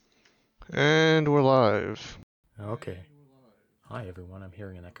And we're live. Okay. Hi everyone. I'm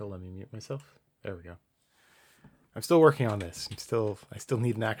hearing an echo. Let me mute myself. There we go. I'm still working on this. I still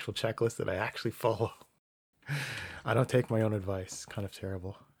need an actual checklist that I actually follow. I don't take my own advice. Kind of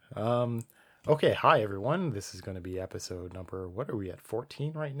terrible. Um okay, hi everyone. This is going to be episode number, what are we at?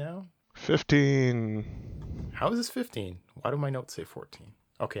 14 right now? 15. How is this 15? Why do my notes say 14?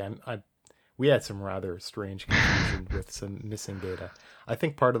 Okay, I we had some rather strange confusion with some missing data. I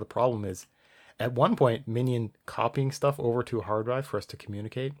think part of the problem is at one point Minion copying stuff over to a hard drive for us to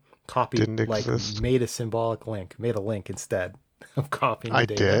communicate, copied Didn't like exist. made a symbolic link, made a link instead of copying the I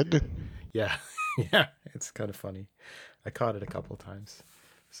data. did. Yeah. Yeah, it's kind of funny. I caught it a couple of times.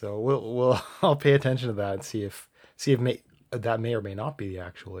 So we'll I'll pay attention to that and see if that may or may not be the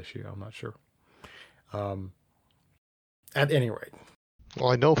actual issue. I'm not sure. Um at any rate,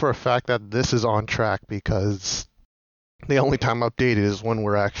 Well, I know for a fact that this is on track because the only time updated is when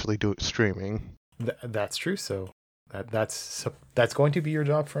we're actually streaming. that's true. So that's going to be your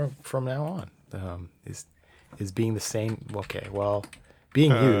job from now on. Is being the same. Okay, well,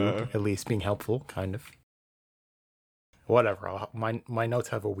 being you Uh, at least, being helpful, kind of. Whatever. My notes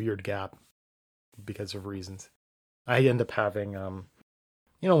have a weird gap because of reasons. I end up having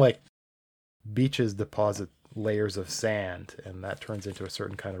like beaches deposit layers of sand, and that turns into a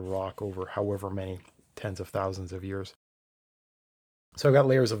certain kind of rock over however many tens of thousands of years. So I've got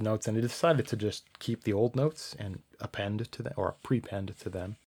layers of notes, and I decided to just keep the old notes and append to them or prepend to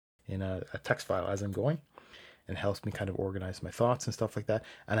them in a text file as I'm going, and helps me kind of organize my thoughts and stuff like that.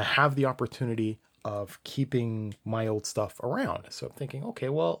 And I have the opportunity of keeping my old stuff around. So I'm thinking, okay,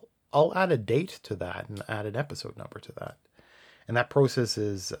 well, I'll add a date to that and add an episode number to that. And that process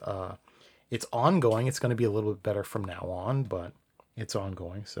is it's ongoing. It's going to be a little bit better from now on, but it's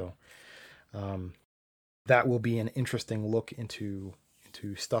ongoing. So um, that will be an interesting look into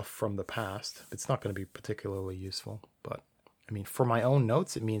stuff from the past. It's not going to be particularly useful, but I mean, for my own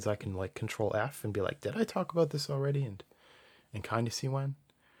notes, it means I can like Control F and be like, did I talk about this already? And kind of see when.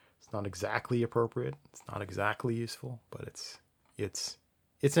 It's not exactly appropriate. It's not exactly useful, but it's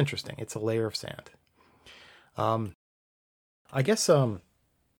it's interesting. It's a layer of sand. Um, I guess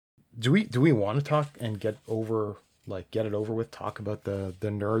do we want to talk and get it over with? Talk about the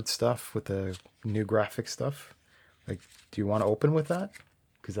nerd stuff with the new graphic stuff. Like, do you want to open with that?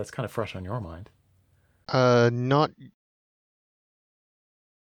 Because that's kind of fresh on your mind.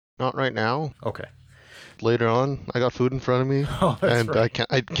 not right now. Okay. Later on, I got food in front of me, Oh, that's and right.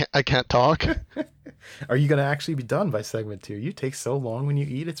 I can't talk. Are you going to actually be done by segment two? You take so long when you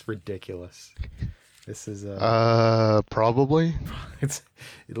eat; it's ridiculous. This is Probably. it's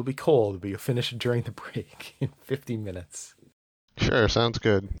it'll be cold, but you'll finish it during the break in 50 minutes. Sure, sounds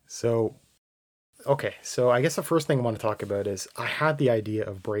good. So, okay, so I guess the first thing I want to talk about is I had the idea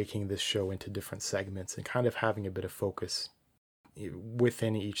of breaking this show into different segments and kind of having a bit of focus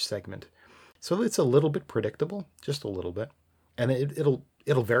within each segment. So it's a little bit predictable, just a little bit. And it'll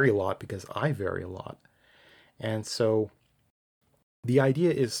vary a lot because I vary a lot. And so the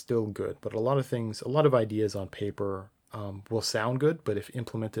idea is still good, but a lot of ideas on paper will sound good, but if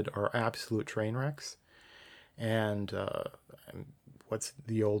implemented are absolute train wrecks. And what's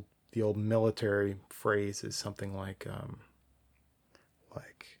the old military phrase is something like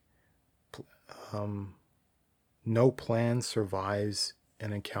um, no plan survives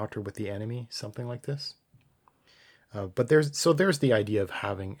an encounter with the enemy, something like this. But there's the idea of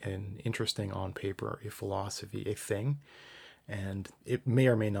having an interesting on paper, a philosophy, a thing, and it may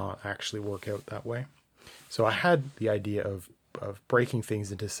or may not actually work out that way. So I had the idea of breaking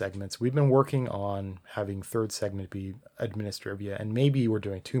things into segments. We've been working on having third segment be administrivia, and maybe we're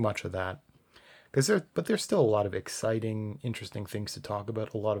doing too much of that but there's still a lot of exciting, interesting things to talk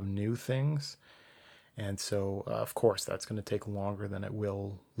about, a lot of new things. And so, of course, that's going to take longer than it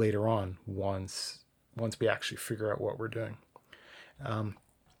will later on once we actually figure out what we're doing. Um,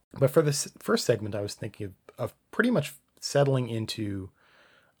 but for this first segment, I was thinking of pretty much settling into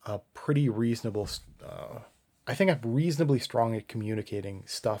a pretty reasonable. I think I'm reasonably strong at communicating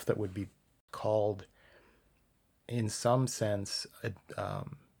stuff that would be called, in some sense,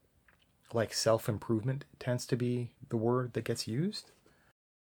 like self improvement tends to be the word that gets used.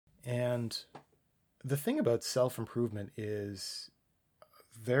 And the thing about self improvement is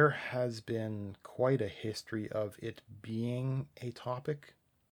there has been quite a history of it being a topic,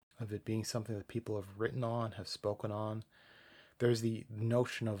 of it being something that people have written on, have spoken on. There's the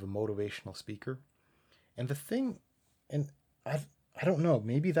notion of a motivational speaker. And the thing, and I, I don't know,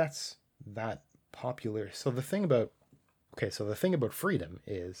 maybe that's that popular. So the thing about freedom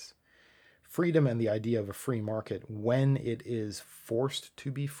is freedom and the idea of a free market, when it is forced to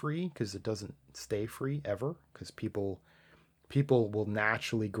be free, because it doesn't stay free ever, because people will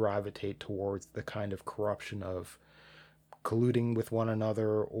naturally gravitate towards the kind of corruption of colluding with one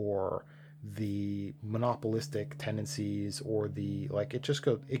another, or the monopolistic tendencies, or the like,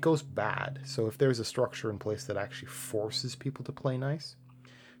 it goes bad. So if there's a structure in place that actually forces people to play nice,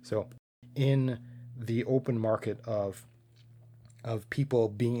 so in the open market of people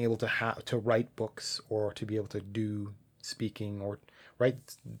being able to write books, or to be able to do speaking, or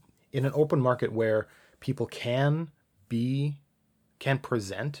write in an open market where people can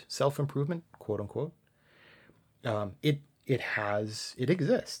present self-improvement, quote unquote, it exists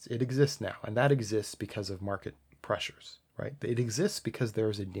now, and that exists because of market pressures, right? It exists because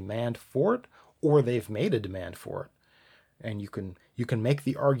there's a demand for it, or they've made a demand for it. And you can make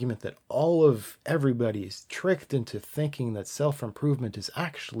the argument that everybody is tricked into thinking that self-improvement is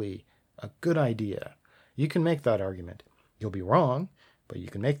actually a good idea. You can make that argument. You'll be wrong, but you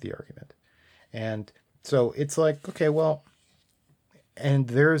can make the argument. And so it's like, okay, well, and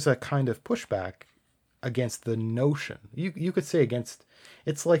there's a kind of pushback against the notion. You could say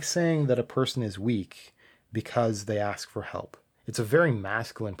it's like saying that a person is weak because they ask for help. It's a very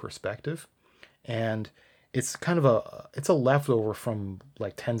masculine perspective, and it's kind of it's a leftover from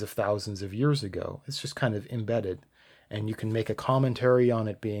like tens of thousands of years ago. It's just kind of embedded, and you can make a commentary on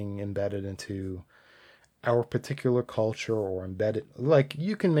it being embedded into our particular culture, or embedded, like,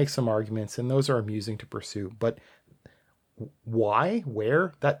 you can make some arguments, and those are amusing to pursue, but why,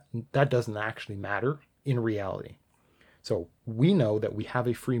 where, that doesn't actually matter in reality. So we know that we have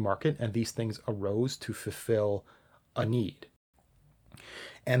a free market, and these things arose to fulfill a need.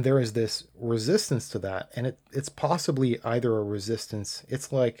 And there is this resistance to that, and it's possibly either a resistance.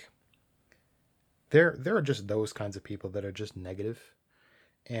 It's like there are just those kinds of people that are just negative,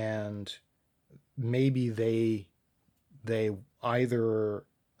 and maybe they either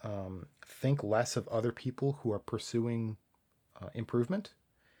think less of other people who are pursuing improvement,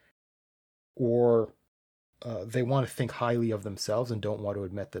 or they want to think highly of themselves and don't want to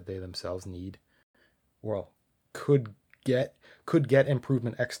admit that they themselves need, well, could get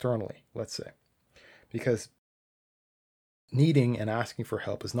improvement externally, let's say. Because needing and asking for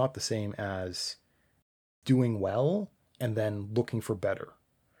help is not the same as doing well and then looking for better.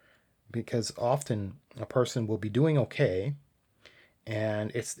 Because often a person will be doing okay, and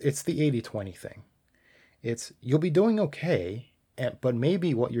it's the 80-20 thing. You'll be doing okay, but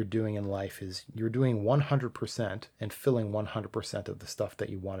maybe what you're doing in life is you're doing 100% and filling 100% of the stuff that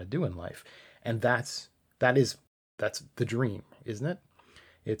you want to do in life. And that's the dream, isn't it?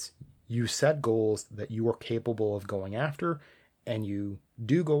 It's, you set goals that you are capable of going after, and you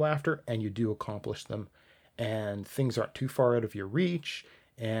do go after, and you do accomplish them, and things aren't too far out of your reach,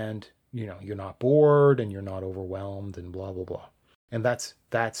 and you're not bored, and you're not overwhelmed, and blah blah blah. And that's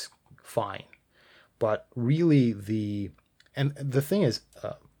fine. But really, the thing is,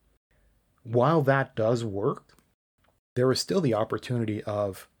 while that does work, there is still the opportunity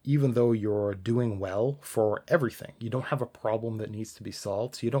of, even though you're doing well for everything, you don't have a problem that needs to be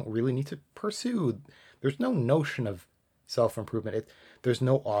solved, so you don't really need to pursue. There's no notion of self-improvement. There's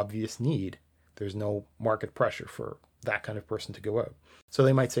no obvious need. There's no market pressure for that kind of person to go out. So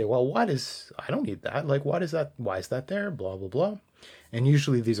they might say, well, I don't need that. Like, why is that there? Blah, blah, blah. And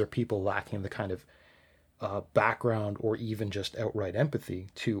usually these are people lacking the kind of background, or even just outright empathy,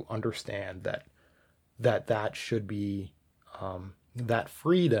 to understand that should be, that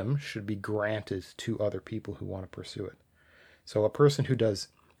freedom should be granted to other people who want to pursue it. So a person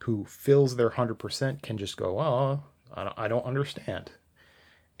who fills their 100% can just go, oh, I don't understand.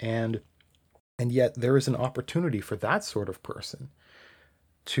 And yet there is an opportunity for that sort of person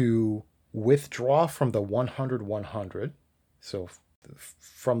to withdraw from the 100-100. So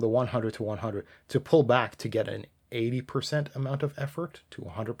from the 100 to 100, to pull back, to get an 80% amount of effort to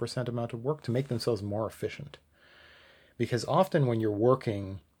 100% amount of work, to make themselves more efficient. Because often when you're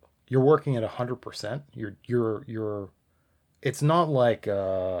working at 100%, you're it's not like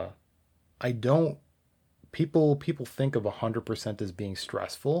people think of 100% as being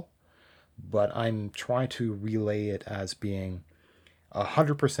stressful, but I'm trying to relay it as being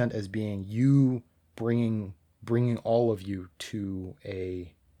 100% as being you bringing all of you to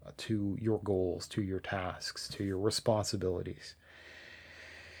your goals, to your tasks, to your responsibilities.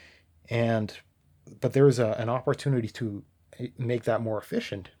 But there is an opportunity to make that more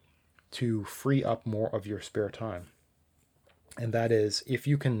efficient, to free up more of your spare time. And that is, if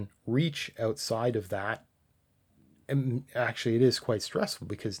you can reach outside of that, and actually it is quite stressful,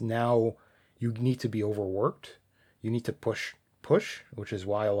 because now you need to be overworked. You need to push push, which is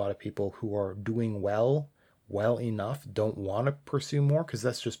why a lot of people who are doing well enough don't want to pursue more, because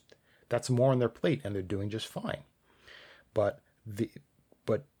that's more on their plate and they're doing just fine. But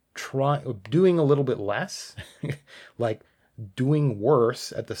but try doing a little bit less, like doing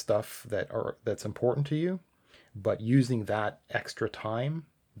worse at the stuff that's important to you, but using that extra time,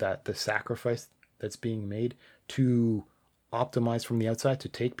 that the sacrifice that's being made to optimize from the outside to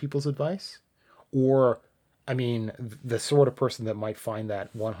take people's advice. Or I mean, the sort of person that might find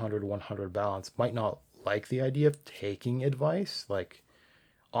that 100-100 balance might not like the idea of taking advice. Like,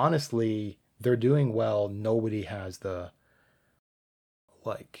 honestly, they're doing well. Nobody has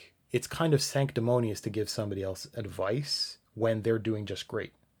it's kind of sanctimonious to give somebody else advice when they're doing just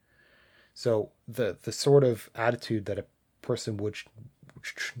great. So the sort of attitude that a person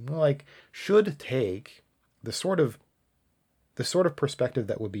should take, the sort of perspective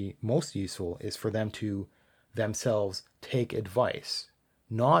that would be most useful is for them to themselves take advice,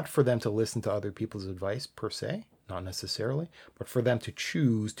 not for them to listen to other people's advice per se, not necessarily, but for them to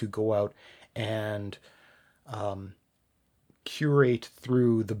choose to go out and curate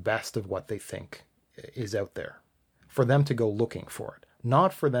through the best of what they think is out there, for them to go looking for it,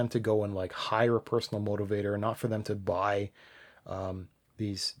 not for them to go and like hire a personal motivator, not for them to buy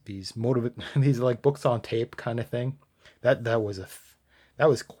these these like books on tape kind of thing. That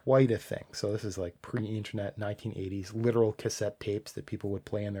was quite a thing. So this is like pre-internet 1980s, literal cassette tapes that people would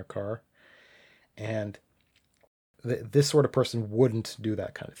play in their car. And this sort of person wouldn't do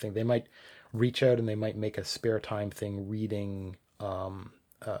that kind of thing. They might reach out and they might make a spare time thing reading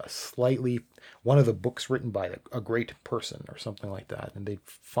slightly one of the books written by a great person or something like that, and they'd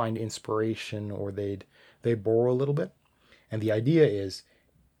find inspiration, or they'd borrow a little bit. And the idea is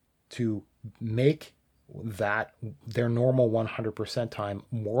to make that their normal 100% time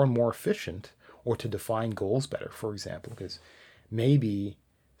more and more efficient, or to define goals better, for example, because maybe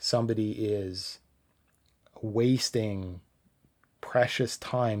somebody is wasting precious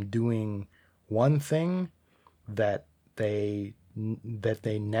time doing one thing that they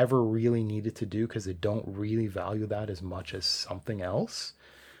never really needed to do because they don't really value that as much as something else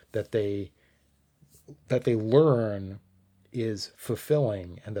that they learn is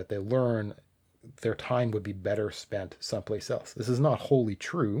fulfilling, and that they learn their time would be better spent someplace else. This is not wholly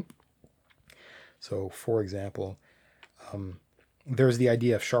true. So, for example, there's the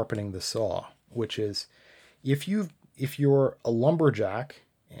idea of sharpening the saw, which is if you're a lumberjack,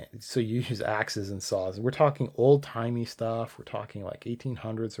 so you use axes and saws. We're talking old-timey stuff. We're talking like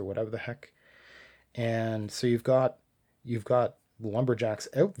 1800s or whatever the heck. And so you've got lumberjacks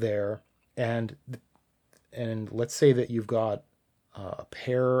out there, and let's say that you've got a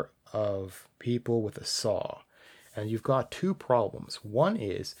pair of people with a saw, and you've got two problems. One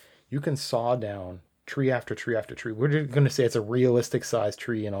is you can saw down tree after tree after tree. We're just going to say it's a realistic size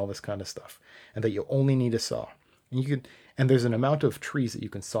tree and all this kind of stuff, and that you only need a saw. And there's an amount of trees that you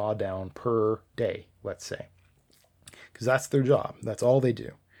can saw down per day, let's say, because that's their job. That's all they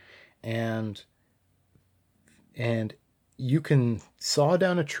do. And you can saw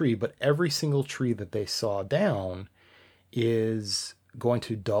down a tree, but every single tree that they saw down is going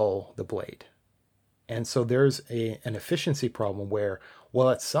to dull the blade. And so there's an efficiency problem where, well,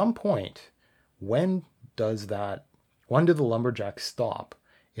 at some point, when do the lumberjacks stop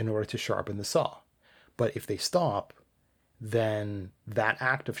in order to sharpen the saw? But if they stop, then that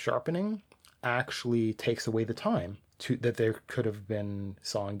act of sharpening actually takes away the time that they could have been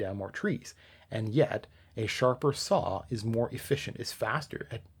sawing down more trees. And yet, a sharper saw is more efficient, is faster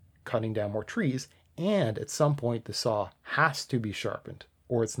at cutting down more trees, and at some point the saw has to be sharpened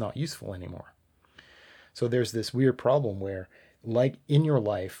or it's not useful anymore. So there's this weird problem where, like in your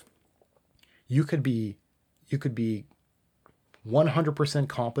life, you could be 100%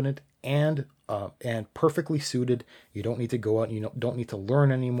 competent and perfectly suited. You don't need to go out and you don't need to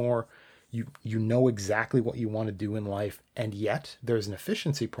learn anymore. You know exactly what you want to do in life, and yet there's an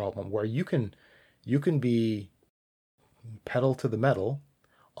efficiency problem where you can be pedal to the metal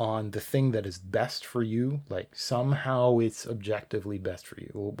on the thing that is best for you. Like somehow it's objectively best for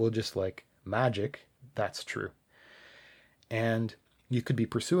you. We'll just like magic, that's true. And you could be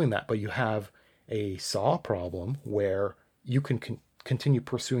pursuing that, but you have a saw problem where you can continue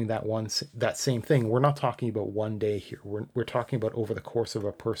pursuing that same thing. We're not talking about one day here. We're talking about over the course of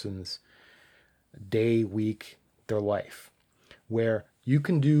a person's day, week, their life, where you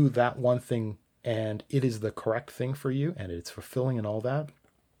can do that one thing and it is the correct thing for you and it's fulfilling and all that.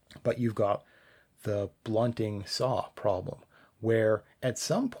 But you've got the blunting saw problem where at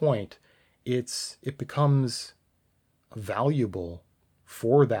some point it becomes valuable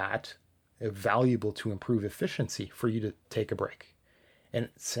for that valuable to improve efficiency for you to take a break. And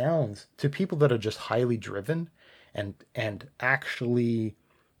it sounds to people that are just highly driven and actually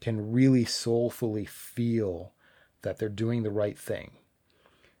can really soulfully feel that they're doing the right thing.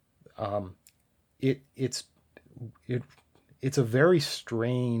 It's a very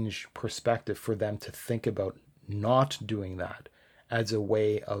strange perspective for them to think about not doing that as a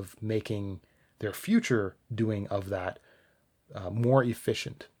way of making their future doing of that more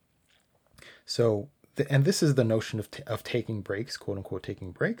efficient. So, and this is the notion of taking breaks, quote unquote,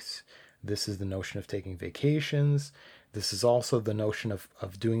 taking breaks. This is the notion of taking vacations. This is also the notion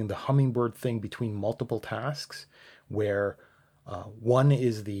of doing the hummingbird thing between multiple tasks, where one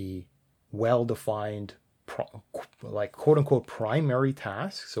is the well-defined, like quote unquote, primary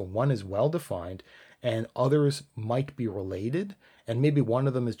task. So one is well-defined and others might be related. And maybe one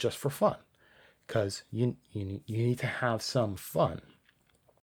of them is just for fun, because you need to have some fun.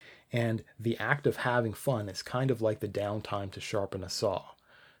 And the act of having fun is kind of like the downtime to sharpen a saw,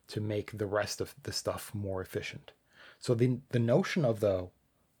 to make the rest of the stuff more efficient. So the notion of the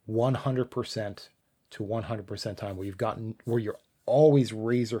 100% to 100% time where you're always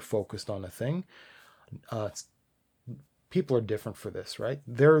razor focused on a thing, people are different for this, right?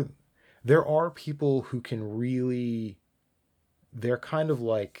 There are people who can really, they're kind of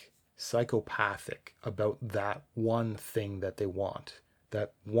like psychopathic about that one thing that they want,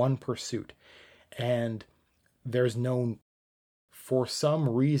 that one pursuit. And there's no, for some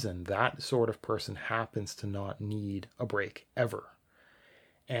reason, that sort of person happens to not need a break ever,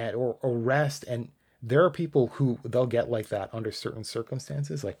 and or rest. And there are people who they'll get like that under certain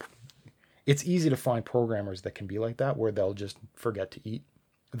circumstances. Like, it's easy to find programmers that can be like that, where they'll just forget to eat.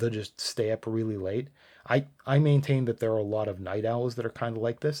 They'll just stay up really late. I maintain that there are a lot of night owls that are kind of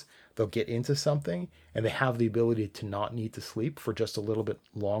like this. They'll get into something and they have the ability to not need to sleep for just a little bit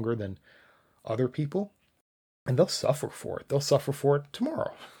longer than other people. And they'll suffer for it. They'll suffer for it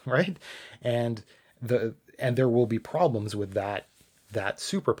tomorrow, right? And there will be problems with that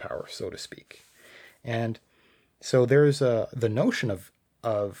superpower, so to speak. And so there's the notion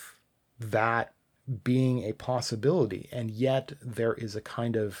of that being a possibility, and yet there is a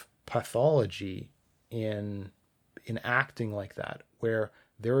kind of pathology in acting like that, where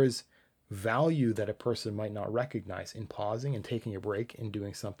there is value that a person might not recognize in pausing and taking a break and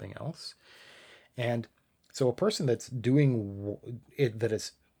doing something else. And so a person that's doing it, that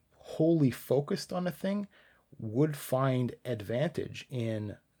is wholly focused on a thing, would find advantage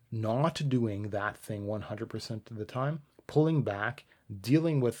in not doing that thing 100% of the time, pulling back,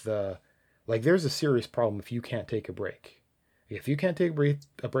 dealing with there's a serious problem if you can't take a break. If you can't take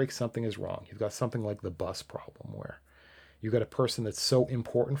a break, something is wrong. You've got something like the bus problem, where you've got a person that's so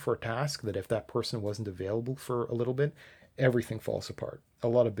important for a task that if that person wasn't available for a little bit, everything falls apart. A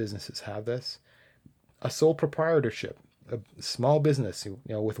lot of businesses have this. A sole proprietorship, a small business,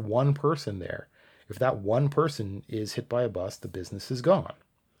 with one person there. If that one person is hit by a bus, the business is gone,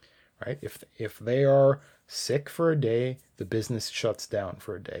 right? If they are sick for a day, the business shuts down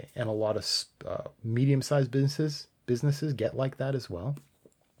for a day. And a lot of medium-sized businesses get like that as well.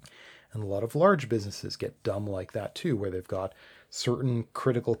 And a lot of large businesses get dumb like that too, where they've got certain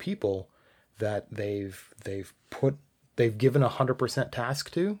critical people that they've given 100%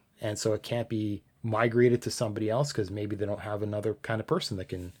 task to, and so it can't be migrated to somebody else because maybe they don't have another kind of person that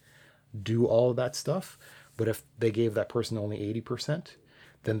can do all of that stuff. But if they gave that person only 80%,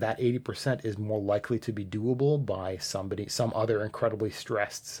 then that 80% is more likely to be doable by some other incredibly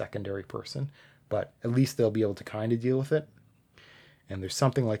stressed secondary person. But at least they'll be able to kind of deal with it. And there's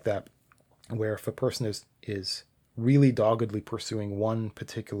something like that, where if a person is really doggedly pursuing one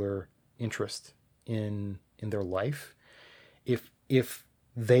particular interest in their life, if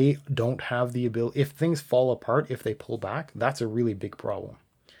they don't have the ability, if things fall apart, if they pull back, that's a really big problem.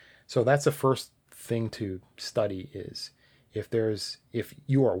 So that's the first thing to study, is if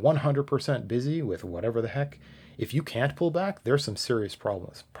you are 100% busy with whatever the heck, if you can't pull back, there's some serious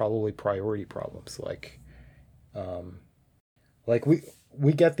problems, probably priority problems. Like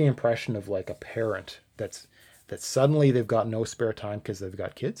we get the impression of like a parent that suddenly they've got no spare time because they've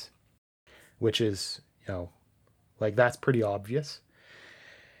got kids, which is, like, that's pretty obvious.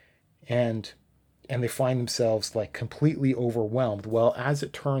 And they find themselves like completely overwhelmed. Well, as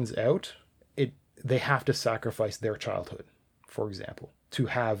it turns out, they have to sacrifice their childhood, for example, to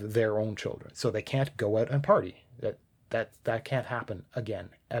have their own children. So they can't go out and party. That can't happen again,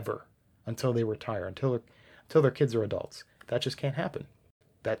 ever, until they retire, until their kids are adults. That just can't happen.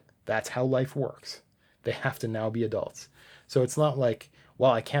 That's how life works. They have to now be adults. So it's not like,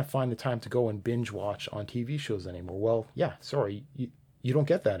 well, I can't find the time to go and binge watch on TV shows anymore. Well, yeah, sorry, you don't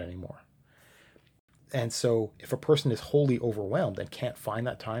get that anymore. And so if a person is wholly overwhelmed and can't find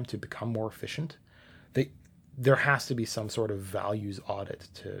that time to become more efficient, they there has to be some sort of values audit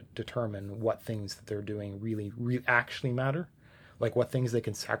to determine what things that they're doing really actually matter, like what things they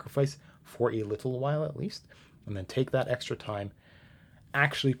can sacrifice for a little while at least, and then take that extra time,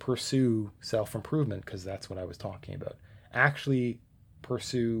 actually pursue self-improvement, because that's what I was talking about. Actually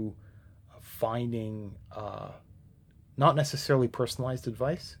pursue finding not necessarily personalized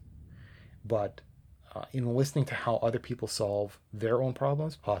advice, but in listening to how other people solve their own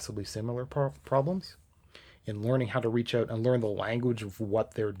problems, possibly similar problems, in learning how to reach out and learn the language of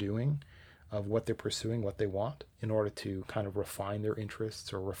what they're doing, of what they're pursuing, what they want, in order to kind of refine their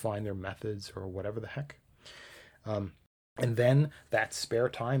interests or refine their methods or whatever the heck. And then that spare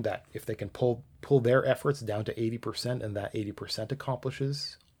time, that if they can pull their efforts down to 80%, and that 80%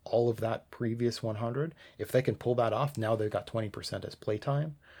 accomplishes all of that previous 100, if they can pull that off, now they've got 20% as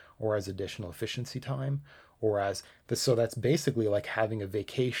playtime or as additional efficiency time, or as this. So that's basically like having a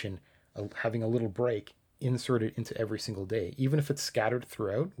vacation, having a little break inserted into every single day, even if it's scattered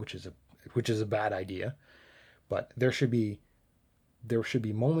throughout, which is a bad idea. But there should be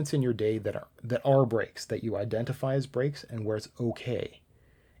moments in your day that are breaks, that you identify as breaks, and where it's okay.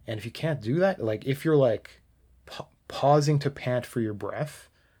 And if you can't do that, like if you're like pausing to pant for your breath,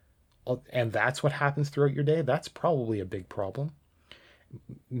 and that's what happens throughout your day, that's probably a big problem.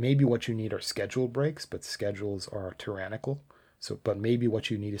 Maybe what you need are scheduled breaks, but schedules are tyrannical. So, but maybe what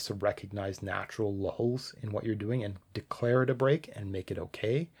you need is to recognize natural lulls in what you're doing and declare it a break and make it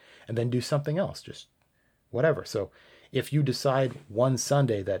okay, and then do something else, just whatever. So if you decide one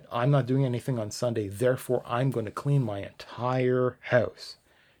Sunday that I'm not doing anything on Sunday, therefore I'm going to clean my entire house.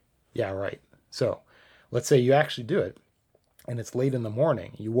 Yeah, right. So let's say you actually do it, and it's late in the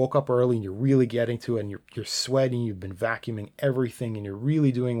morning. You woke up early and you're really getting to it, and you're sweating, you've been vacuuming everything, and you're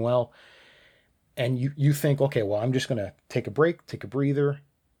really doing well. And you think, okay, well, I'm just going to take a break, take a breather,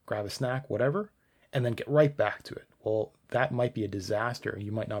 grab a snack, whatever, and then get right back to it. Well, that might be a disaster.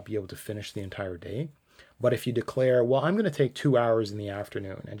 You might not be able to finish the entire day. But if you declare, well, I'm going to take 2 hours in the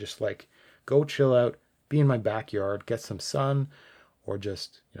afternoon and just like go chill out, be in my backyard, get some sun, or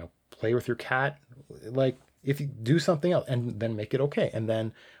just, play with your cat, like if you do something else, and then make it okay. And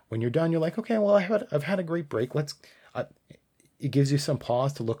then when you're done, you're like, okay, well, I've had a great break. It gives you some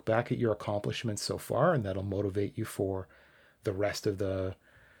pause to look back at your accomplishments so far, and that'll motivate you for the rest of the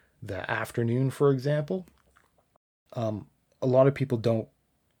afternoon, for example. A lot of people don't.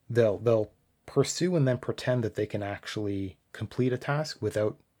 They'll pursue and then pretend that they can actually complete a task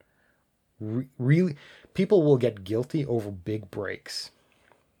without really. People will get guilty over big breaks.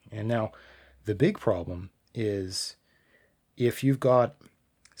 And now the big problem is if you've got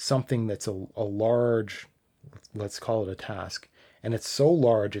something that's a large, let's call it a task, and it's so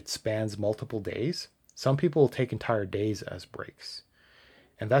large it spans multiple days. Some people will take entire days as breaks.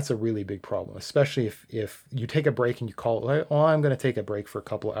 And that's a really big problem, especially if you take a break and you call it, oh, I'm going to take a break for a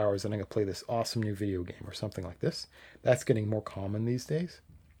couple of hours and I'm going to play this awesome new video game or something like this. That's getting more common these days.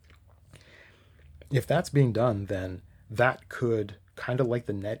 If that's being done, then that could, kind of like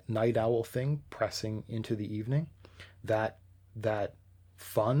the night owl thing pressing into the evening, that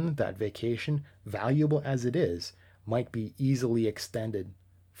fun, that vacation, valuable as it is, might be easily extended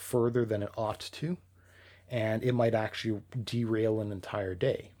further than it ought to. And it might actually derail an entire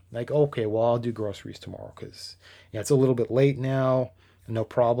day. Like, okay, well, I'll do groceries tomorrow because it's a little bit late now. No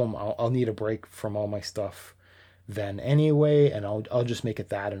problem. I'll need a break from all my stuff then anyway, and I'll just make it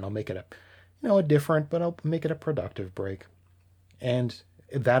that, and I'll make it a different, but I'll make it a productive break. And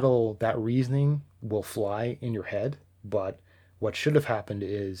that reasoning will fly in your head. But what should have happened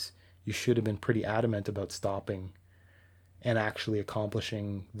is you should have been pretty adamant about stopping and actually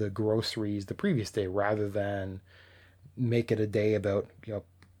accomplishing the groceries the previous day, rather than make it a day about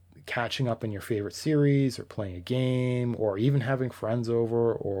catching up in your favorite series or playing a game or even having friends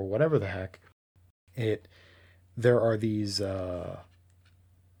over or whatever the heck. There are these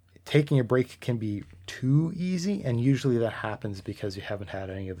taking a break can be too easy, and usually that happens because you haven't had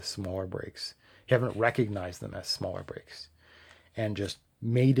any of the smaller breaks. You haven't recognized them as smaller breaks and just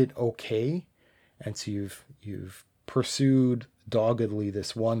made it okay. And so you've pursued doggedly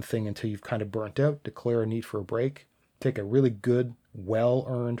this one thing until you've kind of burnt out, declare a need for a break, take a really good,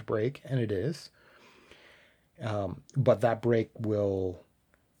 well-earned break, and it is. But that break you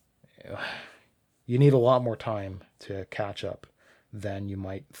need a lot more time to catch up than you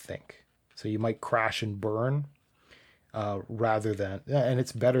might think. So you might crash and burn rather than, and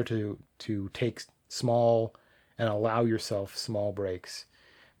it's better to take small and allow yourself small breaks,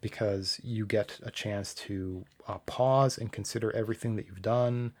 because you get a chance to pause and consider everything that you've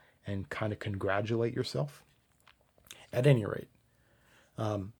done and kind of congratulate yourself. At any rate,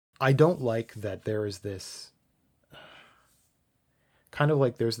 I don't like that there is this kind of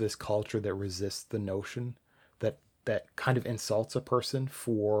like there's this culture that resists the notion that kind of insults a person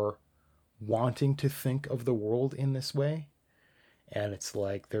for wanting to think of the world in this way. And it's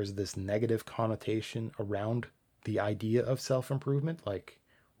like there's this negative connotation around the idea of self-improvement. Like,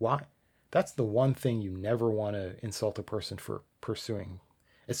 why? That's the one thing you never want to insult a person for pursuing,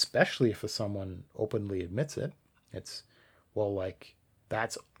 especially if someone openly admits it. It's, well, like,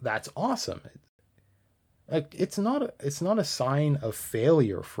 that's awesome. Like, it's not a sign of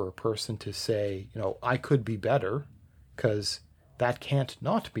failure for a person to say, I could be better, because that can't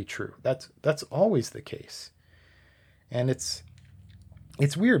not be true. That's always the case. And it's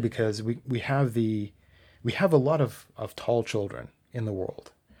weird because we have a lot of tall children in the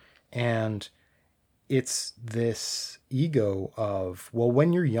world. And it's this ego of, well,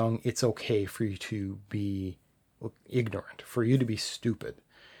 when you're young, it's okay for you to be ignorant, for you to be stupid.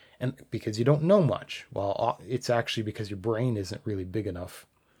 And because you don't know much. Well, it's actually because your brain isn't really big enough.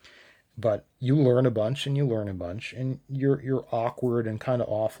 But you learn a bunch and you're awkward and kind of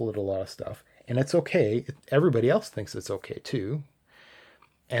awful at a lot of stuff. And it's okay. Everybody else thinks it's okay too.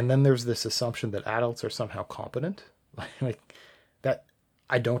 And then there's this assumption that adults are somehow competent. Like that,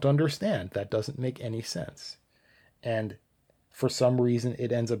 I don't understand. That doesn't make any sense. And for some reason,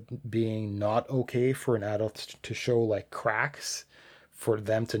 it ends up being not okay for an adult to show like cracks, for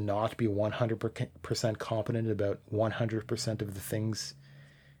them to not be 100% competent about 100% of the things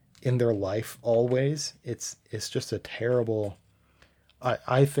in their life always. It's just a terrible,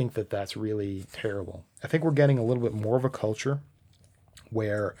 I think that's really terrible. I think we're getting a little bit more of a culture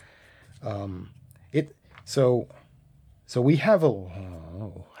where so we have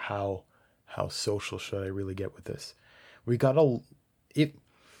how social should I really get with this? We got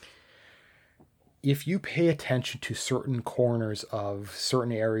if you pay attention to certain corners of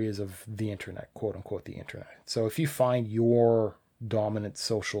certain areas of the internet, quote unquote, the internet. So if you find your dominant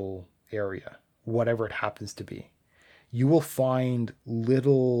social area, whatever it happens to be, you will find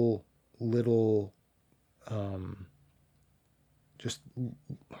little, just,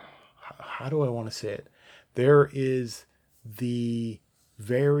 how do I want to say it? There is the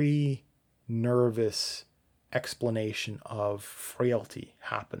very nervous explanation of frailty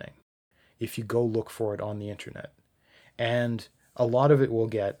happening if you go look for it on the internet. And a lot of it will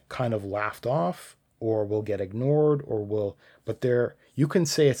get kind of laughed off, or will get ignored, but you can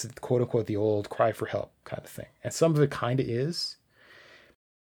say it's quote unquote the old cry for help kind of thing. And some of it kind of is.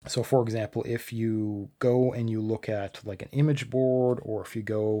 So for example, if you go and you look at like an image board, or if you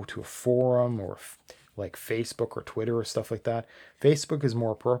go to a forum, or like Facebook or Twitter or stuff like that, Facebook is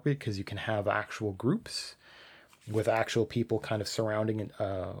more appropriate because you can have actual groups with actual people kind of surrounding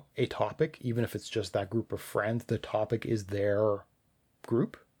a topic. Even if it's just that group of friends, the topic is their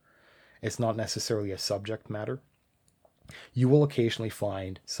group. It's not necessarily a subject matter. You will occasionally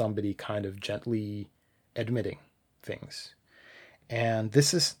find somebody kind of gently admitting things. And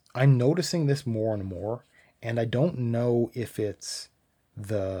I'm noticing this more and more, and I don't know if it's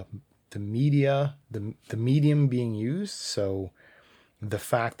the media, the medium being used. So the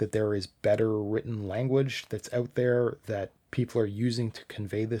fact that there is better written language that's out there that people are using to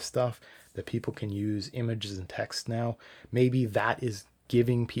convey this stuff, that people can use images and text now, maybe that is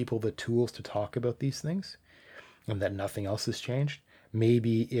giving people the tools to talk about these things, and that nothing else has changed.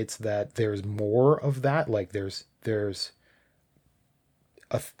 Maybe it's that there's more of that, like there's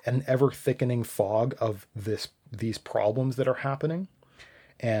an ever thickening fog of these problems that are happening,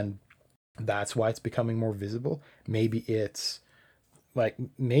 and that's why it's becoming more visible. Maybe it's like,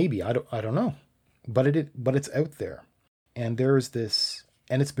 I don't know, but it's out there, and there's this,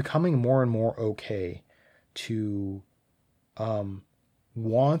 and it's becoming more and more okay to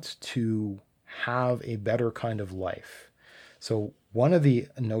want to have a better kind of life. So one of the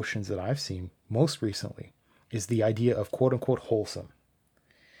notions that I've seen most recently is the idea of quote unquote wholesome.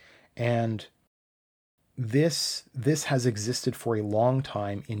 And this has existed for a long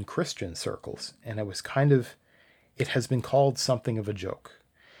time in Christian circles, and it has been called something of a joke,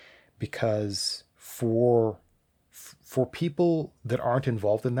 because for people that aren't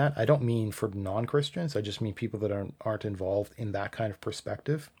involved in that, I don't mean for non-Christians, I just mean people that aren't involved in that kind of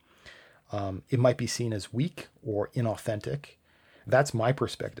perspective, it might be seen as weak or inauthentic. That's my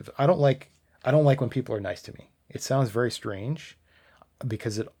perspective. I don't like when people are nice to me. It sounds very strange,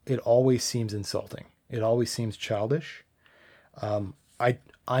 because it always seems insulting. It always seems childish.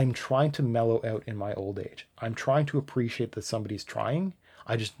 I'm trying to mellow out in my old age. I'm trying to appreciate that somebody's trying.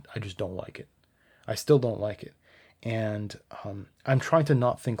 I just don't like it. I still don't like it. And I'm trying to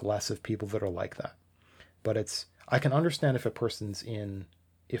not think less of people that are like that. But I can understand if a person's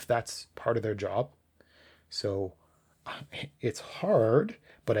if that's part of their job. So it's hard,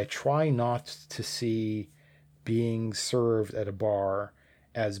 but I try not to see being served at a bar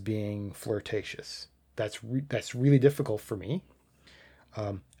as being flirtatious. That's really difficult for me.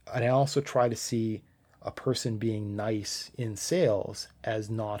 And I also try to see a person being nice in sales as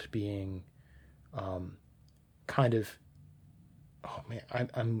not being kind of, oh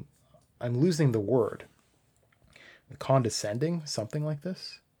man, I'm losing the word, condescending, something like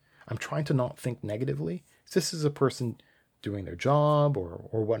this. I'm trying to not think negatively. This is a person doing their job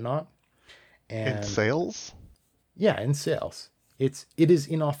or whatnot. In And sales? yeah, in sales, it is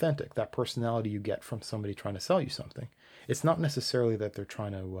inauthentic, that personality you get from somebody trying to sell you something. It's not necessarily that they're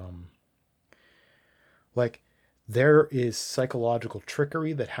trying to like, there is psychological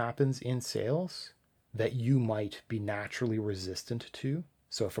trickery that happens in sales that you might be naturally resistant to.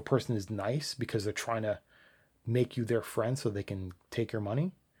 So if a person is nice because they're trying to make you their friend so they can take your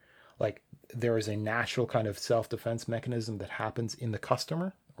money, like, there is a natural kind of self-defense mechanism that happens in the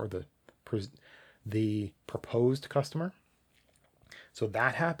customer or the proposed customer. So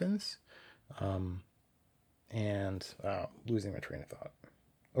that happens. And losing my train of thought.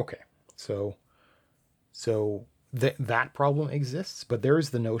 Okay, so that problem exists, but there is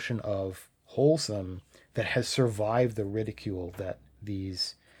the notion of wholesome that has survived the ridicule that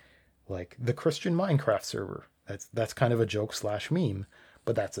these, like the Christian Minecraft server. That's kind of a joke slash meme,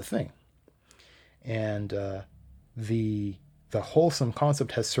 but that's a thing. And the wholesome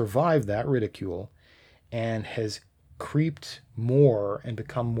concept has survived that ridicule and has creeped more and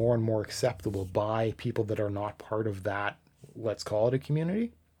become more and more acceptable by people that are not part of that, let's call it a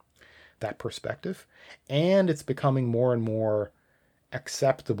community, that perspective. And it's becoming more and more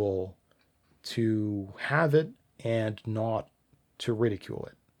acceptable to have it and not to ridicule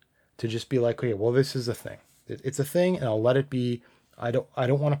it. To just be like, okay, well, this is a thing. It's a thing, and I'll let it be. I don't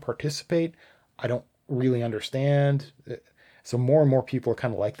want to participate. I don't really understand. So more and more people are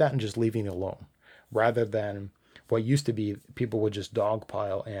kind of like that and just leaving it alone, rather than what used to be people would just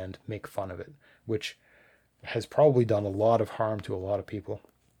dogpile and make fun of it, which has probably done a lot of harm to a lot of people.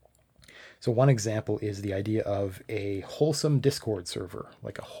 So one example is the idea of a wholesome Discord server,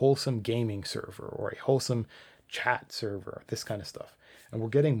 like a wholesome gaming server or a wholesome chat server, this kind of stuff. And we're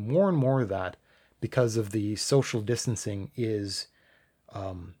getting more and more of that because of the social distancing is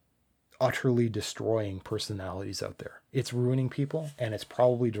utterly destroying personalities out there. It's ruining people, and it's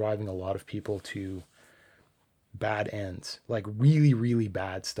probably driving a lot of people to bad ends, like really, really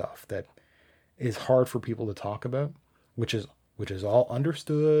bad stuff that is hard for people to talk about, which is all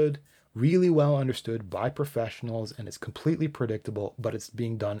understood, really well understood by professionals, and it's completely predictable, but it's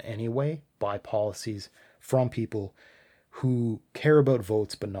being done anyway by policies from people who care about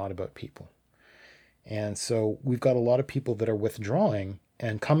votes but not about people. And so we've got a lot of people that are withdrawing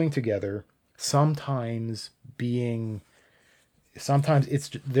and coming together, sometimes there's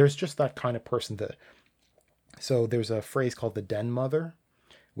just that kind of person that, so there's a phrase called the den mother,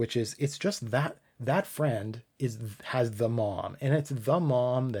 which is, it's just that friend has the mom, and it's the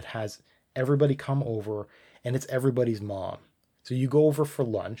mom that has everybody come over, and it's everybody's mom. So you go over for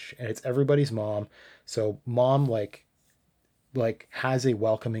lunch and it's everybody's mom. So mom like has a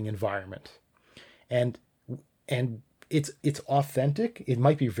welcoming environment. And it's authentic. It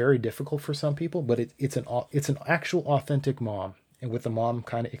might be very difficult for some people, but it's an actual authentic mom, and with the mom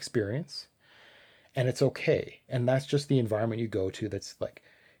kind of experience. And it's okay. And that's just the environment you go to. That's like,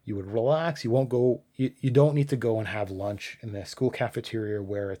 you would relax. You won't go, you don't need to go and have lunch in the school cafeteria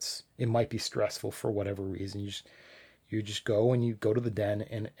where it might be stressful for whatever reason. You just go and you go to the den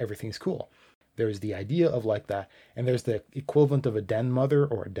and everything's cool. There's the idea of like that. And there's the equivalent of a den mother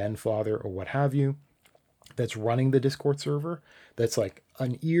or a den father or what have you that's running the Discord server. That's like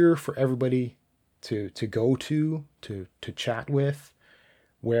an ear for everybody to go to chat with,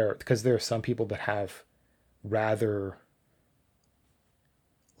 because there are some people that have rather,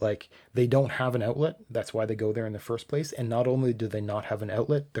 like, they don't have an outlet. That's why they go there in the first place. And not only do they not have an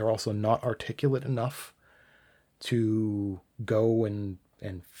outlet, they're also not articulate enough to go and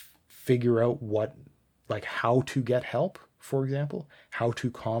figure out how to get help, for example, how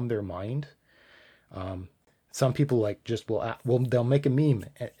to calm their mind. Some people they'll make a meme,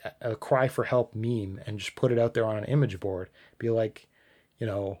 a cry for help meme, and just put it out there on an image board. Be like, I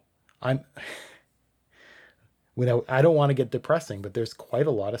don't want to get depressing, but there's quite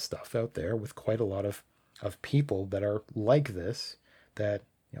a lot of stuff out there with quite a lot of people that are like this, that,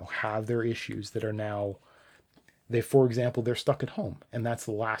 have their issues that are now, for example, they're stuck at home, and that's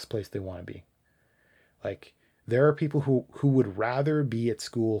the last place they want to be. Like, There are people who would rather be at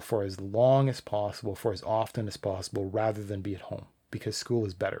school for as long as possible, for as often as possible, rather than be at home, because school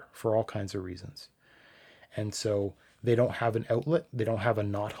is better for all kinds of reasons. And so they don't have an outlet, they don't have a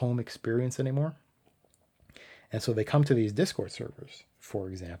not home experience anymore. And so they come to these Discord servers, for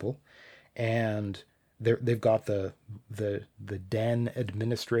example, and they've got the den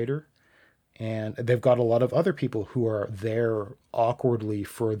administrator, and they've got a lot of other people who are there awkwardly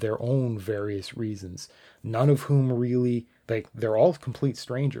for their own various reasons, none of whom really, like, they're all complete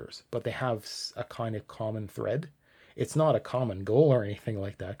strangers, but they have a kind of common thread. It's not a common goal or anything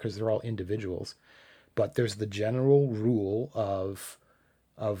like that, because they're all individuals, but there's the general rule of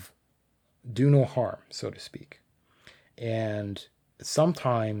do no harm, so to speak. And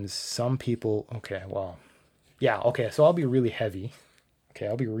sometimes some people, so I'll be really heavy.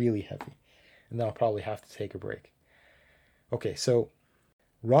 I'll be really heavy. And then I'll probably have to take a break. Okay, so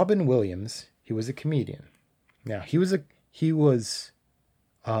Robin Williams, he was a comedian. Now, I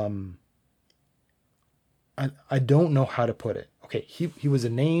don't know how to put it. Okay, he was a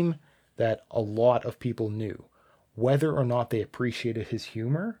name that a lot of people knew. Whether or not they appreciated his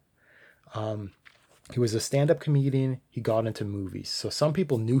humor, he was a stand-up comedian. He got into movies. So some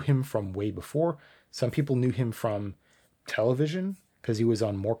people knew him from way before. Some people knew him from television because he was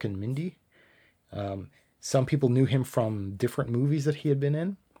on Mork and Mindy. Some people knew him from different movies that he had been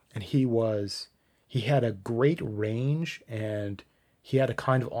in. And he had a great range, and he had a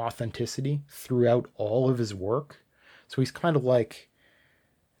kind of authenticity throughout all of his work. So he's kind of like,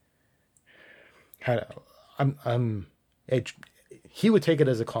 he would take it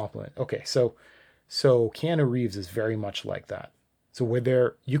as a compliment. Okay, so Keanu Reeves is very much like that. So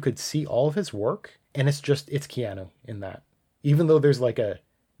where you could see all of his work, and it's Keanu in that. Even though there's a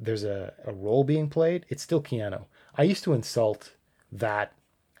role being played, it's still Keanu. I used to insult that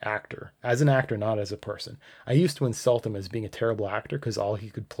actor as an actor, not as a person. I used to insult him as being a terrible actor because all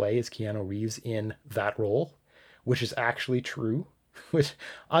he could play is Keanu Reeves in that role, which is actually true, which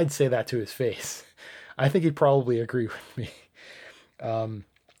I'd say that to his face. I think he'd probably agree with me.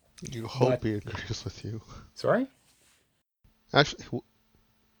 You hope he agrees with you. Sorry? Actually,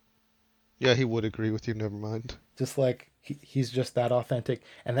 yeah, he would agree with you. Never mind. Just like he's just that authentic,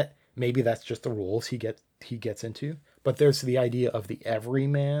 and that maybe that's just the roles he gets into. But there's the idea of the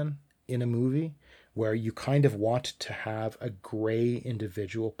everyman in a movie where you kind of want to have a gray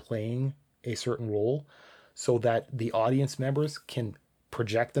individual playing a certain role so that the audience members can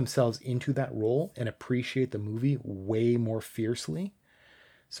project themselves into that role and appreciate the movie way more fiercely.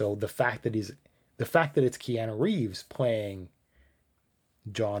 So the fact that it's Keanu Reeves playing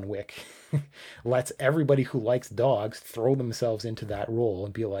John Wick lets everybody who likes dogs throw themselves into that role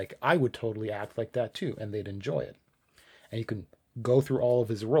and be like, I would totally act like that too, and they'd enjoy it. And you can go through all of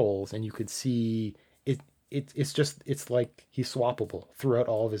his roles and you could see it. It's like he's swappable throughout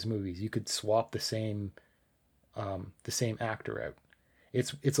all of his movies. You could swap the same actor out.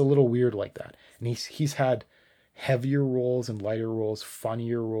 It's a little weird like that. And he's had heavier roles and lighter roles,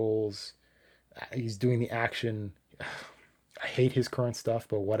 funnier roles. He's doing the action. I hate his current stuff,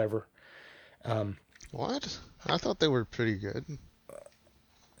 but whatever. What? I thought they were pretty good.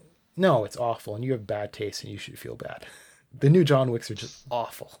 No, it's awful, and you have bad taste, and you should feel bad. The new John Wicks are just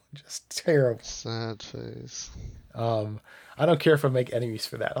awful, just terrible. Sad face. I don't care if I make enemies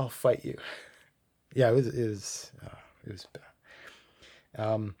for that. I'll fight you. Yeah, it was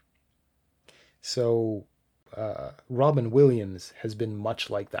bad. So Robin Williams has been much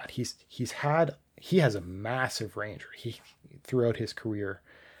like that. He has a massive range. Throughout his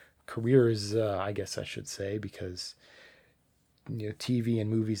careers, I guess I should say, because TV and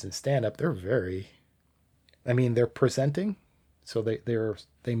movies and stand up, they're presenting, so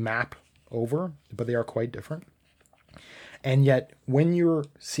they map over, but they are quite different. And yet, when you're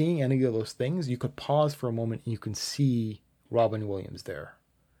seeing any of those things, you could pause for a moment and you can see Robin Williams there,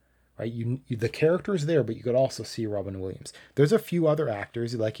 right? The character is there, but you could also see Robin Williams. There's a few other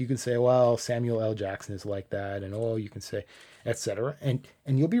actors, like you can say, well, Samuel L. Jackson is like that, and you can say, etc. And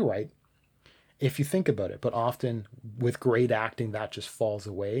you'll be right if you think about it. But often with great acting, that just falls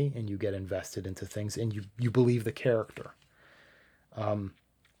away, and you get invested into things, and you believe the character.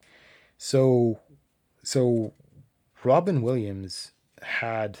 So Robin Williams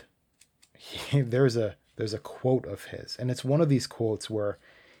there's a quote of his, and it's one of these quotes where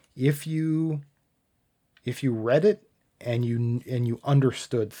if you read it and you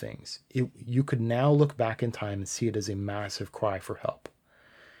understood things, you could now look back in time and see it as a massive cry for help.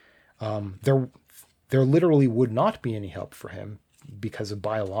 There literally would not be any help for him because of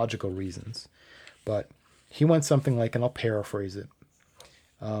biological reasons, but he went something like, and I'll paraphrase it,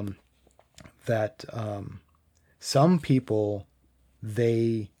 that Some people,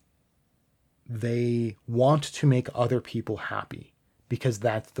 they want to make other people happy because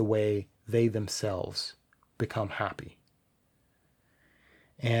that's the way they themselves become happy.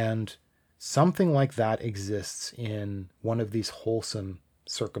 And something like that exists in one of these wholesome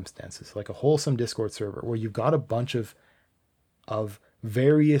circumstances, like a wholesome Discord server where you've got a bunch of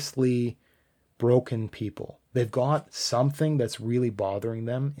variously broken people. They've got something that's really bothering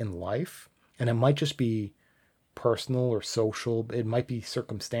them in life, and it might just be personal or social, it might be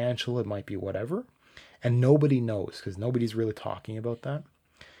circumstantial, it might be whatever, and nobody knows because nobody's really talking about that.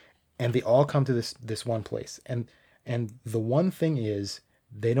 And they all come to this one place, and the one thing is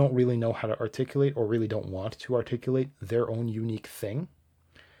they don't really know how to articulate, or really don't want to articulate, their own unique thing,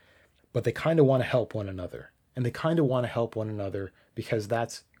 but they kind of want to help one another. And they kind of want to help one another because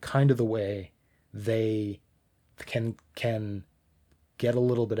that's kind of the way they can get a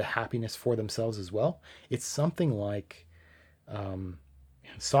little bit of happiness for themselves as well. It's something like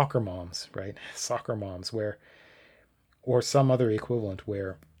soccer moms, right? Soccer moms, where, or some other equivalent,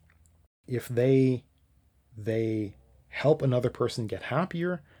 where if they help another person get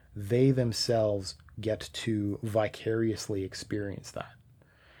happier, they themselves get to vicariously experience that.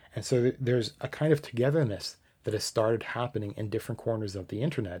 And so there's a kind of togetherness that has started happening in different corners of the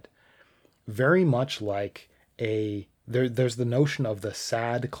internet, very much like there's the notion of the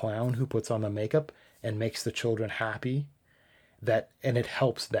sad clown who puts on the makeup and makes the children happy, and it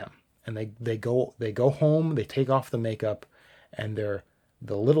helps them. And they go home, they take off the makeup, and they're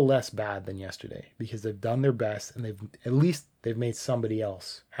a little less bad than yesterday because they've done their best, and they've made somebody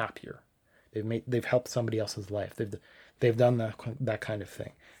else happier. They've helped somebody else's life. They've done that kind of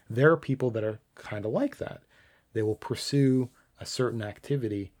thing. There are people that are kind of like that. They will pursue a certain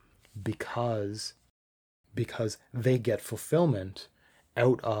activity because they get fulfillment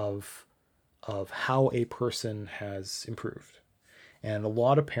out of how a person has improved. And a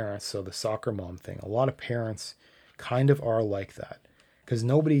lot of parents, so the soccer mom thing, a lot of parents kind of are like that because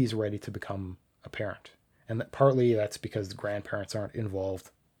nobody's ready to become a parent. And partly that's because the grandparents aren't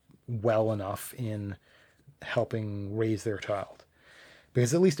involved well enough in helping raise their child.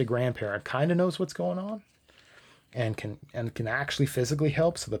 Because at least a grandparent kind of knows what's going on and can actually physically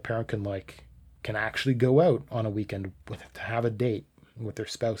help, so the parent can actually go out on a weekend to have a date with their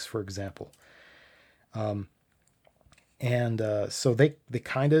spouse, for example. So they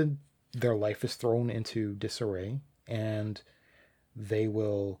kind of, their life is thrown into disarray, and they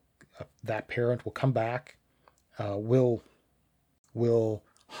will, that parent will come back, will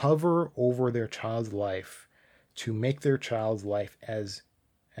hover over their child's life to make their child's life as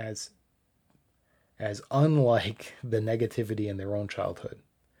unlike the negativity in their own childhood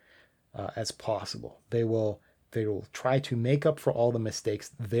as possible. They will try to make up for all the mistakes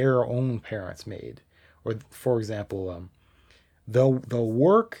their own parents made. Or, for example, they'll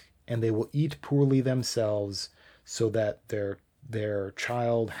work and they will eat poorly themselves so that their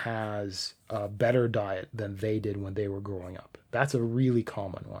child has a better diet than they did when they were growing up. That's a really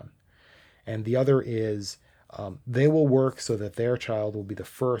common one. And the other is they will work so that their child will be the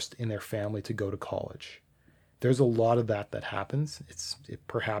first in their family to go to college. There's a lot of that happens. It's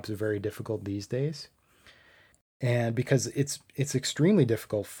perhaps very difficult these days. And because it's extremely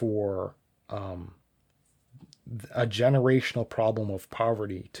difficult for a generational problem of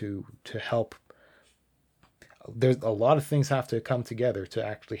poverty to help. There's a lot of things have to come together to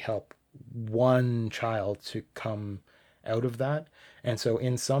actually help one child to come out of that. And so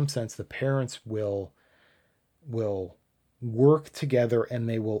in some sense, the parents will work together, and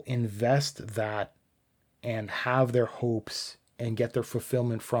they will invest that and have their hopes and get their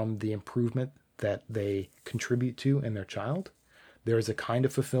fulfillment from the improvement that they contribute to in their child. There is a kind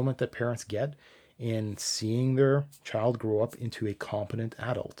of fulfillment that parents get in seeing their child grow up into a competent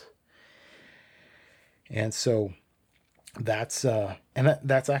adult. And so that's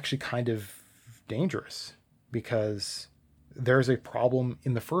actually kind of dangerous, because there's a problem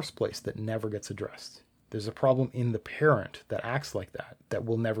in the first place that never gets addressed. There's a problem in the parent that acts like that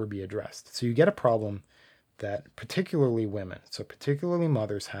will never be addressed. So you get a problem that particularly women, so particularly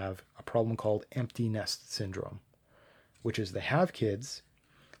mothers, have a problem called empty nest syndrome, which is they have kids,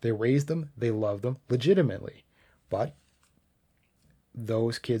 they raise them, they love them legitimately, but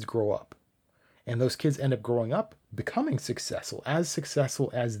those kids grow up. And those kids end up growing up becoming successful as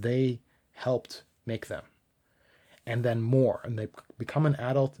they helped make them. And then more. And they become an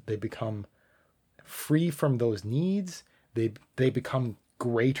adult, they become free from those needs, they become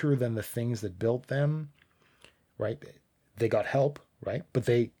greater than the things that built them, right? They got help, right? But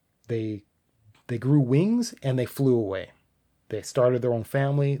they grew wings and they flew away. They started their own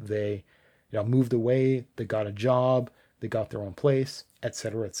family, they moved away, they got a job, they got their own place,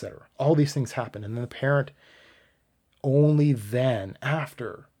 etc., etc. All these things happen. And then the parent, only then,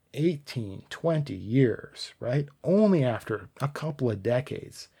 after 18, 20 years, right? Only after a couple of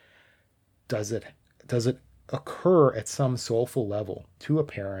decades does it occur at some soulful level to a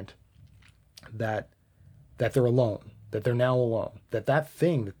parent that they're alone, that they're now alone, that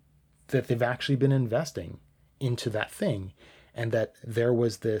thing that they've actually been investing into that thing, and that there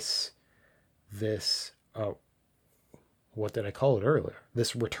was this what did I call it earlier?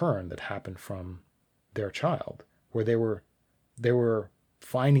 This return that happened from their child, where they were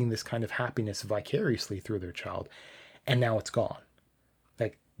finding this kind of happiness vicariously through their child, and now it's gone.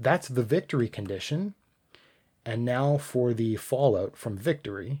 Like, that's the victory condition. And now for the fallout from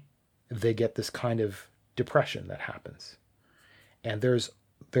victory, they get this kind of depression that happens. And there's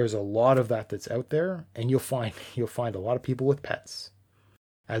a lot of that that's out there, and you'll find a lot of people with pets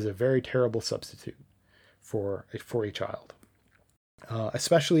as a very terrible substitute for a child,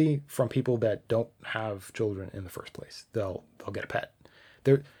 especially from people that don't have children in the first place. They'll get a pet.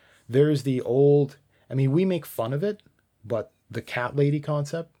 There's the old. I mean, we make fun of it, but the cat lady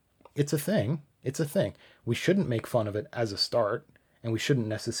concept, it's a thing. It's a thing. We shouldn't make fun of it as a start, and we shouldn't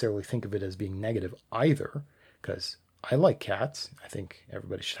necessarily think of it as being negative either, because I like cats. I think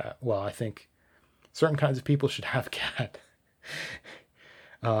everybody should have. Well, I think certain kinds of people should have a cat,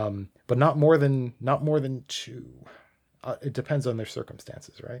 but not more than 2. It depends on their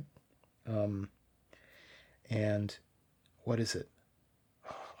circumstances, right? And what is it?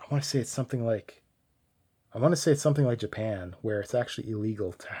 I want to say it's something like Japan, where it's actually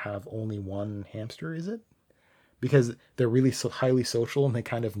illegal to have only one hamster. Is it? Because they're really so highly social and they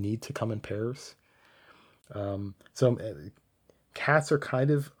kind of need to come in pairs. So cats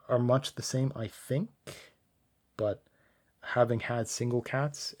are much the same, I think, but having had single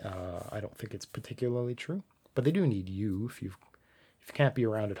cats, I don't think it's particularly true. But they do need you. If you can't be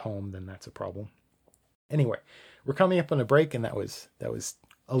around at home, then that's a problem. Anyway, we're coming up on a break, and that was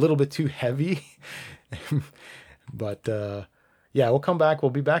a little bit too heavy. But yeah, we'll come back.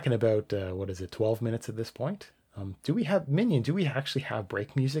 We'll be back in about 12 minutes at this point. Do we actually have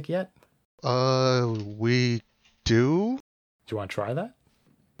break music yet? We do. Do you want to try that?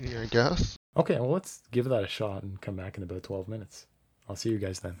 Yeah, I guess. Okay, well, let's give that a shot and come back in about 12 minutes. I'll see you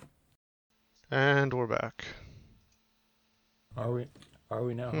guys then. And we're back. Are we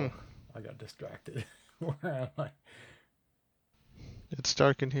now? I got distracted. Where am I? It's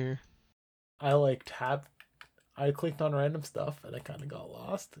dark in here. I clicked on random stuff and I kind of got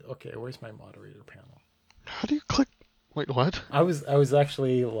lost. Okay, where's my moderator panel? How do you click? Wait, what? I was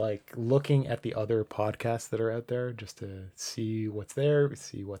actually like looking at the other podcasts that are out there just to see what's there,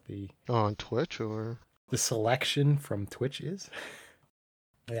 see what the on Twitch or the selection from Twitch is.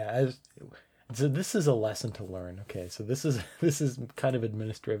 Yeah, so this is a lesson to learn. Okay, so this is kind of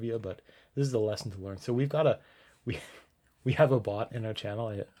administrivia, but this is a lesson to learn. So we have a bot in our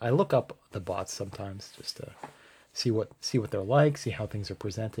channel. I look up the bots sometimes just to see what they're like, see how things are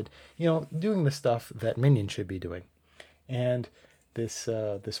presented. Doing the stuff that Minion should be doing. And this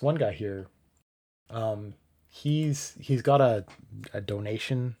one guy here, he's got a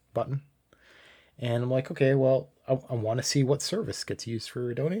donation button, and I'm like, okay, well, I want to see what service gets used for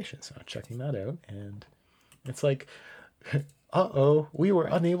a donation. So I'm checking that out, and it's like, we were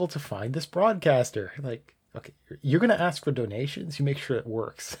unable to find this broadcaster. Like, okay, you're going to ask for donations, you make sure it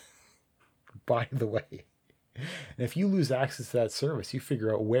works. By the way. And if you lose access to that service, you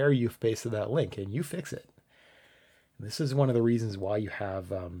figure out where you've pasted that link and you fix it. And this is one of the reasons why you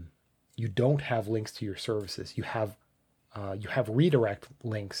don't have links to your services. You have redirect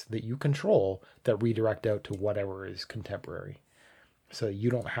links that you control that redirect out to whatever is contemporary. So you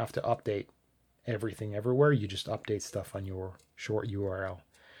don't have to update everything everywhere. You just update stuff on your short URL.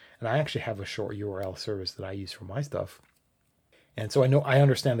 And I actually have a short URL service that I use for my stuff. And so I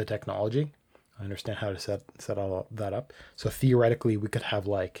understand the technology. I understand how to set all that up. So theoretically, we could have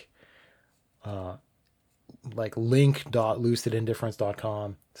like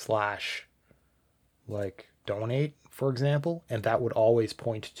link.lucidindifference.com/ donate, for example, and that would always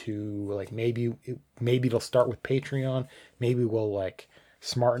point to like maybe it'll start with Patreon. Maybe we'll like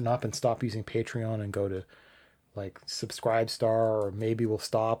smarten up and stop using Patreon and go to like Subscribestar, or maybe we'll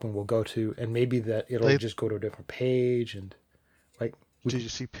stop and we'll go to, and maybe that it'll just go to a different page. And like, did you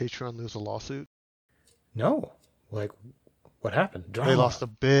see Patreon lose a lawsuit? No. Like, what happened? Drama. They lost a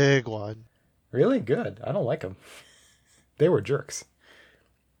big one. Really? Good. I don't like them. They were jerks.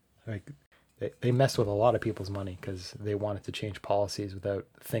 Like, they messed with a lot of people's money because they wanted to change policies without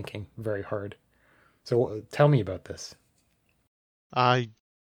thinking very hard. So tell me about this. I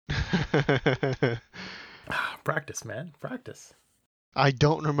Practice, man. Practice. I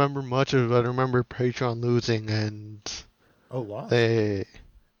don't remember much of it. I remember Patreon losing and Oh, lost. they,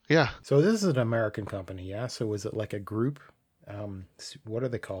 yeah, So this is an American company, yeah? So was it like a group? What are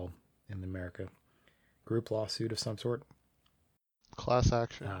they called in America? Group lawsuit of some sort? class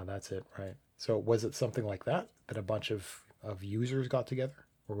action. Ah, that's it, right. So was it something like that? That a bunch of users got together?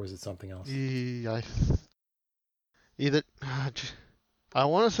 Or was it something else? Either I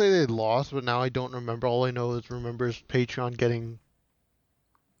want to say they lost, but now I don't remember. All I know is Patreon getting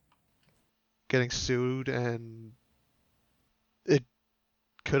sued, and it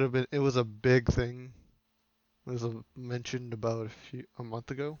could have been. It was a big thing. It was mentioned about a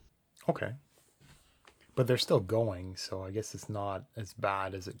month ago. Okay. But they're still going, so I guess it's not as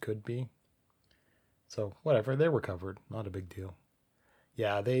bad as it could be. So whatever, they recovered. Not a big deal.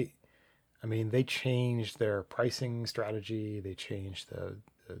 Yeah, they changed their pricing strategy. They changed the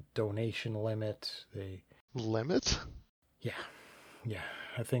donation limit. Limit? Yeah, yeah.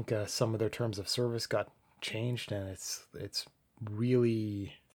 I think some of their terms of service got changed, and it's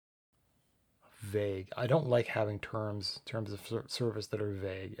really vague. I don't like having terms of service that are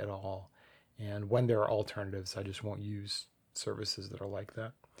vague at all. And when there are alternatives, I just won't use services that are like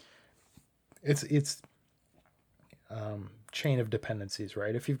that. It's chain of dependencies,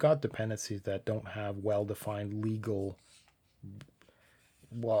 right? If you've got dependencies that don't have well defined legal,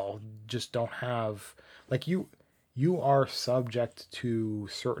 well, just don't have like you are subject to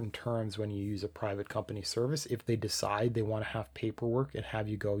certain terms when you use a private company service. If they decide they want to have paperwork and have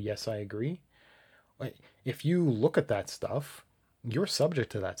you go, yes, I agree. If you look at that stuff, you're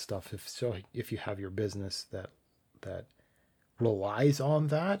subject to that stuff. If you have your business that relies on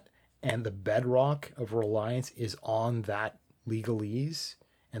that, and the bedrock of reliance is on that legalese,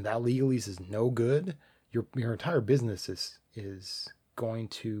 and that legalese is no good, your entire business is going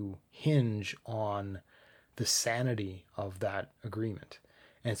to hinge on the sanity of that agreement.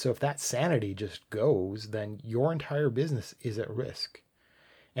 And so if that sanity just goes, then your entire business is at risk.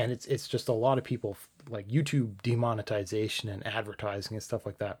 And it's just a lot of people like YouTube demonetization and advertising and stuff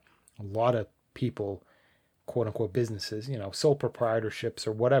like that. A lot of people, quote unquote businesses, sole proprietorships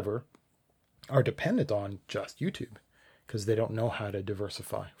or whatever, are dependent on just YouTube because they don't know how to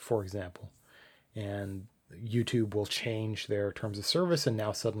diversify, for example. And YouTube will change their terms of service, and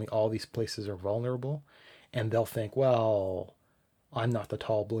now suddenly all these places are vulnerable, and they'll think, well, I'm not the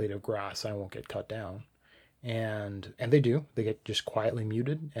tall blade of grass, I won't get cut down. And they do. They get just quietly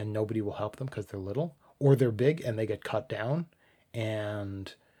muted, and nobody will help them because they're little, or they're big and they get cut down,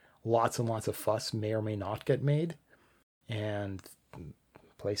 and lots and lots of fuss may or may not get made, and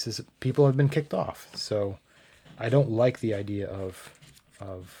people have been kicked off. So I don't like the idea of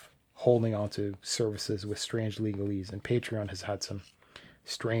holding on to services with strange legalese, and Patreon has had some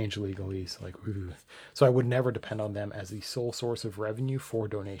strange legalese, like ooh. So I would never depend on them as the sole source of revenue for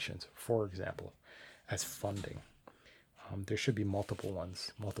donations, for example, as funding. There should be multiple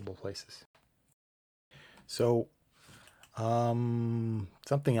ones, multiple places. So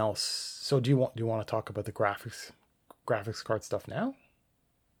something else. So do you want to talk about the graphics card stuff now?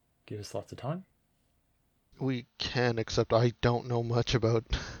 Give us lots of time. We can, except I don't know much about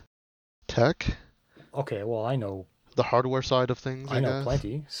tech. Okay, well, I know the hardware side of things. I know guess.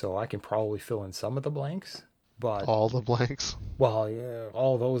 Plenty, so I can probably fill in some of the blanks. But all the blanks. Well, yeah,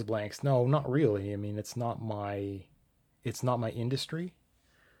 all those blanks. No, not really. I mean, it's not my industry.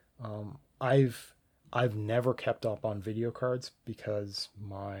 I've never kept up on video cards because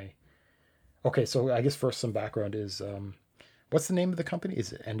Okay, so I guess first some background is what's the name of the company?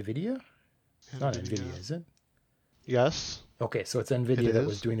 Is it NVIDIA? It's not NVIDIA, is it? Yes. Okay, so it's NVIDIA that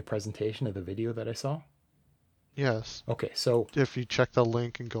was doing the presentation of the video that I saw? Yes. Okay, so if you check the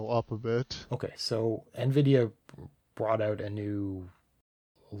link and go up a bit. Okay, so NVIDIA brought out a new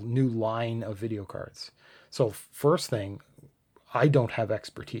line of video cards. So first thing, I don't have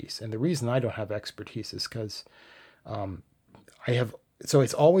expertise. And the reason I don't have expertise is because so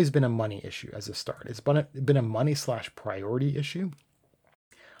it's always been a money issue as a start. It's been a money/priority issue.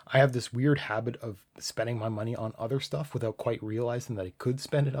 I have this weird habit of spending my money on other stuff without quite realizing that I could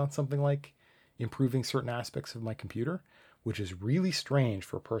spend it on something like improving certain aspects of my computer, which is really strange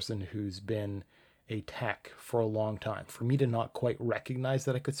for a person who's been a tech for a long time. For me to not quite recognize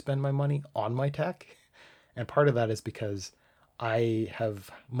that I could spend my money on my tech. And part of that is because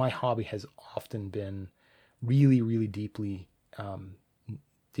my hobby has often been really, really deeply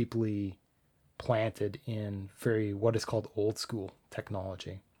planted in what is called old school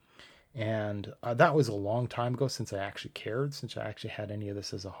technology. And that was a long time ago since I actually cared, since I actually had any of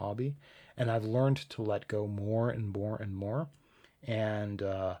this as a hobby. And I've learned to let go more and more and more. and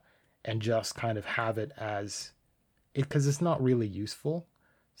just kind of have it as it, because it's not really useful.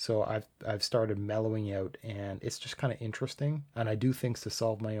 So I've started mellowing out, and it's just kind of interesting. And I do things to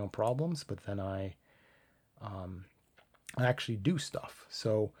solve my own problems, but then I actually do stuff.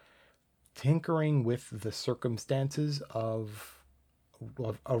 So tinkering with the circumstances of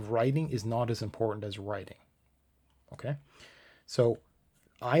writing is not as important as writing. Okay, so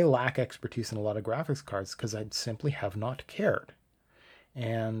I lack expertise in a lot of graphics cards because I simply have not cared,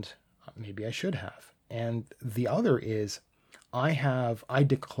 and maybe I should have. And the other is I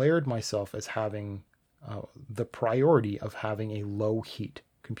declared myself as having the priority of having a low heat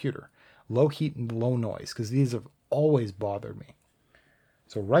computer, low heat and low noise, because these have always bothered me.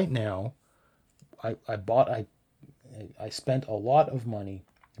 So right now, I spent a lot of money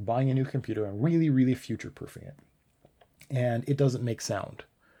buying a new computer and really future proofing it, and it doesn't make sound.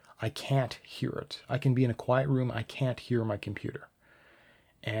 I can't hear it. I can be in a quiet room. I can't hear my computer,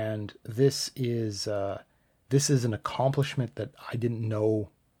 and this is an accomplishment that I didn't know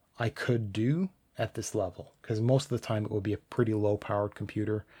I could do at this level, because most of the time it would be a pretty low powered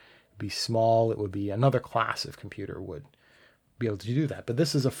computer. It'd be small. It would be another class of computer would be able to do that. But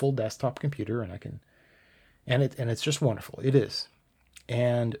this is a full desktop computer, and I can, and it's just wonderful. It is.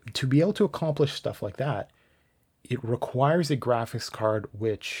 And to be able to accomplish stuff like that, it requires a graphics card,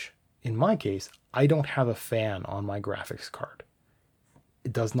 which in my case, I don't have a fan on my graphics card.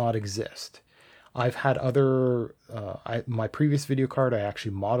 It does not exist. I've had other, my previous video card I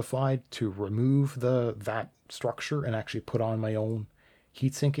actually modified to remove that structure and actually put on my own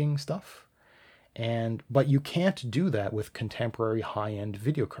heat sinking stuff. But you can't do that with contemporary high-end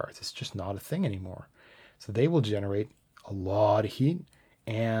video cards. It's just not a thing anymore. So they will generate a lot of heat,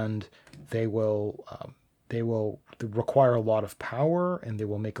 and they will require a lot of power, and they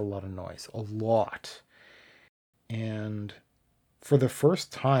will make a lot of noise, a lot. And for the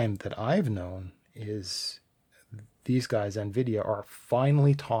first time that I've known is these guys, NVIDIA, are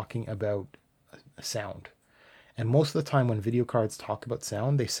finally talking about sound. And most of the time when video cards talk about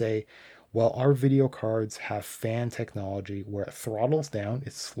sound, they say, well, our video cards have fan technology where it throttles down,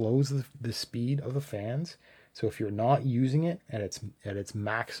 it slows the speed of the fans. So if you're not using it at its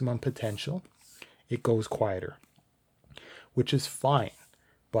maximum potential, it goes quieter, which is fine.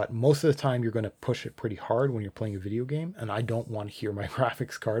 But most of the time you're going to push it pretty hard when you're playing a video game, and I don't want to hear my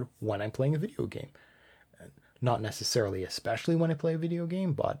graphics card when I'm playing a video game. Not necessarily, especially when I play a video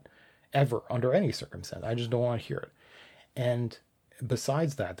game, but ever, under any circumstance. I just don't want to hear it. And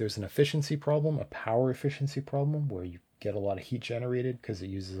besides that, there's an efficiency problem, a power efficiency problem, where you get a lot of heat generated because it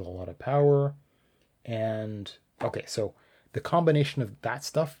uses a lot of power. And okay, so the combination of that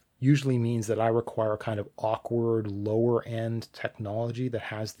stuff usually means that I require kind of awkward lower end technology that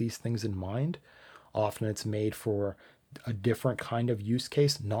has these things in mind. Often it's made for a different kind of use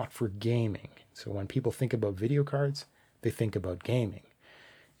case, not for gaming. So when people think about video cards, they think about gaming.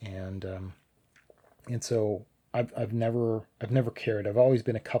 And so I've never cared. I've always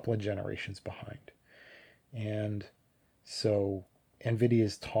been a couple of generations behind. And so NVIDIA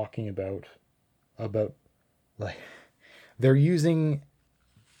is talking about like they're using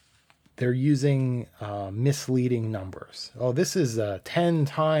misleading numbers. Oh, this is 10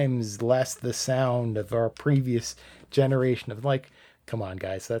 times less the sound of our previous generation. Of like, come on,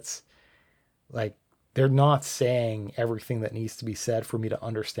 guys, that's like, they're not saying everything that needs to be said for me to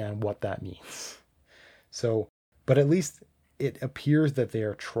understand what that means. So, but at least it appears that they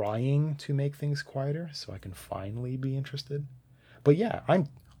are trying to make things quieter, so I can finally be interested. But yeah, I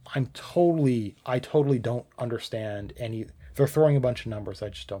totally don't understand any. They're throwing a bunch of numbers. I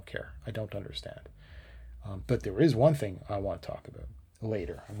just don't care. I don't understand. But there is one thing I want to talk about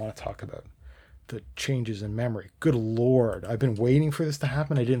later. I want to talk about the changes in memory. Good Lord. I've been waiting for this to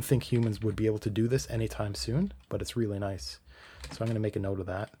happen. I didn't think humans would be able to do this anytime soon, but it's really nice. So I'm going to make a note of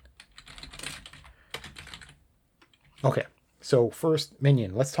that. Okay. So first,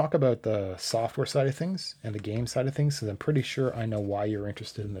 Minion, let's talk about the software side of things and the game side of things, because I'm pretty sure I know why you're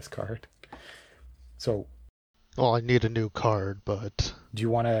interested in this card. So, well, I need a new card, but do you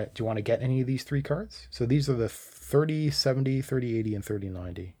want to get any of these three cards? So these are the 3070, 3080, and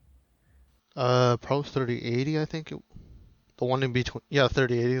 3090. Probably 3080, I think. The one in between. Yeah,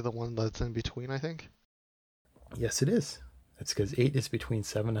 3080, the one that's in between, I think. Yes, it is. It's because 8 is between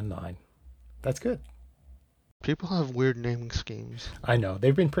 7 and 9. That's good. People have weird naming schemes. I know.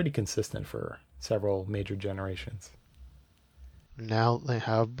 They've been pretty consistent for several major generations. Now they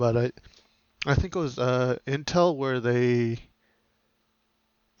have, but I think it was Intel where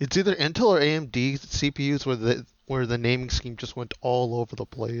it's either Intel or AMD CPUs where the naming scheme just went all over the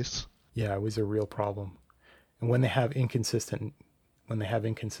place. Yeah, it was a real problem. And when they have inconsistent when they have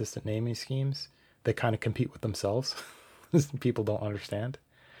inconsistent naming schemes, they kind of compete with themselves. People don't understand.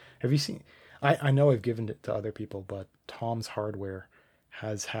 Have you seen? I know I've given it to other people, but Tom's Hardware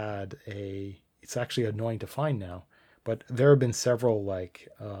has had a. It's actually annoying to find now, but there have been several like.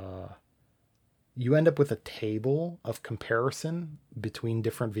 You end up with a table of comparison between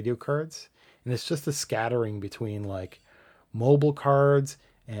different video cards, and it's just a scattering between like mobile cards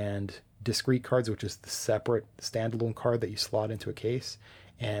and discrete cards, which is the separate standalone card that you slot into a case,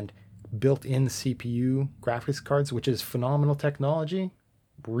 and built-in CPU graphics cards, which is phenomenal technology.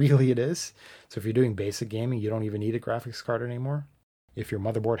 Really, it is. So if you're doing basic gaming, you don't even need a graphics card anymore. If your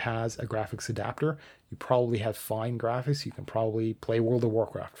motherboard has a graphics adapter, you probably have fine graphics. You can probably play World of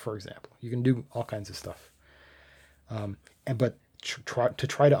Warcraft, for example. You can do all kinds of stuff. But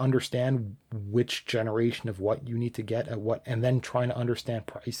try to understand which generation of what you need to get at what, and then trying to understand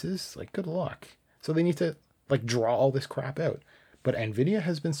prices, like good luck. So they need to like draw all this crap out. But Nvidia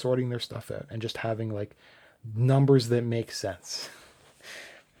has been sorting their stuff out and just having like numbers that make sense.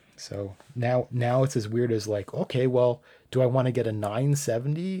 So now it's as weird as like, okay, well, do I want to get a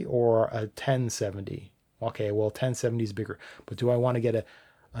 970 or a 1070? Okay, well, 1070 is bigger, but do I want to get a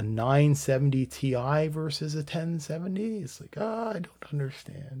 970 Ti versus a 1070? It's like, I don't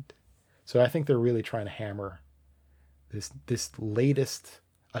understand. So I think they're really trying to hammer this latest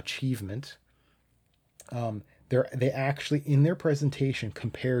achievement. They actually, in their presentation,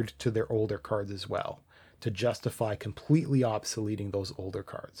 compared to their older cards as well, to justify completely obsoleting those older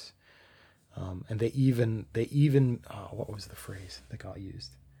cards. And they even what was the phrase that got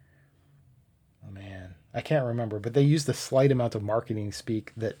used? Oh man, I can't remember, but they used a slight amount of marketing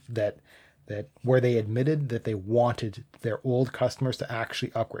speak that where they admitted that they wanted their old customers to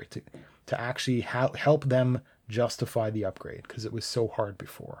actually upgrade, to actually help them justify the upgrade, because it was so hard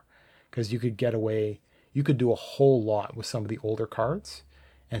before. Because you could do a whole lot with some of the older cards.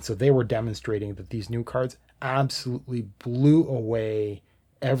 And so they were demonstrating that these new cards absolutely blew away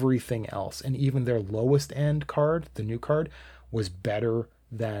everything else. And even their lowest end card, the new card, was better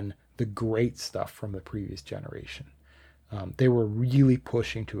than the great stuff from the previous generation. They were really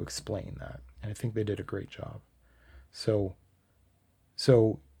pushing to explain that. And I think they did a great job. So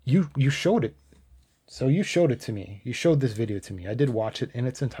you showed it. So you showed it to me. You showed this video to me. I did watch it in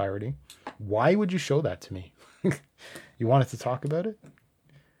its entirety. Why would you show that to me? You wanted to talk about it?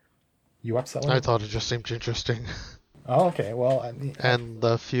 You upset? I thought it just seemed interesting. Oh, okay. Well, and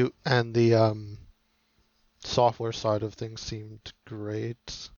the software side of things seemed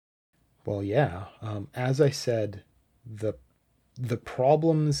great. Well, yeah. As I said, the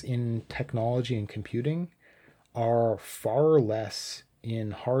problems in technology and computing are far less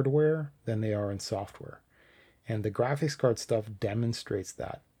in hardware than they are in software, and the graphics card stuff demonstrates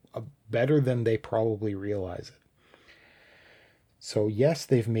that better than they probably realize it. So yes,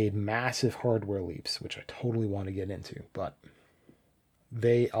 they've made massive hardware leaps, which I totally want to get into, but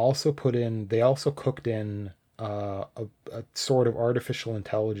they also cooked in a sort of artificial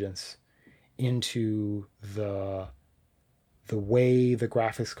intelligence into the way the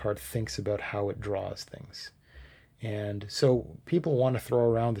graphics card thinks about how it draws things. And so people want to throw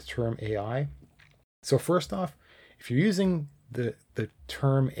around the term AI. So first off, if you're using the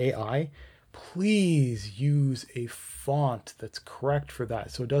term AI, please use a font that's correct for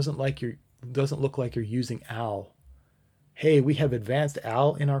that, so it doesn't look like you're using AL. Hey, we have advanced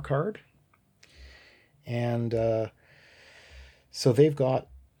AL in our card, and so they've got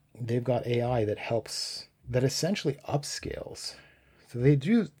AI that essentially upscales. So they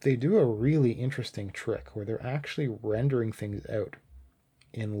do a really interesting trick where they're actually rendering things out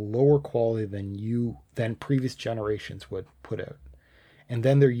in lower quality than previous generations would put out, and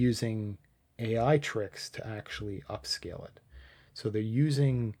then they're using AI tricks to actually upscale it. So they're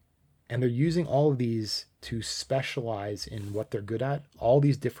using all of these to specialize in what they're good at. All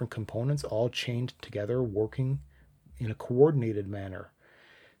these different components all chained together, working in a coordinated manner,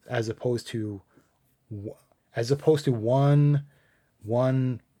 as opposed to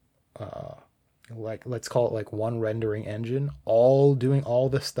one like, let's call it like one rendering engine all doing all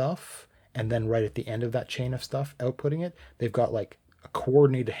the stuff, and then right at the end of that chain of stuff outputting it, they've got like a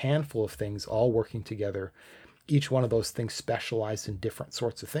coordinated handful of things all working together, each one of those things specialized in different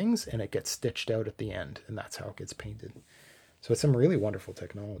sorts of things, and it gets stitched out at the end, and that's how it gets painted. So it's some really wonderful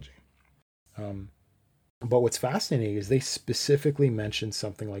technology. But what's fascinating is they specifically mentioned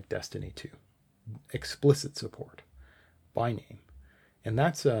something like Destiny 2, explicit support by name. And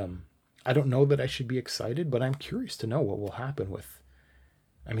that's, I don't know that I should be excited, but I'm curious to know what will happen with,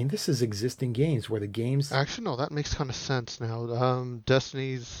 I mean, this is existing games where the games... Actually, no, that makes kind of sense now.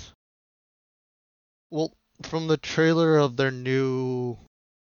 Destiny's... Well, from the trailer of their new,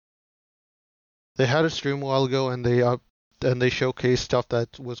 they had a stream a while ago, and they showcased stuff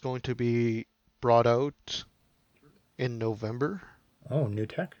that was going to be brought out in November. Oh, new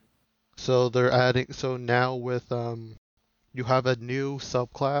tech. So they're adding. So now with you have a new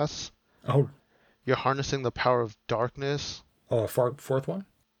subclass. Oh, You're harnessing the power of darkness. oh, a fourth one.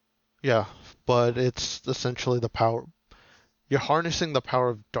 Yeah, but it's essentially the power. You're harnessing the power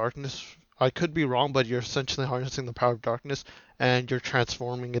of darkness. I could be wrong, but you're essentially harnessing the power of darkness, and you're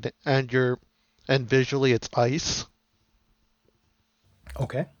transforming it, and visually it's ice.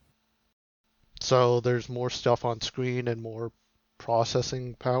 Okay. So there's more stuff on screen and more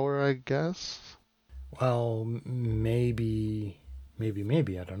processing power, I guess. Well, maybe. I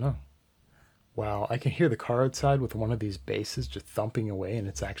don't know. Wow, I can hear the car outside with one of these basses just thumping away, and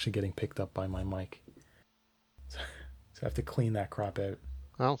it's actually getting picked up by my mic. So I have to clean that crap out.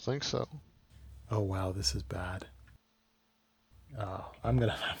 I don't think so. Oh wow, this is bad. I'm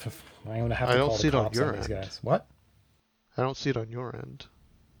gonna have to. I don't call see the it on cops your on these end. guys. What? I don't see it on your end.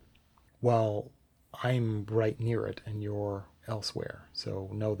 Well, I'm right near it, and you're elsewhere. So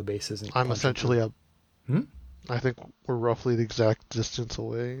no, the base isn't. I'm punching essentially through. I think we're roughly the exact distance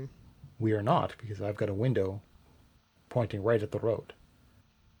away. We are not, because I've got a window pointing right at the road.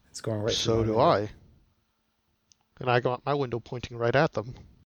 It's going right through So my do window. I. And I got my window pointing right at them.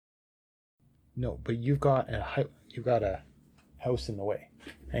 No, but you've got a house in the way.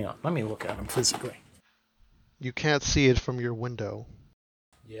 Hang on, let me look at them physically. You can't see it from your window.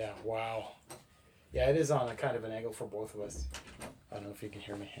 Yeah, wow. Yeah, it is on a kind of an angle for both of us. I don't know if you can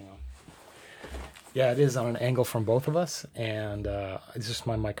hear me. Hang on. Yeah, it is on an angle from both of us, and it's just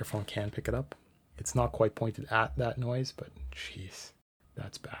my microphone can pick it up. It's not quite pointed at that noise, but jeez,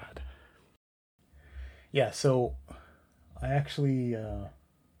 that's bad. Yeah, so I actually,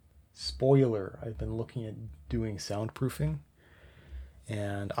 spoiler, I've been looking at doing soundproofing,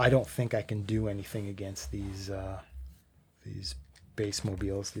 and I don't think I can do anything against these bass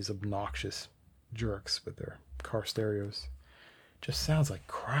mobiles, these obnoxious jerks with their car stereos. Just sounds like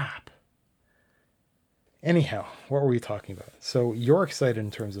crap. Anyhow, what were we talking about? So you're excited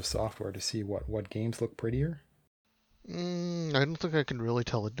in terms of software to see what games look prettier? I don't think I can really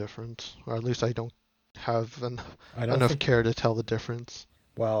tell the difference, or at least I don't have I don't enough think. care to tell the difference.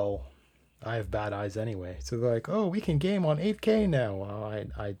 Well, I have bad eyes anyway, so they're like, "Oh, we can game on 8K now." Well,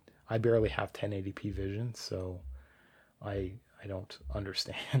 I barely have 1080p vision, so I don't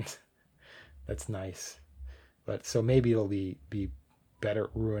understand. That's nice, but so maybe it'll be better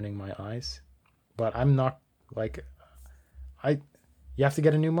at ruining my eyes. But I'm not like I. You have to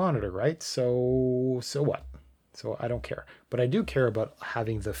get a new monitor, right? So what? So I don't care, but I do care about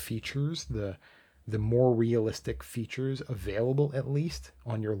having the features, the more realistic features available at least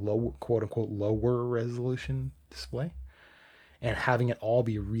on your low quote unquote lower resolution display, and having it all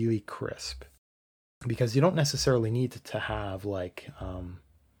be really crisp, because you don't necessarily need to have like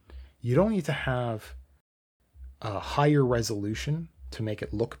you don't need to have a higher resolution to make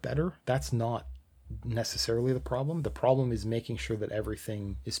it look better. That's not necessarily the problem. The problem is making sure that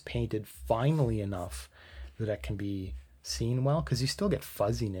everything is painted finely enough that it can be seen well, because you still get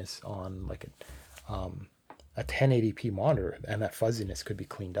fuzziness on like a 1080p monitor, and that fuzziness could be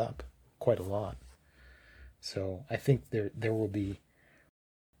cleaned up quite a lot. So I think there will be.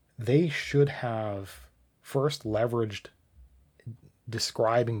 They should have first leveraged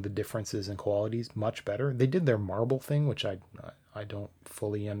describing the differences in qualities much better. They did their marble thing, which I don't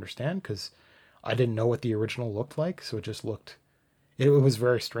fully understand, because I didn't know what the original looked like, so it just looked. It was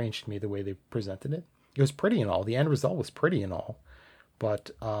very strange to me the way they presented it. It was pretty and all. The end result was pretty and all,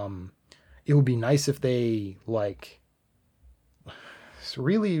 but it would be nice if they like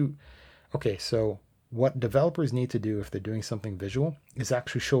really. Okay, so what developers need to do if they're doing something visual is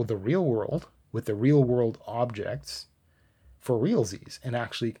actually show the real world with the real world objects for realsies, and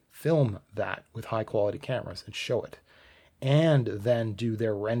actually film that with high quality cameras and show it, and then do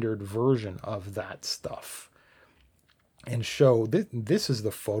their rendered version of that stuff and show this is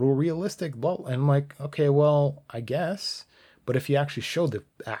the photorealistic. Well, and I'm like, okay, well, I guess, but if you actually show the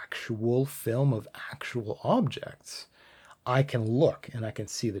actual film of actual objects, I can look and I can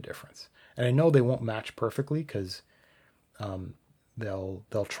see the difference. And I know they won't match perfectly, because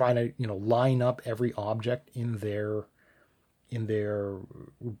they'll try to line up every object in their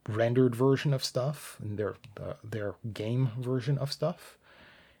rendered version of stuff, in their game version of stuff,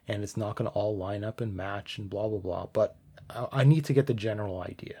 and it's not going to all line up and match and blah blah blah. But I need to get the general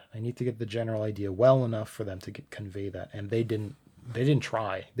idea. I need to get the general idea well enough for them to convey that, and they didn't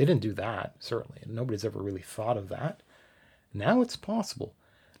try. They didn't do that, certainly. Nobody's ever really thought of that. Now it's possible.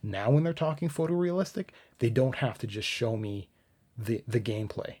 Now when they're talking photorealistic, they don't have to just show me the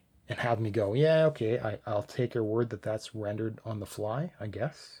gameplay and have me go, yeah, okay, I'll take your word that that's rendered on the fly, I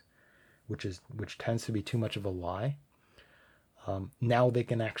guess, which tends to be too much of a lie. Now they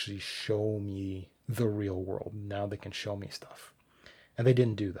can actually show me the real world. Now they can show me stuff. And they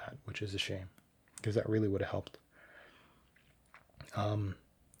didn't do that, which is a shame, because that really would have helped.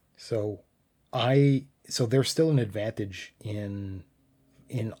 So there's still an advantage in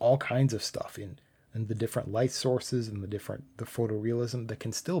all kinds of stuff, in the different light sources and the photorealism that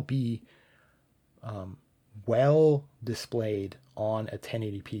can still be well displayed on a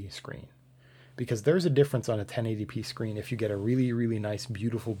 1080p screen. Because there's a difference on a 1080p screen. If you get a really, really nice,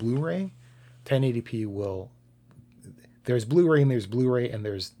 beautiful Blu-ray, 1080p will... There's Blu-ray and there's Blu-ray and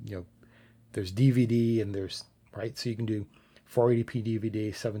there's DVD and there's... Right? So you can do 480p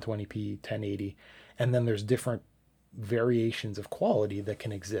DVD, 720p, 1080. And then there's different variations of quality that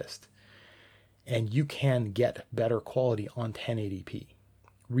can exist. And you can get better quality on 1080p.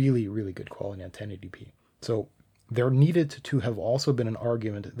 Really, really good quality on 1080p. So there needed to have also been an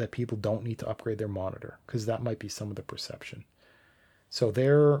argument that people don't need to upgrade their monitor, because that might be some of the perception. So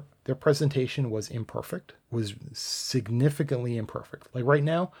their presentation was imperfect, was significantly imperfect. Like right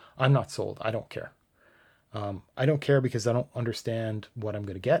now, I'm not sold. I don't care. I don't care because I don't understand what I'm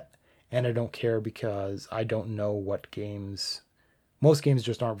going to get. And I don't care because I don't know what games... Most games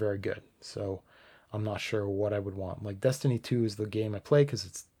just aren't very good. So I'm not sure what I would want. Like Destiny 2 is the game I play because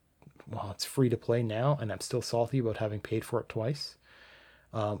it's free to play now, and I'm still salty about having paid for it twice.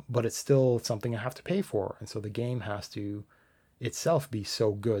 But it's still something I have to pay for. And so the game has to itself be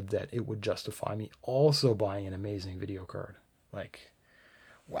so good that it would justify me also buying an amazing video card. Like,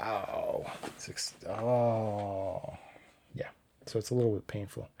 wow. Yeah. So it's a little bit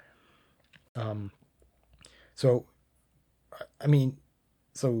painful. So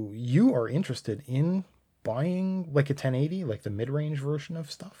you are interested in buying like a 1080, like the mid-range version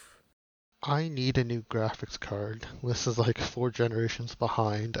of stuff? I need a new graphics card. This is like 4 generations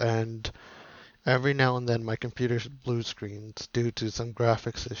behind, and every now and then my computer's blue screens due to some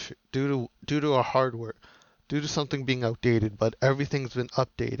graphics issue, due to a hardware, due to something being outdated, but everything's been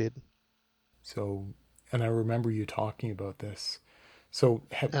updated. So, and I remember you talking about this. So,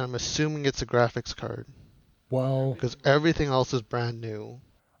 and I'm assuming it's a graphics card. Well, because everything else is brand new.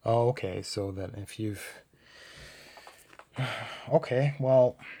 Oh, okay. So then if you've... Okay,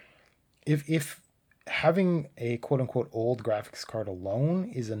 well... If having a quote-unquote old graphics card alone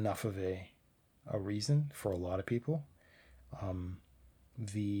is enough of a reason for a lot of people,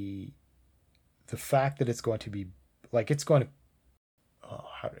 the fact that it's going to be like it's going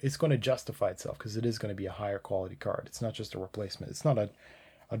to justify itself because it is going to be a higher quality card. It's not just a replacement. It's not a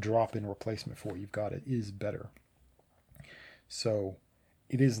drop-in replacement for what you've got. It is better. So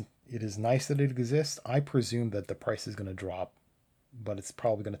it is nice that it exists. I presume that the price is going to drop, but it's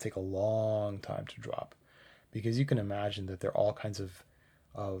probably going to take a long time to drop, because you can imagine that there are all kinds of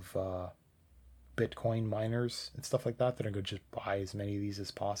Bitcoin miners and stuff like that are going to just buy as many of these as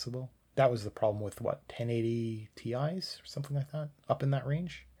possible. That was the problem with 1080 Ti's or something like that, up in that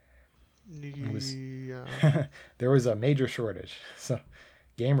range. Yeah. There was a major shortage, so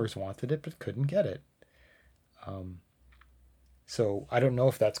gamers wanted it but couldn't get it. So I don't know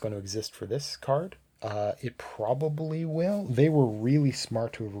if that's going to exist for this card. It probably will. They were really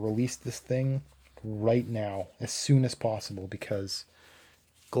smart to have released this thing right now, as soon as possible, because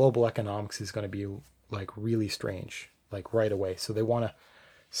global economics is going to be like really strange, like right away. So they want to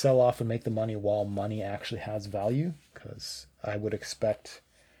sell off and make the money while money actually has value, because I would expect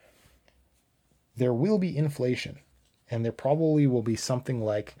there will be inflation, and there probably will be something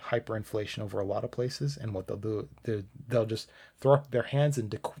like hyperinflation over a lot of places. And what they'll do, they'll just throw up their hands and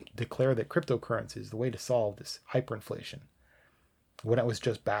declare that cryptocurrency is the way to solve this hyperinflation, when it was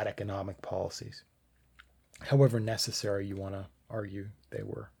just bad economic policies. However necessary you want to argue they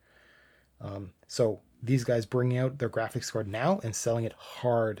were. So these guys bringing out their graphics card now and selling it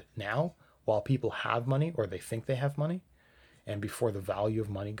hard now while people have money, or they think they have money, and before the value of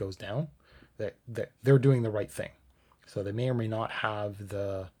money goes down, that they're doing the right thing. So they may or may not have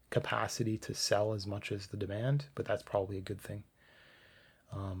the capacity to sell as much as the demand, but that's probably a good thing.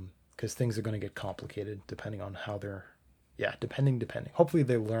 Because things are going to get complicated depending on how they're... Yeah, depending. Hopefully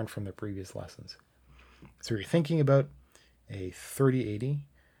they learned from their previous lessons. So you're thinking about a 3080.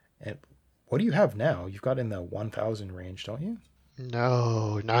 And what do you have now? You've got in the 1000 range, don't you?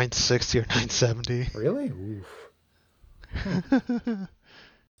 No, 960 or 970. Really? Oof.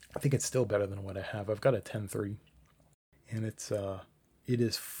 I think it's still better than what I have. I've got a 1030. And it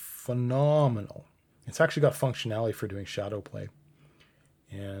is phenomenal. It's actually got functionality for doing shadow play.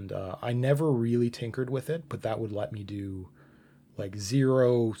 And I never really tinkered with it, but that would let me do like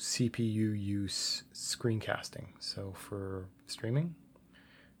 0 CPU use screencasting. So for streaming,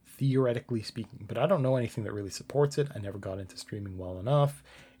 theoretically speaking, but I don't know anything that really supports it. I never got into streaming well enough.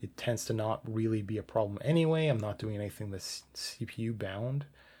 It tends to not really be a problem anyway. I'm not doing anything that's CPU bound.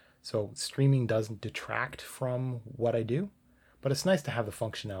 So streaming doesn't detract from what I do, but it's nice to have the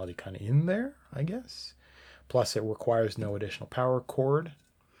functionality kind of in there, I guess. Plus, it requires no additional power cord,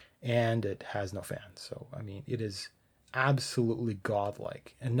 and it has no fan. So, I mean, it is absolutely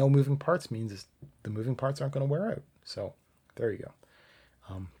godlike. And no moving parts means the moving parts aren't going to wear out. So, there you go.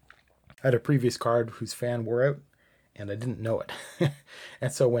 I had a previous card whose fan wore out, and I didn't know it.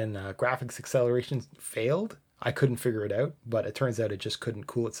 And so when graphics acceleration failed, I couldn't figure it out. But it turns out it just couldn't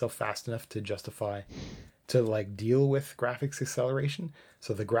cool itself fast enough to justify to like deal with graphics acceleration.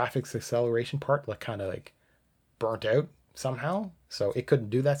 So the graphics acceleration part kind of burnt out somehow. So it couldn't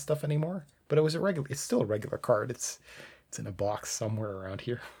do that stuff anymore. But it's still a regular card. It's in a box somewhere around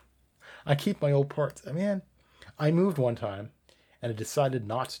here. I keep my old parts. I moved one time and I decided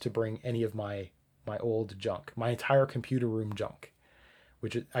not to bring any of my old junk, my entire computer room junk,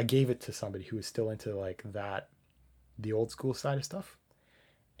 which I gave it to somebody who was still into the old school side of stuff.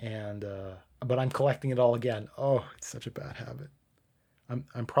 And but I'm collecting it all again. Oh, it's such a bad habit.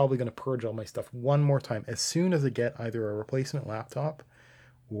 I'm probably going to purge all my stuff one more time as soon as I get either a replacement laptop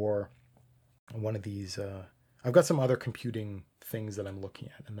or one of these. I've got some other computing things that I'm looking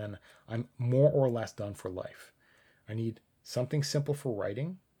at, and then I'm more or less done for life. I need something simple for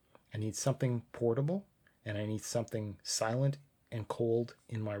writing. I need something portable, and I need something silent and cold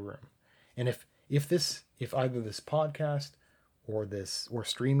in my room. And if either this podcast or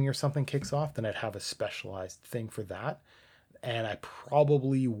streaming or something kicks off, then I'd have a specialized thing for that. And I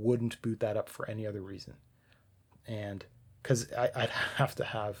probably wouldn't boot that up for any other reason. And because I'd have to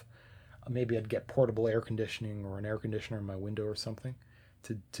have, maybe I'd get portable air conditioning or an air conditioner in my window or something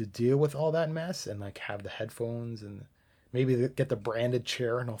to deal with all that mess, and have the headphones and maybe get the branded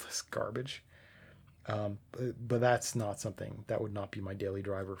chair and all this garbage. But that's not something that would not be my daily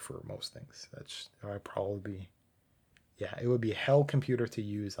driver for most things. It would be a hell computer to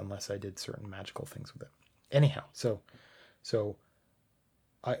use unless I did certain magical things with it. Anyhow, so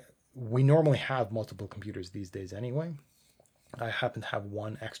we normally have multiple computers these days anyway. I happen to have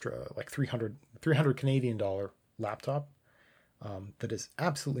one extra, like 300 Canadian dollar laptop that is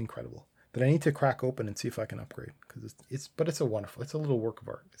absolutely incredible, that I need to crack open and see if I can upgrade, because it's a little work of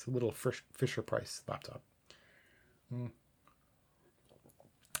art. It's a little Fisher Price laptop. And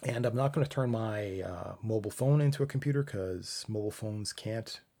I'm not going to turn my mobile phone into a computer, because mobile phones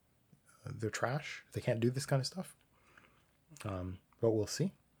they're trash. They can't do this kind of stuff. But we'll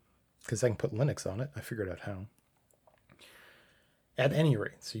see, because I can put Linux on it. I figured out how. At any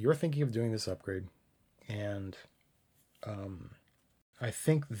rate, so you're thinking of doing this upgrade, and I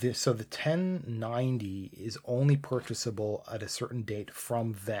think the 1090 is only purchasable at a certain date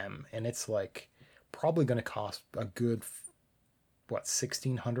from them, and it's probably going to cost a good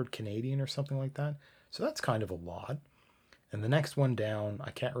 1,600 Canadian or something like that. So that's kind of a lot. And the next one down, I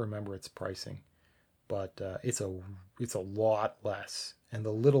can't remember its pricing, but it's a lot less. And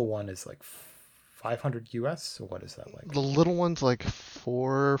the little one is 500 US. So what is that like? The little one's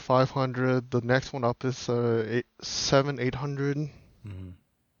 400, 500. The next one up is 700, 800. Mm-hmm.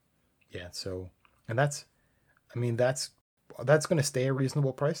 Yeah. So, and that's going to stay a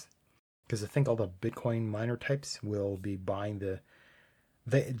reasonable price, because I think all the Bitcoin miner types will be buying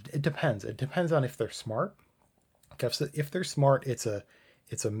it depends. It depends on if they're smart. If they're smart, it's a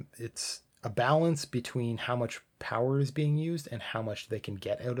balance between how much power is being used and how much they can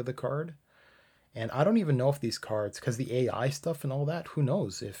get out of the card. And I don't even know if these cards, because the AI stuff and all that, who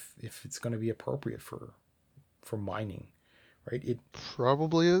knows if it's going to be appropriate for mining, right? It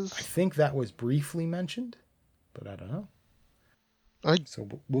probably is. I think that was briefly mentioned, but I don't know. So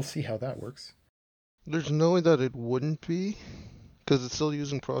we'll see how that works. There's no way that it wouldn't be, because it's still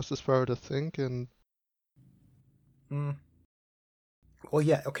using process power to think. And well,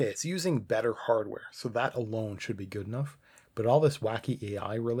 yeah, okay, it's using better hardware, so that alone should be good enough. But all this wacky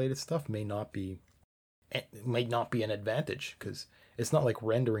AI related stuff may not be an advantage, because it's not like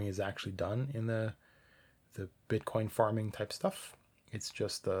rendering is actually done in the Bitcoin farming type stuff. It's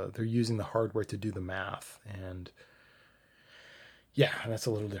just they're using the hardware to do the math, and yeah, that's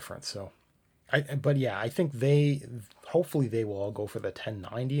a little different. So I think hopefully they will all go for the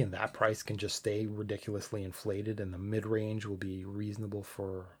 1090, and that price can just stay ridiculously inflated, and the mid-range will be reasonable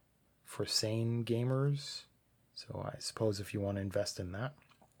for sane gamers. So I suppose if you want to invest in that,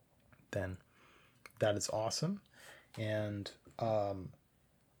 then that is awesome. And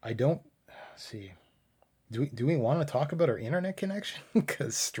I don't see. Do we want to talk about our internet connection?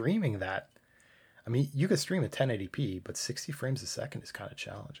 Because streaming that, I mean, you could stream at 1080p, but 60 frames a second is kind of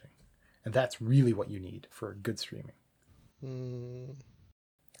challenging, and that's really what you need for good streaming. Mm,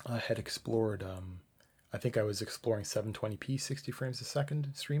 I had explored. I think I was exploring 720p 60 frames a second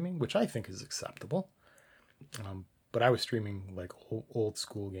streaming, which I think is acceptable. But I was streaming like old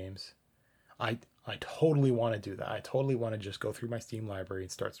school games. I totally want to do that. I totally want to just go through my Steam library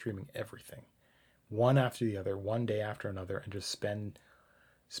and start streaming everything, one after the other, one day after another, and just spend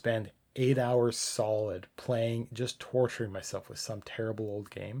 8 hours solid playing, just torturing myself with some terrible old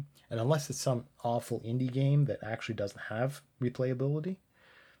game. And unless it's some awful indie game that actually doesn't have replayability,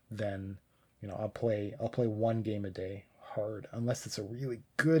 then I'll play one game a day hard. Unless it's a really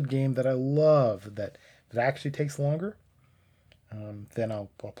good game that I love that actually takes longer, then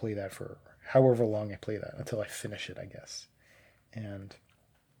I'll play that for however long I play that until I finish it, I guess. And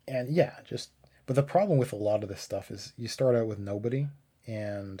yeah, but the problem with a lot of this stuff is you start out with nobody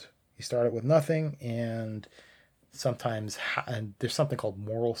and you start out with nothing, and sometimes and there's something called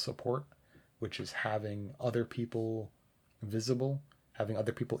moral support, which is having other people visible, having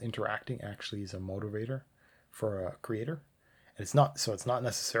other people interacting actually is a motivator for a creator. And it's not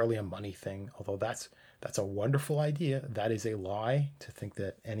necessarily a money thing, although that's a wonderful idea. That is a lie to think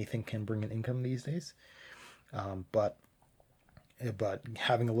that anything can bring an income these days. But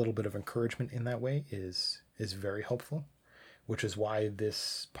having a little bit of encouragement in that way is very helpful, which is why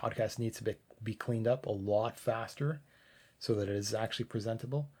this podcast needs to be cleaned up a lot faster so that it is actually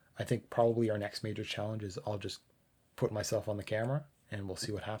presentable. I think probably our next major challenge is I'll just put myself on the camera and we'll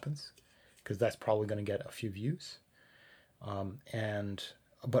see what happens, because that's probably going to get a few views.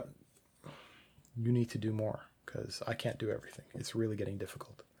 But you need to do more, because I can't do everything. It's really getting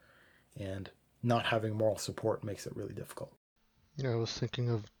difficult, and not having moral support makes it really difficult. yeah, I was thinking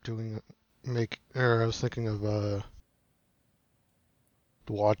of I was thinking of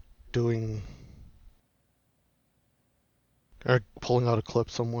doing or pulling out a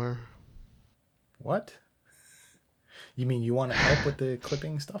clip somewhere. What? You mean you want to help with the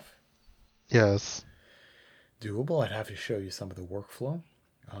clipping stuff? Yes. Doable. I'd have to show you some of the workflow.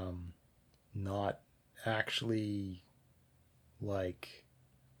 Not actually, like,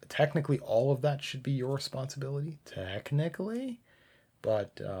 technically all of that should be your responsibility, technically,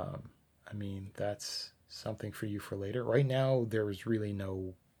 but I mean, that's something for you for later. Right now, there is really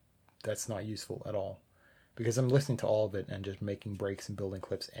that's not useful at all, because I'm listening to all of it and just making breaks and building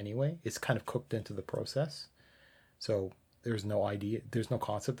clips anyway. It's kind of cooked into the process. So there's no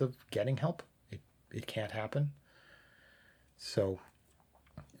concept of getting help. It can't happen. So,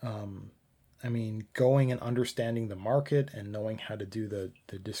 I mean, going and understanding the market and knowing how to do the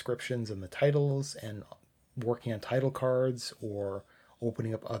descriptions and the titles and working on title cards, or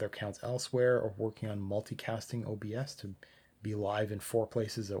opening up other accounts elsewhere, or working on multicasting OBS to be live in 4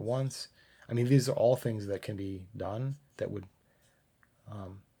 places at once. I mean, these are all things that can be done that would,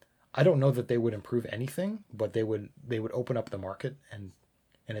 I don't know that they would improve anything, but they would open up the market, and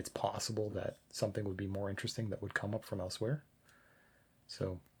it's possible that something would be more interesting that would come up from elsewhere.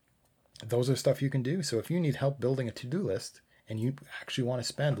 So those are stuff you can do. So if you need help building a to-do list and you actually want to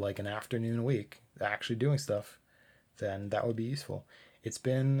spend like an afternoon a week actually doing stuff, then that would be useful. It's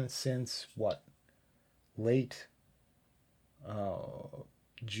been since late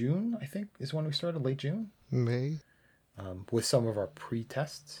June, I think, is when we started. Late June, May. with some of our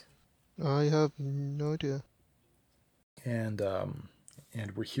pre-tests. I have no idea. And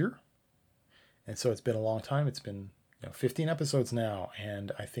we're here. And so it's been a long time. It's been 15 episodes now,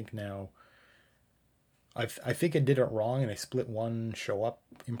 and I think now I think I did it wrong and I split one show up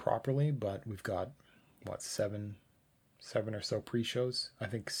improperly, but we've got seven or so pre-shows. I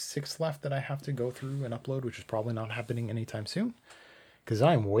think 6 left that I have to go through and upload, which is probably not happening anytime soon, because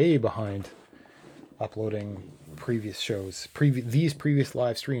I'm way behind uploading previous shows. These previous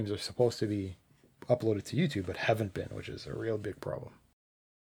live streams are supposed to be uploaded to YouTube but haven't been, which is a real big problem,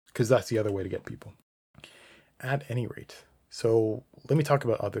 because that's the other way to get people. At any rate, so let me talk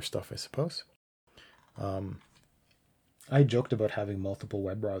about other stuff, I suppose. I joked about having multiple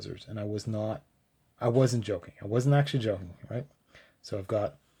web browsers, and I wasn't joking. I wasn't actually joking, right? So I've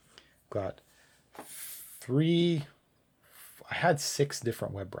got 3, I had 6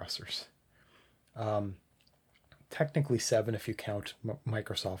 different web browsers. Technically 7 if you count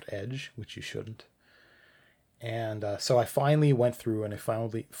Microsoft Edge, which you shouldn't. And so I finally went through and I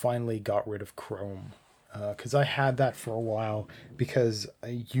finally got rid of Chrome, because I had that for a while, because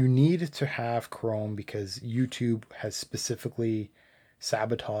you need to have Chrome because YouTube has specifically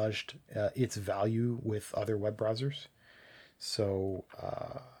sabotaged its value with other web browsers. So,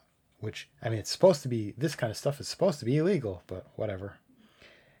 which, I mean, it's supposed to be, this kind of stuff is supposed to be illegal, but whatever.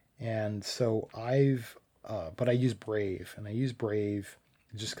 And so but I use Brave, and I use Brave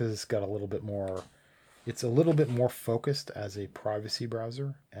just because it's a little bit more focused as a privacy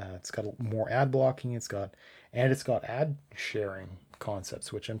browser. It's got more ad blocking. It's got ad sharing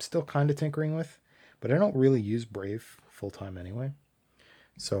concepts, which I'm still kind of tinkering with, but I don't really use Brave full time anyway.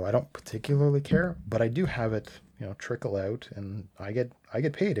 So I don't particularly care, but I do have it, trickle out, and I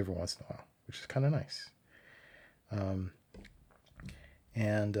get paid every once in a while, which is kind of nice. Um,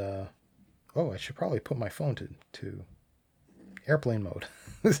 and I should probably put my phone to airplane mode,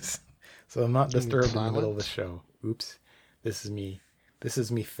 so I'm not disturbed in the middle of the show. Oops, this is me. This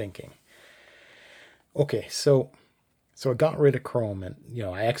is me thinking. Okay, so I got rid of Chrome, and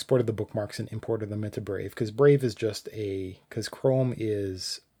I exported the bookmarks and imported them into Brave, because Brave is because Chrome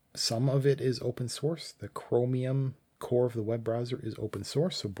is, some of it is open source. The Chromium core of the web browser is open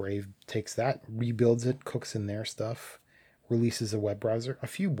source, so Brave takes that, rebuilds it, cooks in their stuff, releases a web browser. A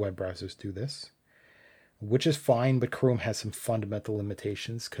few web browsers do this, which is fine, but Chrome has some fundamental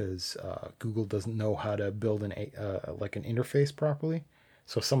limitations because Google doesn't know how to build an interface properly.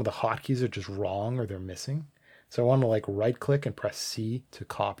 So some of the hotkeys are just wrong, or they're missing. So I want to right click and press C to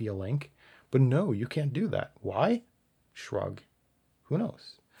copy a link. But no, you can't do that. Why? Shrug. Who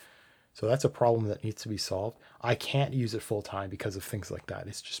knows? So that's a problem that needs to be solved. I can't use it full time because of things like that.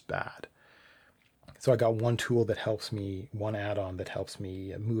 It's just bad. So I got one add-on that helps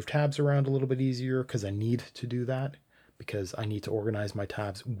me move tabs around a little bit easier, because I need to do that, because I need to organize my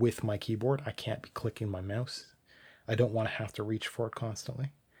tabs with my keyboard. I can't be clicking my mouse. I don't want to have to reach for it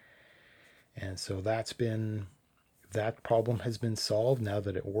constantly. And so that problem has been solved now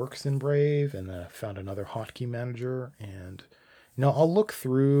that it works in Brave, and I found another hotkey manager, and I'll look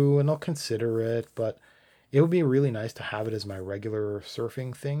through and I'll consider it, but it would be really nice to have it as my regular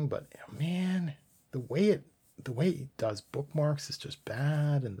surfing thing. But man, the way it does bookmarks is just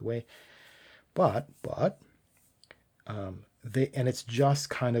bad, and and it's just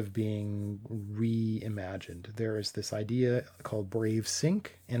kind of being reimagined. There is this idea called Brave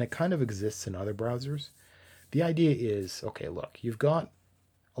Sync, and it kind of exists in other browsers. The idea is, okay, look,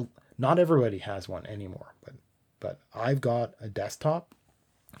 not everybody has one anymore, but I've got a desktop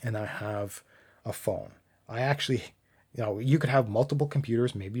and I have a phone. I actually, you could have multiple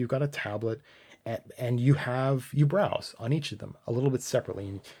computers. Maybe you've got a tablet, and you browse on each of them a little bit separately.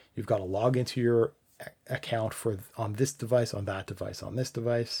 And you've got to log into your account on this device, on that device, on this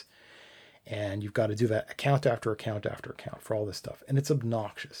device, and you've got to do that account after account after account for all this stuff, and it's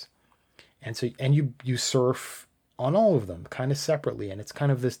obnoxious. And so, and you surf on all of them kind of separately, and it's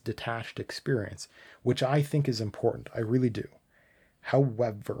kind of this detached experience, which I think is important. I really do.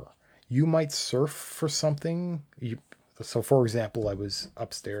 However, you might surf for something. So, for example, I was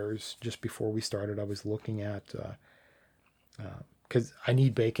upstairs just before we started. I was looking at, because I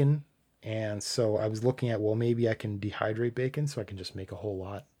need bacon. And so I was looking at, well, maybe I can dehydrate bacon so I can just make a whole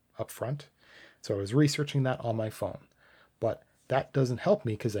lot up front. So I was researching that on my phone. But that doesn't help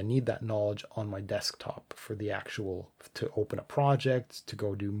me, because I need that knowledge on my desktop for to open a project, to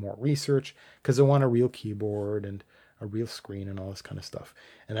go do more research, because I want a real keyboard and a real screen and all this kind of stuff.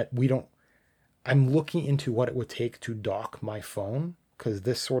 And I'm looking into what it would take to dock my phone, because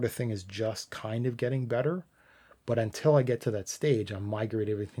this sort of thing is just kind of getting better. But until I get to that stage, I'm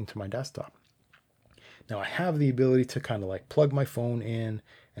migrating everything to my desktop. Now I have the ability to kind of plug my phone in,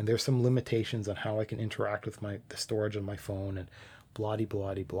 and there's some limitations on how I can interact with the storage on my phone, and blah de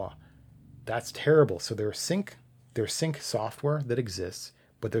blah de blah. That's terrible. So there's sync software that exists,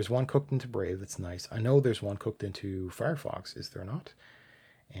 but there's one cooked into Brave that's nice. I know there's one cooked into Firefox, is there not?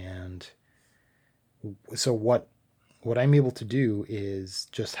 And so what I'm able to do is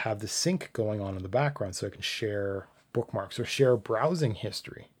just have the sync going on in the background, so I can share bookmarks or share browsing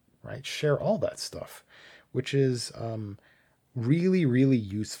history, right? Share all that stuff, which is really, really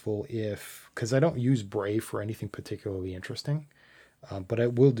useful because I don't use Brave for anything particularly interesting, but I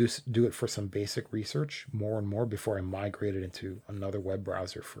will do it for some basic research more and more before I migrate it into another web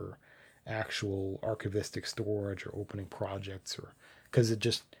browser for actual archivistic storage or opening projects, or because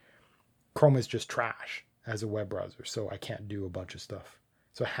Chrome is just trash as a web browser, so I can't do a bunch of stuff.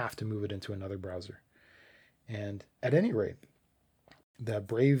 So I have to move it into another browser. And at any rate, the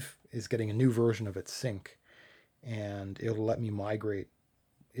Brave is getting a new version of its sync, and it'll let me migrate.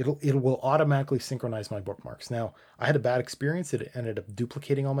 It will automatically synchronize my bookmarks. Now, I had a bad experience. It ended up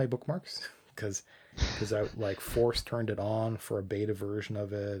duplicating all my bookmarks because I force turned it on for a beta version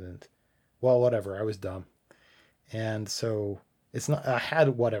of it, and whatever. I was dumb, and so it's not. I had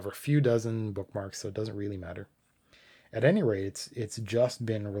a few dozen bookmarks, so it doesn't really matter. At any rate, it's just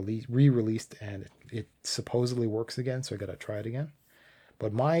been re-released, and it supposedly works again. So I gotta try it again.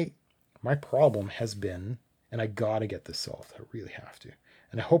 But my problem has been, and I gotta get this solved. I really have to,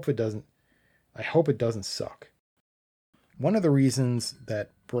 and I hope it doesn't. I hope it doesn't suck. One of the reasons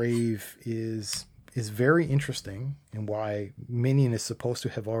that Brave is very interesting and why Minion is supposed to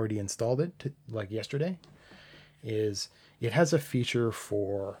have already installed it like yesterday is it has a feature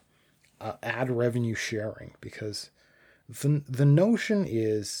for ad revenue sharing, because the notion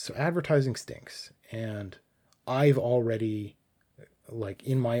is, so advertising stinks, and I've already, like,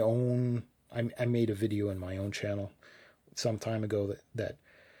 in my own, I made a video in my own channel some time ago that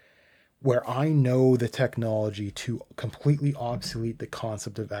where I know the technology to completely obsolete the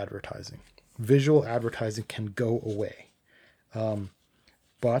concept of advertising. Visual advertising can go away.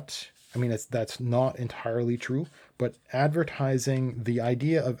 But I mean, that's not entirely true, but advertising, the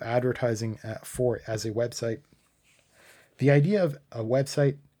idea of advertising as a website, the idea of a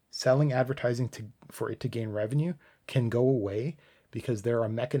website selling advertising for it to gain revenue can go away, because there are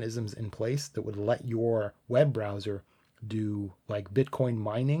mechanisms in place that would let your web browser do like Bitcoin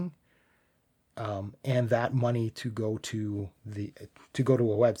mining, and that money to go to a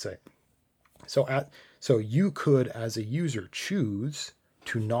website. So you could, as a user, choose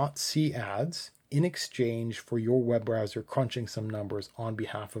to not see ads in exchange for your web browser crunching some numbers on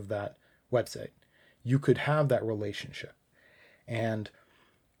behalf of that website. You could have that relationship, and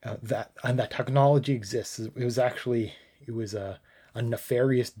that technology exists. It was a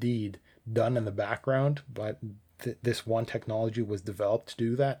nefarious deed done in the background, but this one technology was developed to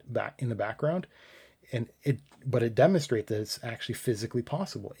do that back in the background, but it demonstrates that it's actually physically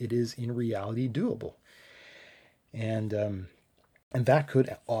possible. It is in reality doable, and that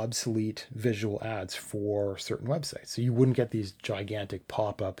could obsolete visual ads for certain websites. So you wouldn't get these gigantic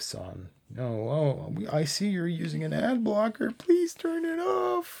pop-ups on, I see you're using an ad blocker, please turn it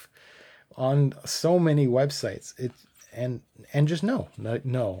off, on so many websites. And just no,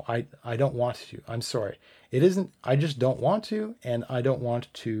 I don't want to. I'm sorry. It isn't, I just don't want to, and I don't want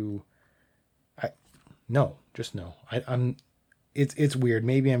to. No. It's weird.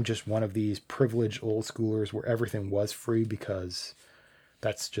 Maybe I'm just one of these privileged old schoolers where everything was free because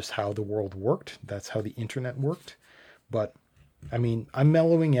that's just how the world worked. That's how the internet worked. But I mean, I'm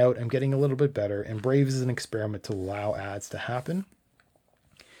mellowing out. I'm getting a little bit better, and Brave is an experiment to allow ads to happen.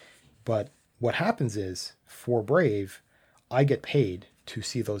 But what happens is, for Brave, I get paid to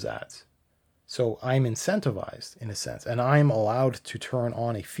see those ads. So I'm incentivized in a sense, and I'm allowed to turn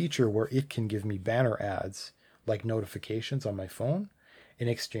on a feature where it can give me banner ads like notifications on my phone in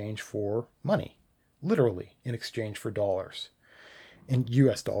exchange for money, literally in exchange for dollars, in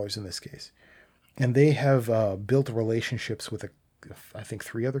US dollars in this case. And they have built relationships with, I think,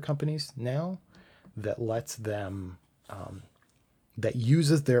 3 other companies now that lets them, that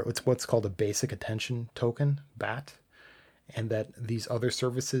uses it's what's called a basic attention token, BAT, and that these other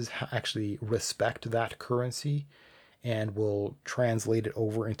services actually respect that currency and will translate it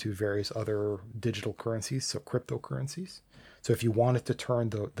over into various other digital currencies, so cryptocurrencies. So if you wanted to turn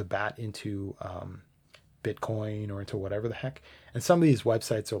the BAT into Bitcoin or into whatever the heck, and some of these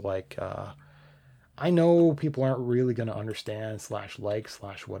websites are like, I know people aren't really going to understand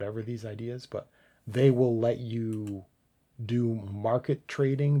 / whatever these ideas, but they will let you do market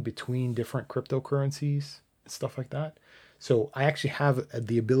trading between different cryptocurrencies and stuff like that. So I actually have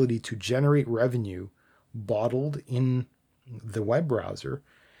the ability to generate revenue bottled in the web browser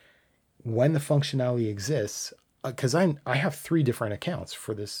when the functionality exists, because I have 3 different accounts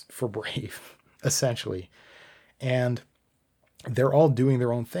for Brave, essentially, and they're all doing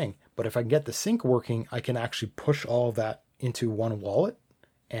their own thing. But if I get the sync working, I can actually push all of that into one wallet,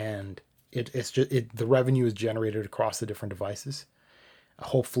 and the revenue is generated across the different devices.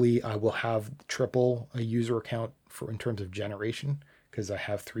 Hopefully I will have triple a user account in terms of generation, because I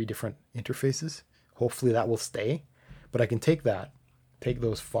have 3 different interfaces. Hopefully that will stay, but I can take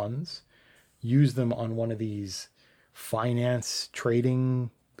those funds, use them on one of these finance trading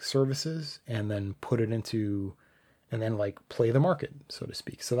services, and then put it into, and then like play the market, so to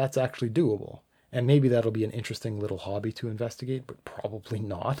speak. So that's actually doable. And maybe that'll be an interesting little hobby to investigate, but probably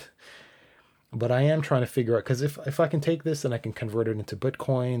not. But I am trying to figure out, because if I can take this and I can convert it into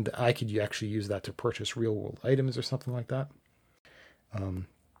Bitcoin, I could actually use that to purchase real world items or something like that.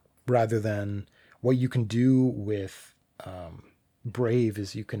 Rather than what you can do with Brave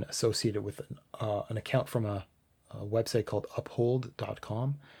is you can associate it with an account from a website called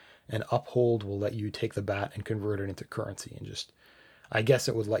uphold.com, and Uphold will let you take the BAT and convert it into currency, and just, I guess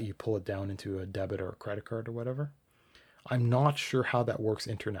it would let you pull it down into a debit or a credit card or whatever. I'm not sure how that works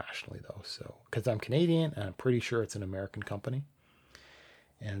internationally though. So, because I'm Canadian and I'm pretty sure it's an American company.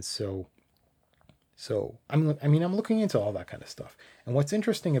 And I'm looking into all that kind of stuff. And what's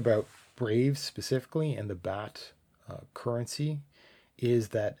interesting about Brave specifically and the BAT currency is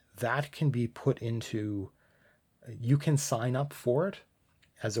that can be put into, you can sign up for it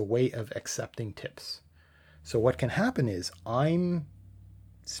as a way of accepting tips. So what can happen is I'm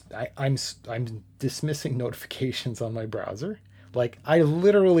dismissing notifications on my browser. Like I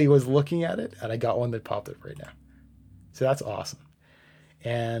literally was looking at it and I got one that popped up right now. So that's awesome.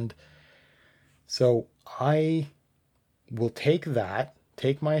 And so I will take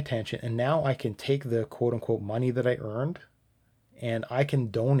my attention, and now I can take the quote unquote money that I earned and I can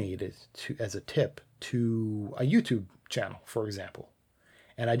donate it as a tip to a YouTube channel, for example.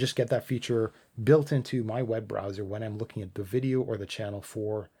 And I just get that feature built into my web browser when I'm looking at the video or the channel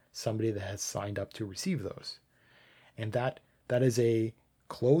for somebody that has signed up to receive those. And that is a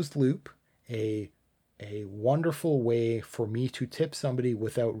closed loop, a wonderful way for me to tip somebody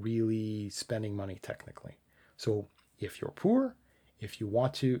without really spending money technically. So if you're poor, if you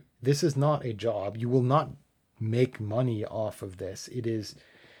want to, this is not a job. You will not make money off of this. It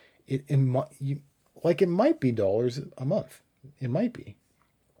might be dollars a month. It might be.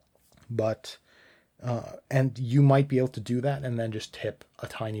 But, and you might be able to do that and then just tip a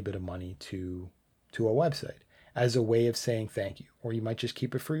tiny bit of money to a website as a way of saying thank you. Or you might just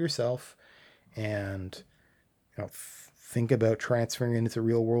keep it for yourself and think about transferring it into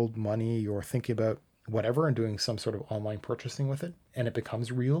real world money, or thinking about whatever and doing some sort of online purchasing with it. And it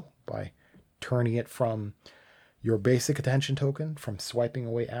becomes real by turning it from your basic attention token, from swiping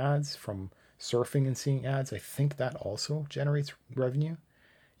away ads, from surfing and seeing ads. I think that also generates revenue.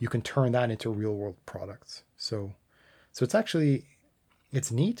 You can turn that into real world products. So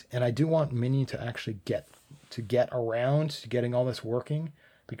it's neat. And I do want Minion to actually get around to getting all this working,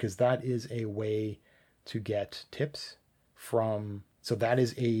 because that is a way to get tips from, so that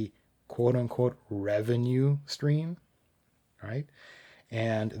is a quote unquote revenue stream, right?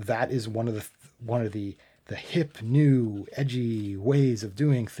 And that is one of the hip, new, edgy ways of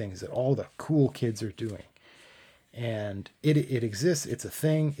doing things that all the cool kids are doing. And it exists. It's a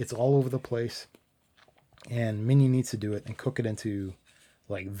thing. It's all over the place. And Minion needs to do it and cook it into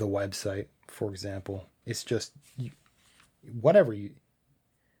like the website, for example. It's just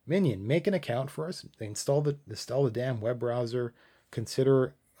Minion, make an account for us. Install the damn web browser.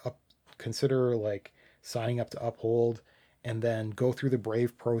 Consider like signing up to Uphold, and then go through the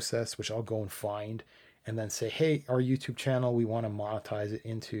Brave process, which I'll go and find, and then say, hey, our YouTube channel, we want to monetize it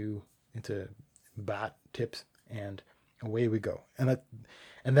into BAT tips, and away we go. And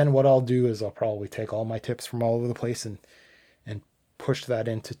then what I'll do is I'll probably take all my tips from all over the place and push that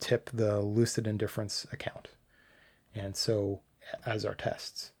in to tip the Lucid Indifference account. And so as our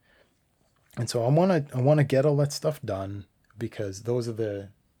tests. And so I want to get all that stuff done, because those are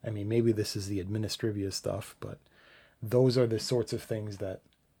maybe this is the administrivia stuff, but those are the sorts of things that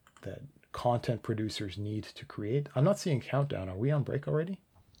content producers need to create. I'm not seeing countdown. Are we on break already?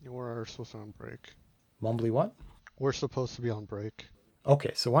 We're supposed to be on break. Mumbly what? We're supposed to be on break.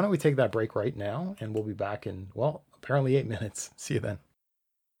 Okay, so why don't we take that break right now, and we'll be back in, well, apparently 8 minutes. See you then.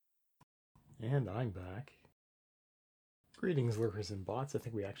 And I'm back. Greetings, lurkers and bots. I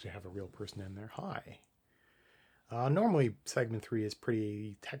think we actually have a real person in there. Hi. Normally, segment 3 is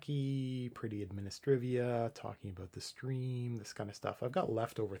pretty techie, pretty administrivia, talking about the stream, this kind of stuff. I've got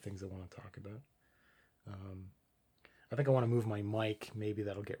leftover things I want to talk about. I think I want to move my mic. Maybe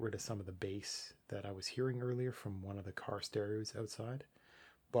that'll get rid of some of the bass that I was hearing earlier from one of the car stereos outside.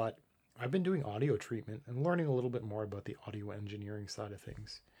 But I've been doing audio treatment and learning a little bit more about the audio engineering side of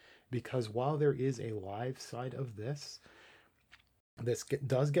things. Because while there is a live side of this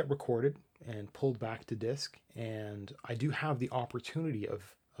does get recorded and pulled back to disk, and I do have the opportunity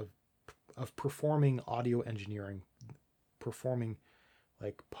of performing audio engineering, performing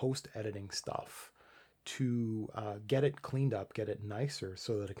like post-editing stuff to get it cleaned up, get it nicer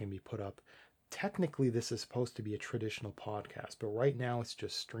so that it can be put up. Technically, this is supposed to be a traditional podcast, but right now it's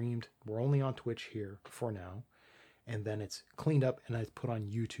just streamed. We're only on Twitch here for now. And then it's cleaned up and it's put on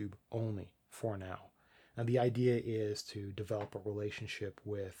YouTube only for now. And the idea is to develop a relationship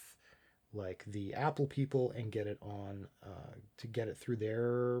with like the Apple people and get it on, to get it through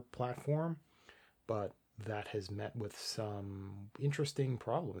their platform. But that has met with some interesting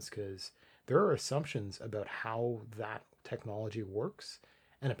problems, because there are assumptions about how that technology works.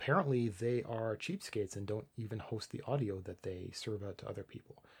 And apparently they are cheapskates and don't even host the audio that they serve out to other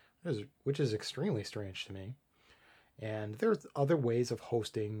people, which is extremely strange to me. And there's other ways of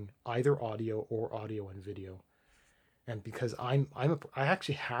hosting either audio or audio and video. And because I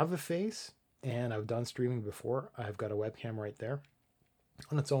actually have a face, and I've done streaming before. I've got a webcam right there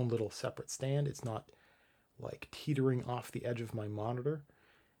on its own little separate stand. It's not like teetering off the edge of my monitor.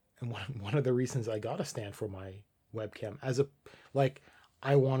 And one of the reasons I got a stand for my webcam, as a like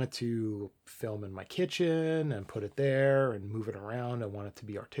I wanted to film in my kitchen and put it there and move it around. I want it to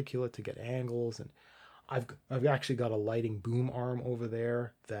be articulate to get angles, and I've actually got a lighting boom arm over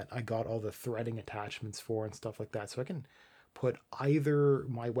there that I got all the threading attachments for and stuff like that. So I can put either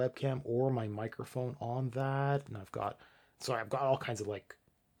my webcam or my microphone on that. And I've got all kinds of like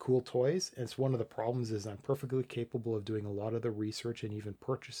cool toys. And it's one of the problems is I'm perfectly capable of doing a lot of the research and even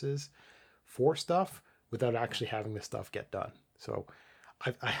purchases for stuff without actually having the stuff get done. So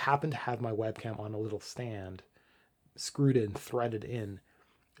I happen to have my webcam on a little stand, screwed in, threaded in.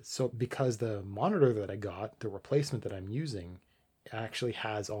 So because the monitor that I got, the replacement that I'm using, actually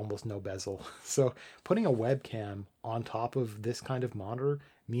has almost no bezel. So putting a webcam on top of this kind of monitor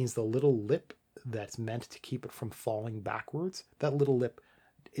means the little lip that's meant to keep it from falling backwards, that little lip,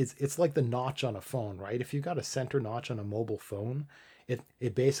 it's like the notch on a phone, right? If you've got a center notch on a mobile phone,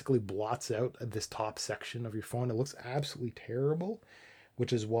 it basically blots out this top section of your phone. It looks absolutely terrible,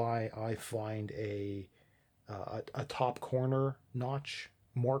 which is why I find a top corner notch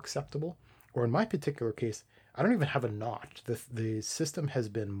more acceptable. Or in my particular case, I don't even have a notch. The system has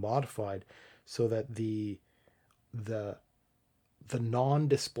been modified so that the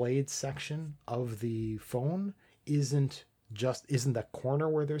non-displayed section of the phone isn't that corner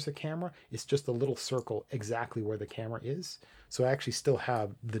where there's a camera. It's just a little circle exactly where the camera is. So I actually still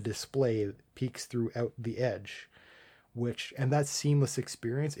have the display that peeks throughout the edge, and that seamless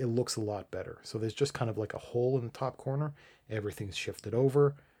experience, it looks a lot better. So there's just kind of like a hole in the top corner. Everything's shifted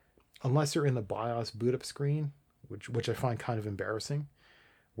over. Unless you're in the BIOS boot up screen, which I find kind of embarrassing,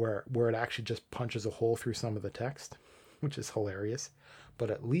 where it actually just punches a hole through some of the text, which is hilarious. But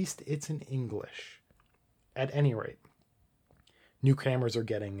at least it's in English. At any rate, new cameras are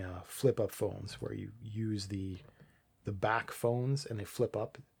getting flip up phones where you use the back phones and they flip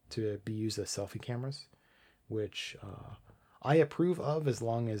up to be used as selfie cameras, which I approve of as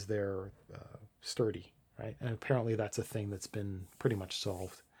long as they're sturdy, right? And apparently that's a thing that's been pretty much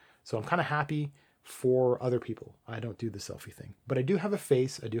solved. So I'm kind of happy for other people. I don't do the selfie thing, but I do have a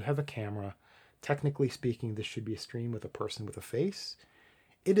face. I do have a camera. Technically speaking, this should be a stream with a person with a face.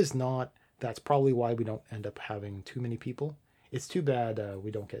 It is not. That's probably why we don't end up having too many people. It's too bad we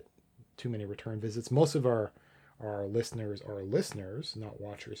don't get too many return visits. Most of our listeners are listeners, not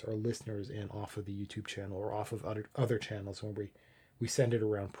watchers, are listeners in off of the YouTube channel or off of other channels when we send it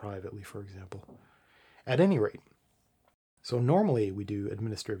around privately, for example. At any rate, so normally we do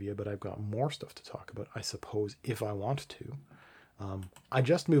Administrivia, but I've got more stuff to talk about, I suppose, if I want to. I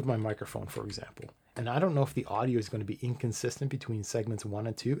just moved my microphone, for example, and I don't know if the audio is going to be inconsistent between segments 1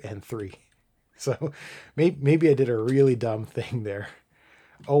 and 2 and 3. So maybe I did a really dumb thing there.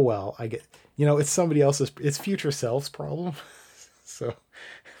 Oh well, it's somebody else's, it's future self's problem. So,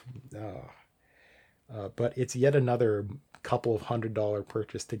 but it's yet another couple of $100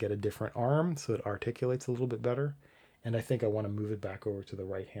 purchase to get a different arm so it articulates a little bit better. And I think I want to move it back over to the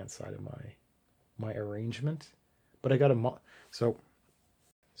right hand side of my arrangement. But I got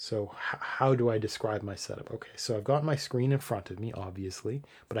so how do I describe my setup? Okay, so I've got my screen in front of me, obviously,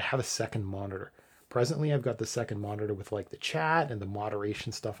 but I have a second monitor. Presently, I've got the second monitor with like the chat and the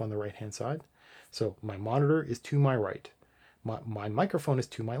moderation stuff on the right-hand side. So my monitor is to my right. My microphone is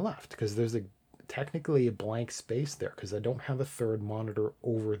to my left because there's technically a blank space there because I don't have a third monitor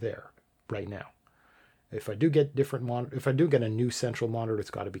over there right now. If I do get if I do get a new central monitor,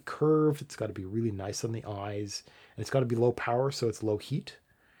 it's got to be curved. It's got to be really nice on the eyes, and it's got to be low power so it's low heat.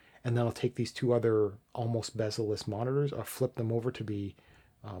 And then I'll take these two other almost bezel-less monitors. I'll flip them over to be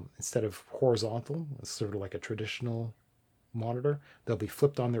instead of horizontal, sort of like a traditional monitor. They'll be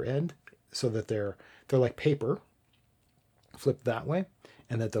flipped on their end so that they're like paper, flipped that way,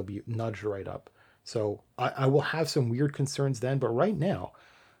 and that they'll be nudged right up. So I will have some weird concerns then, but right now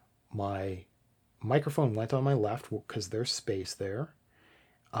my microphone went on my left because there's space there,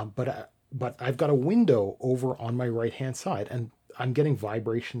 but I've got a window over on my right hand side, and I'm getting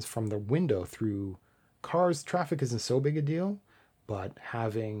vibrations from the window through cars. Traffic isn't so big a deal, but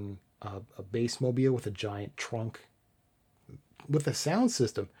having a bass mobile with a giant trunk with a sound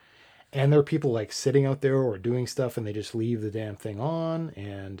system, and there are people like sitting out there or doing stuff, and they just leave the damn thing on,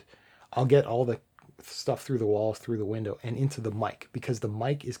 and I'll get all the stuff through the walls, through the window, and into the mic because the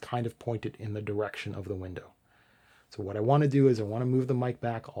mic is kind of pointed in the direction of the window. So what I want to do is I want to move the mic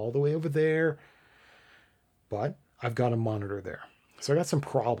back all the way over there, but I've got a monitor there. So I got some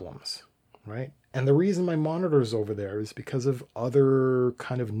problems, right? And the reason my monitor is over there is because of other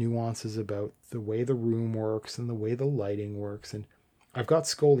kind of nuances about the way the room works and the way the lighting works. And I've got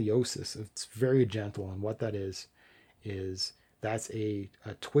scoliosis. It's very gentle. And what that is that's a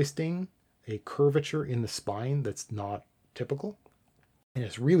twisting, a curvature in the spine that's not typical. And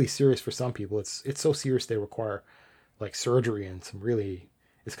it's really serious for some people. It's so serious they require like surgery and some really,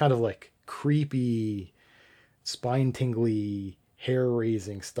 it's kind of like creepy, spine tingly, hair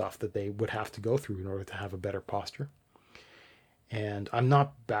raising stuff that they would have to go through in order to have a better posture. And I'm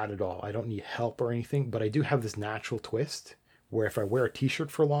not bad at all. I don't need help or anything, but I do have this natural twist where if I wear a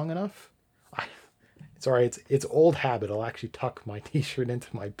t-shirt for long enough, it's all right. It's old habit. I'll actually tuck my t-shirt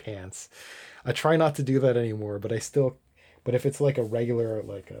into my pants. I try not to do that anymore, but but if it's like a regular,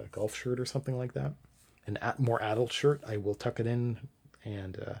 like a golf shirt or something like that, an more adult shirt, I will tuck it in.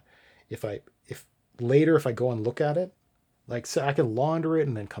 And if later, if I go and look at it, like, so I can launder it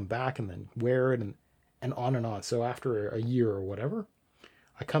and then come back and then wear it and on and on. So after a year or whatever,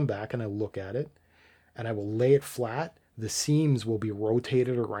 I come back and I look at it and I will lay it flat. The seams will be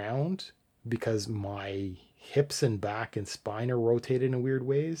rotated around because my hips and back and spine are rotated in weird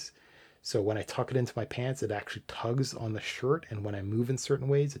ways. So when I tuck it into my pants, it actually tugs on the shirt. And when I move in certain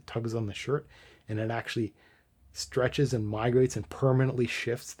ways, it tugs on the shirt and it actually stretches and migrates and permanently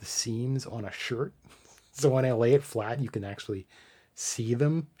shifts the seams on a shirt. So when I lay it flat, you can actually see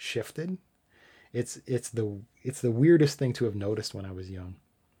them shifted. It's the weirdest thing to have noticed when I was young.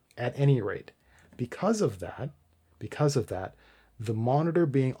 At any rate, because of that, the monitor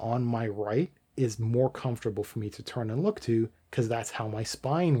being on my right is more comfortable for me to turn and look to because that's how my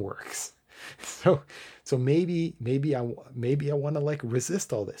spine works. So maybe I want to like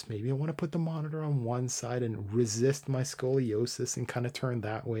resist all this. Maybe I want to put the monitor on one side and resist my scoliosis and kind of turn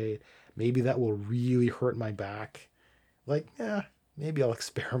that way. Maybe that will really hurt my back. Like, yeah, maybe I'll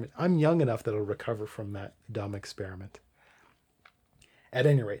experiment. I'm young enough that I'll recover from that dumb experiment. At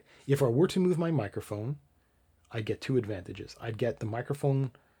any rate, if I were to move my microphone, I'd get two advantages. I'd get the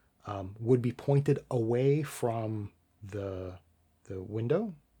microphone would be pointed away from the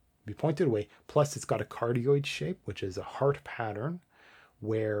window, be pointed away. Plus, it's got a cardioid shape, which is a heart pattern,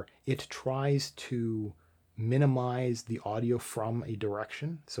 where it tries to minimize the audio from a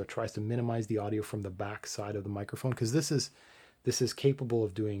direction. So it tries to minimize the audio from the back side of the microphone because this is capable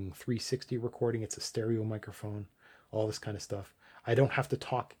of doing 360 recording. It's a stereo microphone, all this kind of stuff. I don't have to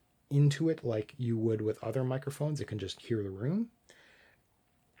talk into it like you would with other microphones. It can just hear the room.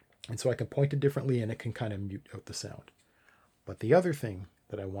 And so I can point it differently and it can kind of mute out the sound. But the other thing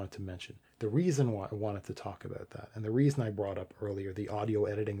that I wanted to mention, the reason why I wanted to talk about that, and the reason I brought up earlier the audio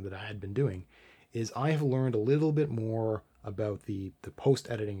editing that I had been doing, is I have learned a little bit more about the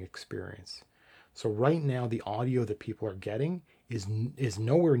post-editing experience. So right now, the audio that people are getting is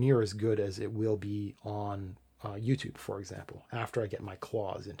nowhere near as good as it will be on YouTube, for example, after I get my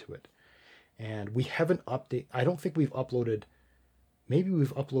claws into it. And we haven't I don't think we've uploaded, maybe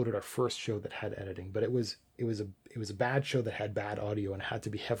we've uploaded our first show that had editing, but it was a bad show that had bad audio and had to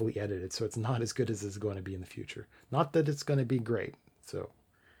be heavily edited. So it's not as good as it's going to be in the future. Not that it's going to be great. So,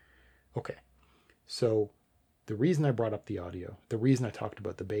 okay. So the reason I brought up the audio, the reason I talked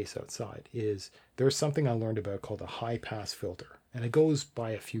about the bass outside is there's something I learned about called a high pass filter. And it goes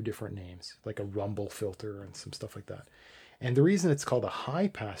by a few different names, like a rumble filter and some stuff like that. And the reason it's called a high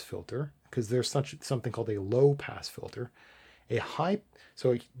pass filter, because there's something called a low pass filter.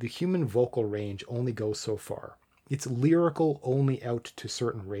 So the human vocal range only goes so far. It's lyrical only out to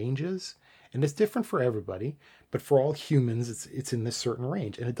certain ranges. And it's different for everybody, but for all humans, it's in this certain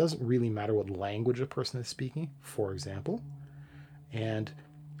range. And it doesn't really matter what language a person is speaking, for example. And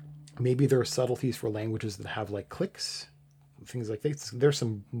maybe there are subtleties for languages that have like clicks, things like this. There's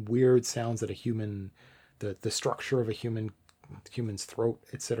some weird sounds that the structure of a human's throat,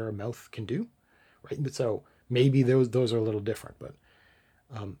 etc., mouth can do, right? So maybe those are a little different, but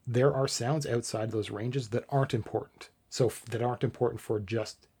there are sounds outside those ranges that aren't important. So that aren't important for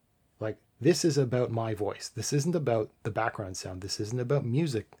just like, this is about my voice. This isn't about the background sound. This isn't about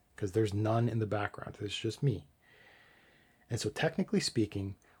music because there's none in the background. It's just me. And so technically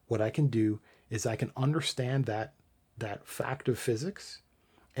speaking, what I can do is I can understand that fact of physics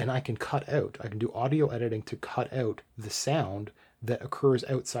and I can do audio editing to cut out the sound that occurs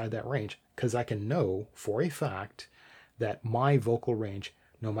outside that range because I can know for a fact that my vocal range,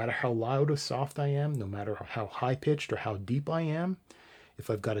 no matter how loud or soft I am, no matter how high pitched or how deep I am, if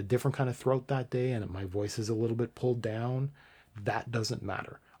I've got a different kind of throat that day and my voice is a little bit pulled down, that doesn't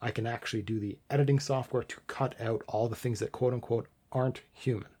matter. I can actually do the editing software to cut out all the things that quote unquote aren't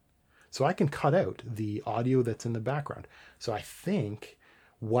human. So I can cut out the audio that's in the background. So I think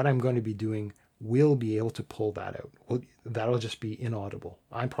what I'm going to be doing will be able to pull that out. Well, that'll just be inaudible.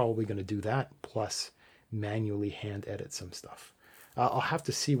 I'm probably going to do that plus manually hand edit some stuff. I'll have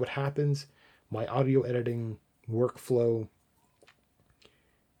to see what happens. My audio editing workflow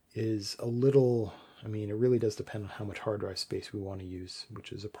is a little, I mean, it really does depend on how much hard drive space we want to use,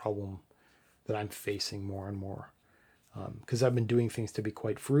 which is a problem that I'm facing more and more. Because I've been doing things to be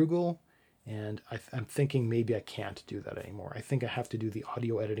quite frugal, and I'm thinking maybe I can't do that anymore. I think I have to do the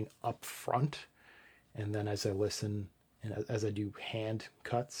audio editing up front, and then as I listen and as I do hand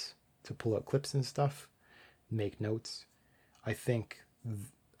cuts to pull out clips and stuff, make notes. I think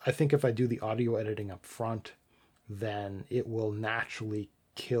if I do the audio editing up front, then it will naturally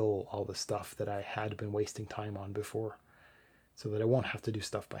kill all the stuff that I had been wasting time on before, so that I won't have to do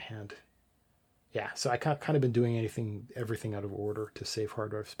stuff by hand. Yeah, so I kind of been doing everything out of order to save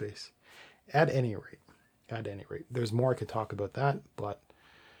hard drive space. At any rate, there's more I could talk about that, but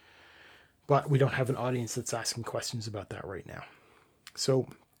we don't have an audience that's asking questions about that right now. So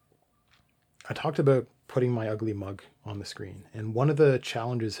I talked about putting my ugly mug on the screen, and one of the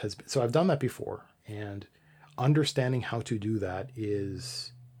challenges has been, so I've done that before, and understanding how to do that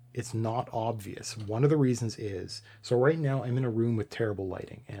it's not obvious. One of the reasons is, so right now I'm in a room with terrible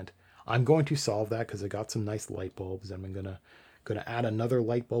lighting, and I'm going to solve that because I got some nice light bulbs, and I'm gonna add another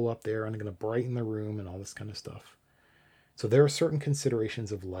light bulb up there, and I'm gonna brighten the room and all this kind of stuff. So there are certain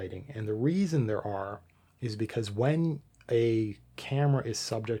considerations of lighting, and the reason there are is because when a camera is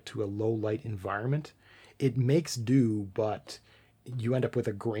subject to a low light environment, it makes do, but you end up with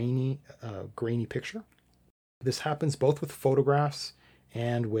a grainy picture. This happens both with photographs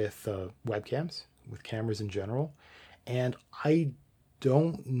and with webcams, with cameras in general. And I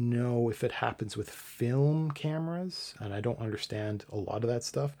don't know if it happens with film cameras, and I don't understand a lot of that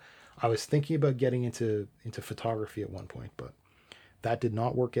stuff. I was thinking about getting into photography at one point, but that did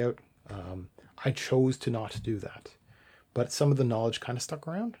not work out. I chose to not do that. But some of the knowledge kind of stuck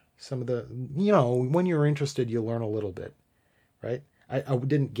around. Some of the, when you're interested, you learn a little bit, right? I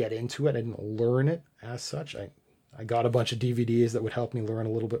didn't get into it. I didn't learn it as such. I got a bunch of DVDs that would help me learn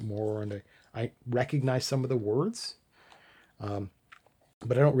a little bit more, and I recognize some of the words, but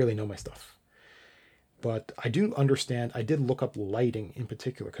I don't really know my stuff. But I do understand. I did look up lighting in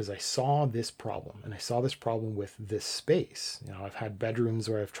particular because I saw this problem, and I saw this problem with this space. I've had bedrooms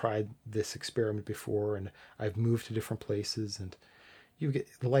where I've tried this experiment before, and I've moved to different places, and the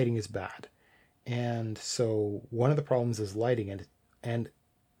lighting is bad. And so one of the problems is lighting, and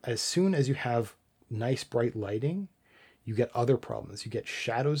as soon as you have nice bright lighting, you get other problems. You get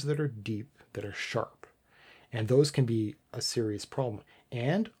shadows that are deep, that are sharp, and those can be a serious problem.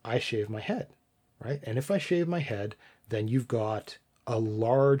 And I shave my head, right? And if I shave my head, then you've got a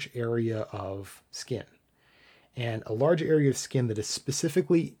large area of skin, and a large area of skin that is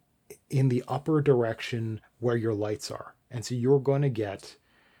specifically in the upper direction where your lights are. And so you're going to get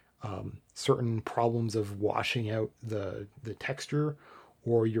certain problems of washing out the texture,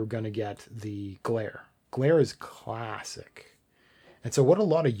 or you're going to get the glare. Glare is classic. And so what a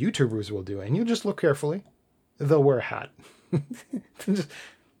lot of YouTubers will do, and you just look carefully, they'll wear a hat.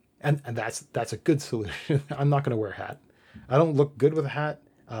 and that's a good solution. I'm not going to wear a hat. I don't look good with a hat.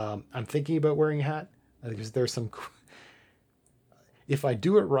 I'm thinking about wearing a hat because there's some... If I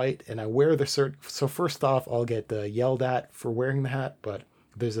do it right and I wear the so first off, I'll get yelled at for wearing the hat, but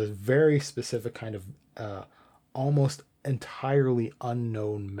there's a very specific kind of almost entirely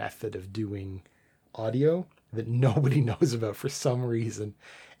unknown method of doing audio that nobody knows about for some reason,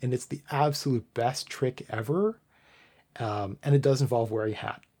 and it's the absolute best trick ever, and it does involve wearing a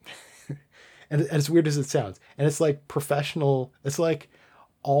hat. and as weird as it sounds, and it's like professional, it's like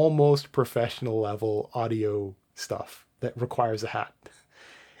almost professional level audio stuff that requires a hat.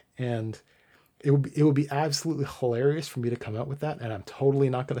 And it would be absolutely hilarious for me to come out with that, and I'm totally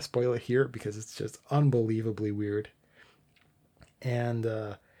not going to spoil it here because it's just unbelievably weird. And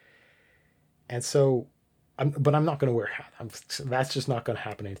so but I'm not going to wear a hat. That's just not going to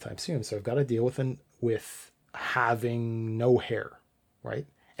happen anytime soon. So I've got to deal with having no hair, right?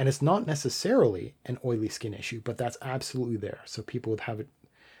 And it's not necessarily an oily skin issue, but that's absolutely there. So people would have it.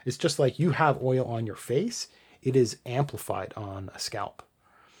 It's just like you have oil on your face. It is amplified on a scalp.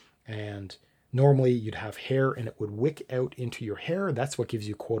 And normally you'd have hair and it would wick out into your hair. That's what gives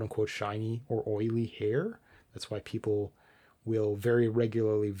you quote unquote shiny or oily hair. That's why people will very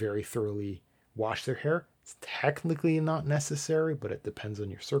regularly, very thoroughly wash their hair. It's technically not necessary, but it depends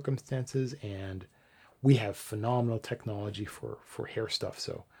on your circumstances. And we have phenomenal technology for hair stuff.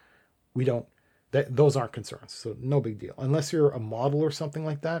 So those aren't concerns. So no big deal. Unless you're a model or something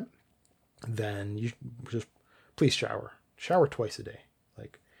like that, then you just please shower twice a day.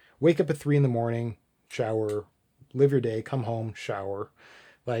 Like wake up at 3 in the morning, shower, live your day, come home, shower,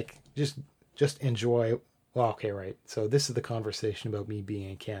 like just enjoy. Well, okay, right. So this is the conversation about me being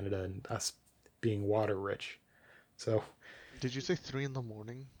in Canada and us being water rich. So Did you say 3 in the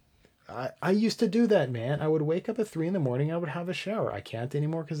morning? I used to do that, man. I would wake up at 3 in the morning. I would have a shower. I can't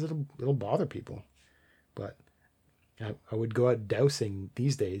anymore because it'll bother people. But I would go out dousing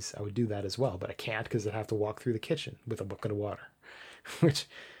these days. I would do that as well, but I can't because I have to walk through the kitchen with a bucket of water, which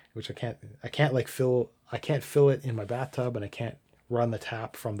I can't like fill. I can't fill it in my bathtub, and I can't run the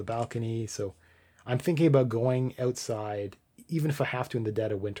tap from the balcony. So I'm thinking about going outside, even if I have to in the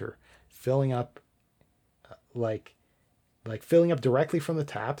dead of winter, filling up like filling up directly from the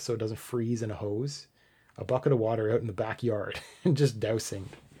tap so it doesn't freeze in a hose, a bucket of water out in the backyard and just dousing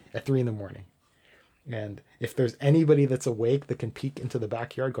at 3 in the morning. And if there's anybody that's awake that can peek into the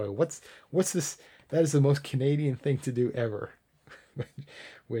backyard going, what's this? That is the most Canadian thing to do ever.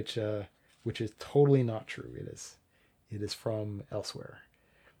 which is totally not true. It is from elsewhere.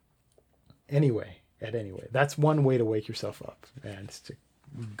 Anyway, that's one way to wake yourself up, and it's to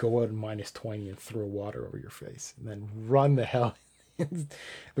go out in -20 and throw water over your face, and then run the hell,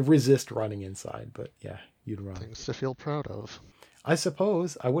 resist running inside. But yeah, you'd run. Things to feel proud of. I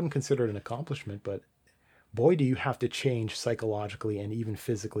suppose I wouldn't consider it an accomplishment, but boy, do you have to change psychologically and even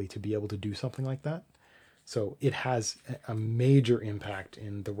physically to be able to do something like that. So it has a major impact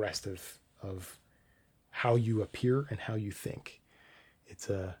in the rest of how you appear and how you think.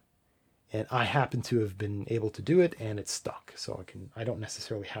 And I happen to have been able to do it, and it's stuck. So I don't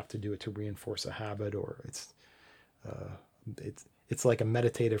necessarily have to do it to reinforce a habit, or it's like a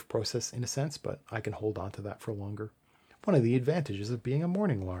meditative process in a sense, but I can hold on to that for longer. One of the advantages of being a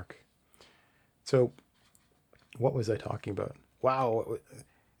morning lark. So what was I talking about? Wow.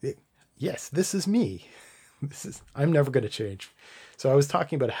 Yes, this is me. I'm never going to change. So I was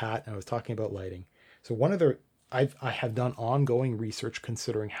talking about a hat, and I was talking about lighting. So I have done ongoing research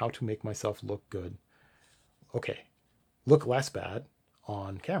considering how to make myself look good. Okay, look less bad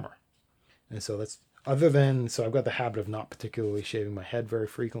on camera. And so so I've got the habit of not particularly shaving my head very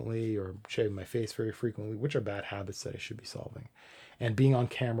frequently or shaving my face very frequently, which are bad habits that I should be solving. And being on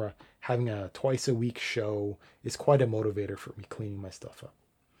camera, having a twice a week show is quite a motivator for me cleaning my stuff up.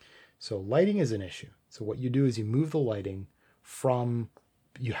 So lighting is an issue. So what you do is you move the lighting from,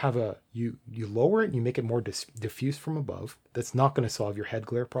 you lower it and you make it more diffuse from above. That's not going to solve your head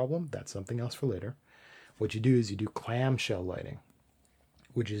glare problem. That's something else for later. What you do is you do clamshell lighting,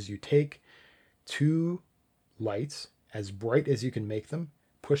 which is you take 2 lights as bright as you can make them,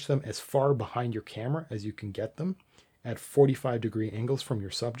 push them as far behind your camera as you can get them at 45-degree angles from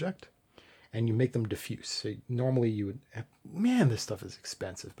your subject, and you make them diffuse. So normally you would, man, this stuff is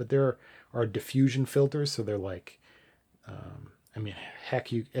expensive, but there are diffusion filters. So they're like,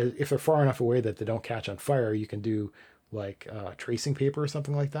 heck, if they're far enough away that they don't catch on fire, you can do like tracing paper or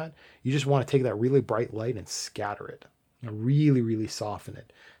something like that. You just want to take that really bright light and scatter it and really, really soften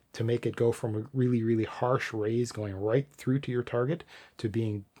it to make it go from a really, really harsh rays going right through to your target to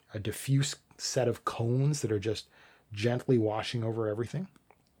being a diffuse set of cones that are just gently washing over everything.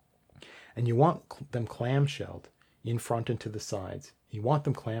 And you want them clamshelled in front and to the sides. You want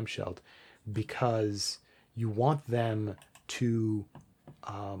them clamshelled because you want them to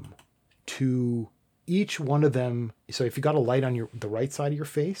each one of them. So if you got a light on the right side of your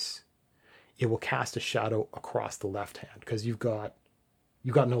face, it will cast a shadow across the left hand because you've got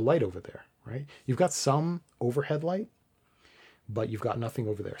no light over there, right? You've got some overhead light, but you've got nothing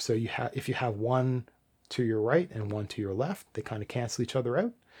over there. So if you have one to your right and one to your left, they kind of cancel each other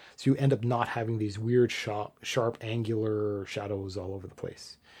out. So you end up not having these weird sharp angular shadows all over the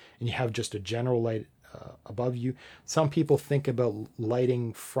place. And you have just a general light above you. Some people think about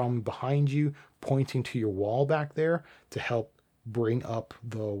lighting from behind you, pointing to your wall back there to help bring up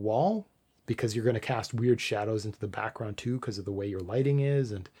the wall, because you're going to cast weird shadows into the background too because of the way your lighting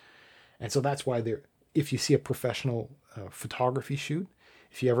is. And so that's why if you see a professional photography shoot,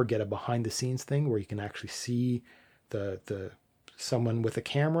 if you ever get a behind the scenes thing where you can actually see the someone with a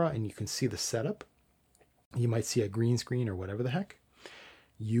camera and you can see the setup, you might see a green screen or whatever the heck,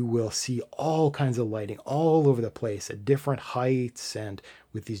 you will see all kinds of lighting all over the place at different heights and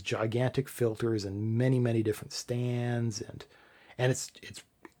with these gigantic filters and many, many different stands. And it's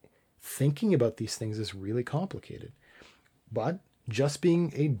thinking about these things is really complicated. But just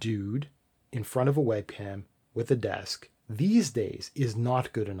being a dude in front of a webcam with a desk these days is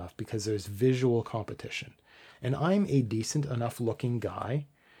not good enough because there's visual competition. And I'm a decent enough looking guy.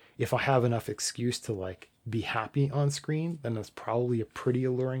 If I have enough excuse to like be happy on screen, then that's probably a pretty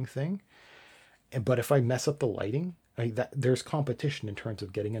alluring thing. But if I mess up the lighting, There's competition in terms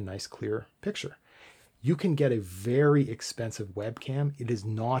of getting a nice clear picture. You can get a very expensive webcam. It is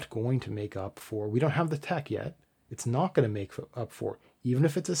not going to make up for, we don't have the tech yet. It's not going to make up for, even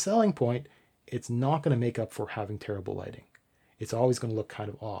if it's a selling point, it's not going to make up for having terrible lighting. It's always going to look kind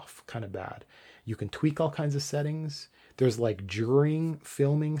of off, kind of bad. You can tweak all kinds of settings. There's like during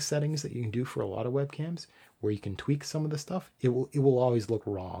filming settings that you can do for a lot of webcams where you can tweak some of the stuff. It will always look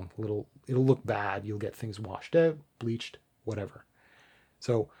wrong. It'll look bad. You'll get things washed out, bleached, whatever.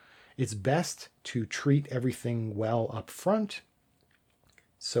 So it's best to treat everything well up front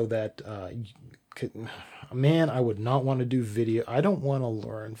so that, man, I would not want to do video. I don't want to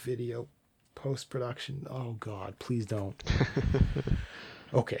learn video post-production. Oh God, please don't.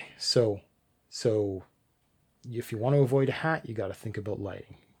 Okay, so if you want to avoid a hat, you got to think about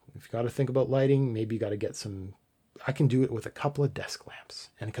lighting. If you got to think about lighting, maybe you got to get some, I can do it with a couple of desk lamps.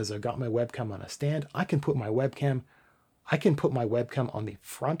 And because I've got my webcam on a stand, I can put my webcam on the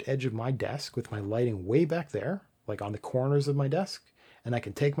front edge of my desk with my lighting way back there, like on the corners of my desk. And I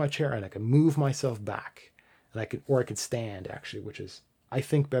can take my chair and I can move myself back. And I could stand actually, which is, I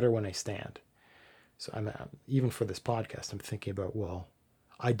think better when I stand. So I'm even for this podcast, I'm thinking about, well,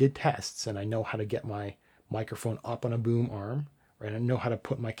 I did tests and I know how to get my microphone up on a boom arm, right? I know how to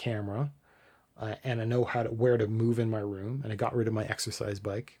put my camera, and I know where to move in my room. And I got rid of my exercise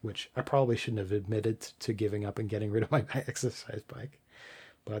bike, which I probably shouldn't have admitted to giving up and getting rid of my exercise bike,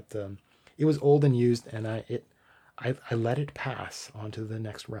 but it was old and used, and I let it pass onto the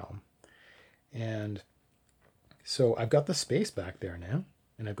next realm. And so I've got the space back there now,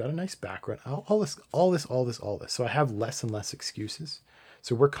 and I've got a nice background. All this. So I have less and less excuses.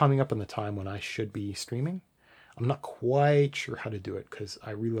 So we're coming up on the time when I should be streaming. I'm not quite sure how to do it because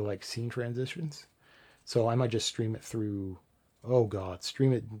I really like scene transitions. So I might just stream it through,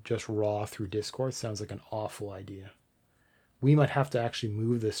 stream it just raw through Discord. Sounds like an awful idea. We might have to actually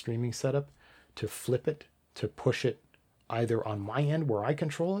move the streaming setup to flip it, to push it either on my end where I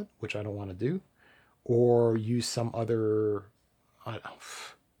control it, which I don't want to do, or use some other,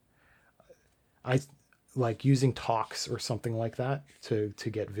 I like using Talks or something like that to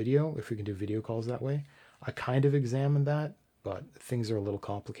get video, if we can do video calls that way. I kind of examined that, but things are a little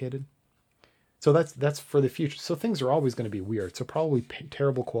complicated. So that's for the future. So things are always going to be weird. So probably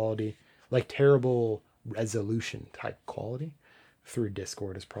terrible quality, like terrible resolution type quality through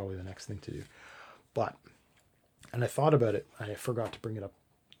Discord is probably the next thing to do. But, and I thought about it, I forgot to bring it up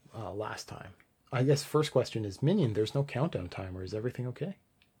last time. I guess first question is, Minion, there's no countdown timer. Is everything okay?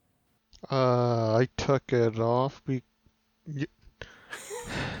 I took it off.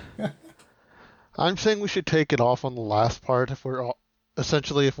 I'm saying we should take it off on the last part if we're on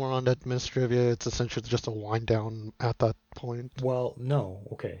Administrivia, it's essentially just a wind down at that point. Well, no,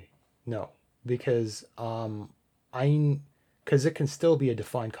 okay, no, because because it can still be a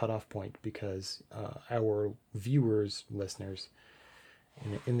defined cutoff point because our viewers, listeners,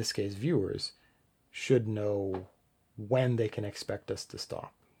 in this case viewers, should know when they can expect us to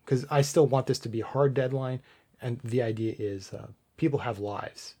stop. Because I still want this to be a hard deadline, and the idea is people have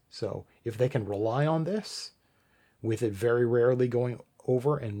lives. So if they can rely on this, with it very rarely going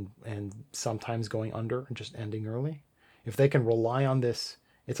over and sometimes going under and just ending early, if they can rely on this,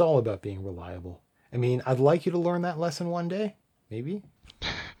 it's all about being reliable. I mean, I'd like you to learn that lesson one day, maybe.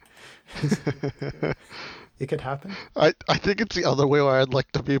 It could happen. I think it's the other way where I'd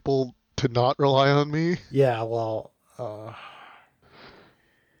like the people to not rely on me. Yeah, well,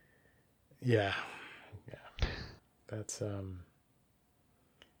 yeah. That's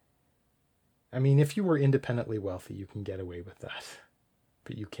I mean, if you were independently wealthy, you can get away with that.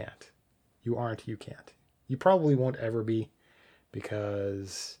 But you can't. You aren't, you can't. You probably won't ever be,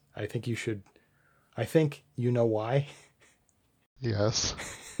 because I think you should. I think you know why. Yes.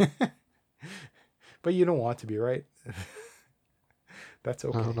 But you don't want to be, right? That's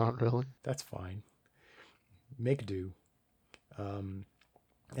okay. No, not really. That's fine. Make do.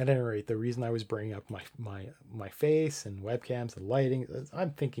 At any rate, the reason I was bringing up my face and webcams and lighting,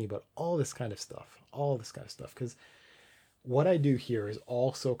 I'm thinking about all this kind of stuff, because what I do here is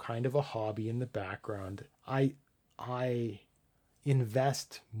also kind of a hobby in the background. I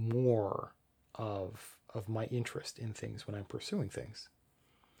invest more of my interest in things when I'm pursuing things.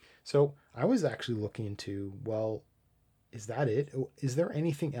 So I was actually looking into, well, is that it? Is there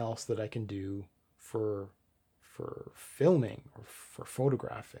anything else that I can do for filming or for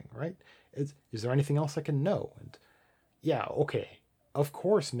photographing, right? Is there anything else I can know? And yeah, okay, of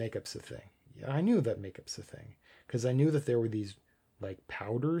course makeup's a thing. Yeah, I knew that makeup's a thing because I knew that there were these like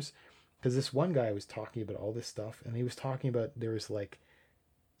powders, because this one guy was talking about all this stuff, and he was talking about there was like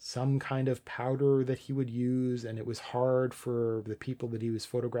some kind of powder that he would use, and it was hard for the people that he was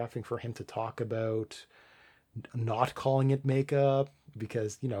photographing for him to talk about not calling it makeup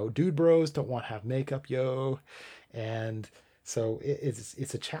because, you know, dude bros don't want to have makeup, yo. And so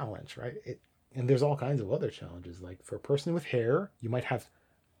it's a challenge, right? And there's all kinds of other challenges. Like for a person with hair, you might have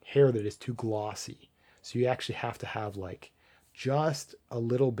hair that is too glossy. So you actually have to have like just a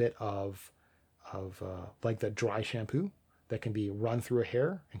little bit of like the dry shampoo that can be run through a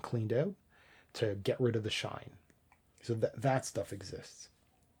hair and cleaned out to get rid of the shine. So that stuff exists.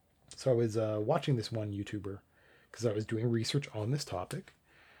 So I was watching this one YouTuber because I was doing research on this topic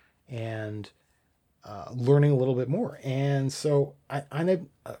and learning a little bit more. And so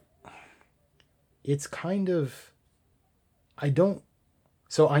it's kind of, I don't,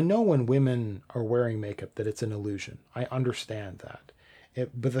 so I know when women are wearing makeup that it's an illusion. I understand that.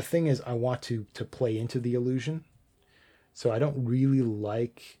 But the thing is, I want to play into the illusion. So I don't really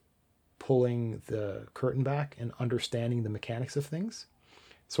like pulling the curtain back and understanding the mechanics of things.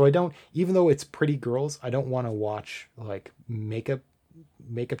 So I don't, even though it's pretty girls, I don't want to watch like makeup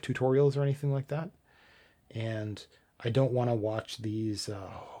tutorials or anything like that. And I don't want to watch these,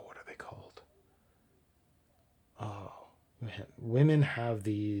 what are they called? Oh, man. Women have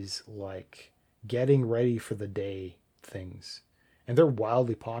these like getting ready for the day things. And they're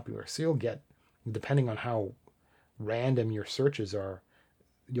wildly popular. So you'll get, depending on how random your searches are,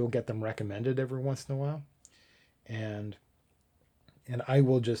 you'll get them recommended every once in a while. And I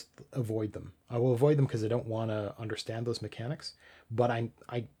will just avoid them. I will avoid them because I don't want to understand those mechanics. But I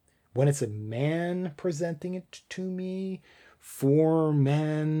when it's a man presenting it to me for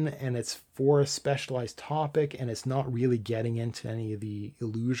men and it's for a specialized topic and it's not really getting into any of the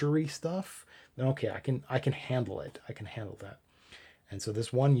illusory stuff, then okay, I can handle it. I can handle that. And so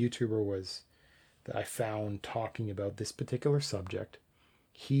this one YouTuber that I found talking about this particular subject.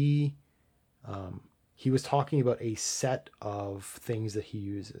 He was talking about a set of things that he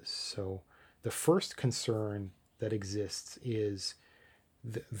uses. So the first concern that exists is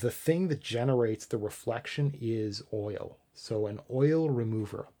the thing that generates the reflection is oil. So an oil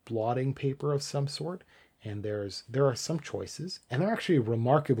remover, blotting paper of some sort, and there are some choices, and they're actually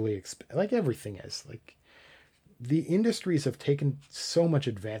remarkably expensive, like everything is. Like the industries have taken so much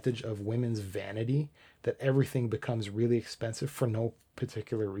advantage of women's vanity that everything becomes really expensive for no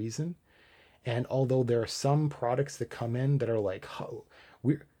particular reason. And although there are some products that come in that are like, oh,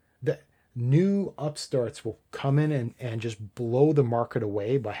 the new upstarts will come in and just blow the market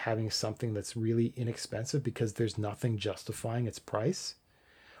away by having something that's really inexpensive because there's nothing justifying its price.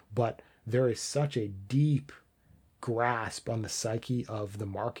 But there is such a deep grasp on the psyche of the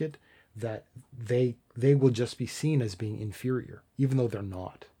market that they will just be seen as being inferior, even though they're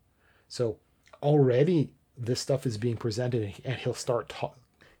not. So already this stuff is being presented, and he'll start talking,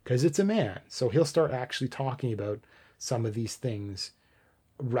 because it's a man, so he'll start actually talking about some of these things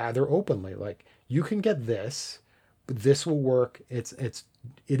rather openly. Like, you can get this, but this will work. It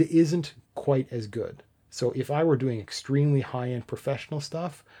isn't quite as good. So if I were doing extremely high-end professional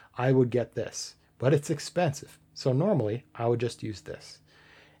stuff, I would get this, but it's expensive. So normally I would just use this.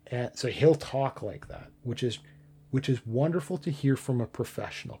 And so he'll talk like that, which is wonderful to hear from a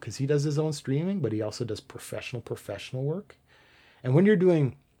professional, because he does his own streaming, but he also does professional work. And when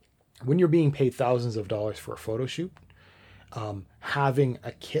you're being paid thousands of dollars for a photo shoot, having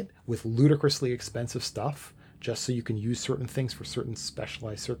a kit with ludicrously expensive stuff just so you can use certain things for certain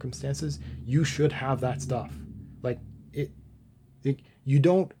specialized circumstances, you should have that stuff. Like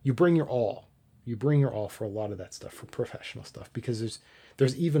you bring your all. You bring your all for a lot of that stuff, for professional stuff, because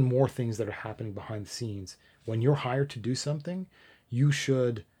there's even more things that are happening behind the scenes. When you're hired to do something, you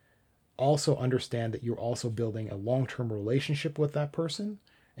should also understand that you're also building a long-term relationship with that person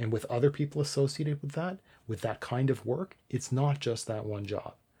and with other people associated with that kind of work. It's not just that one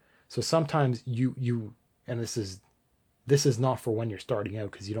job. So sometimes you and this is not for when you're starting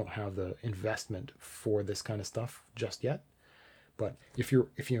out, because you don't have the investment for this kind of stuff just yet. But if you're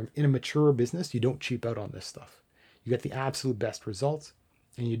in a mature business, you don't cheap out on this stuff. You get the absolute best results,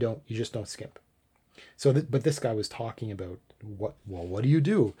 and you just don't skimp. So, but this guy was talking about what do you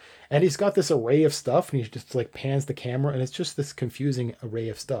do? And he's got this array of stuff, and he just like pans the camera, and it's just this confusing array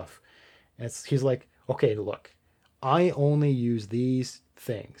of stuff. And he's like, okay, look, I only use these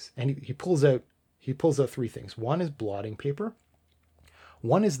things, and he pulls out three things. One is blotting paper.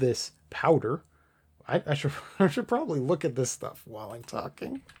 One is this powder. I should probably look at this stuff while I'm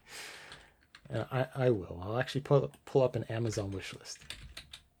talking. I will. I'll actually pull up an Amazon wish list.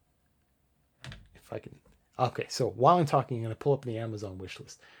 If I can. Okay, so while I'm talking, I'm going to pull up the Amazon wish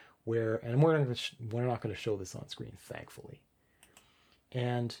list, and we're not going to show this on screen, thankfully.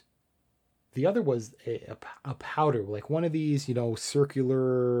 And the other was a powder, like one of these,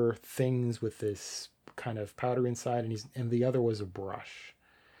 circular things with this kind of powder inside, and the other was a brush.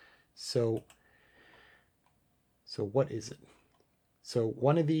 So what is it? So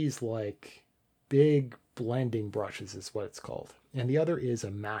one of these like big blending brushes is what it's called, and the other is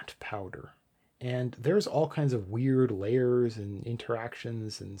a matte powder. And there's all kinds of weird layers and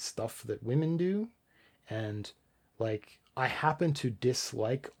interactions and stuff that women do, and like I happen to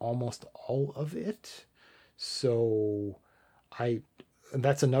dislike almost all of it. So I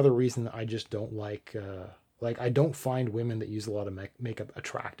that's another reason I just don't like I don't find women that use a lot of makeup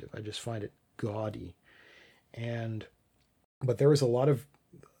attractive. I just find it gaudy. And but there is a lot of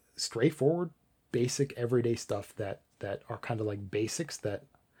straightforward, basic, everyday stuff that are kind of like basics. That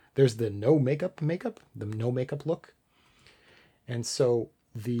there's the the no makeup look, and so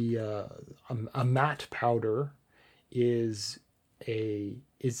a matte powder is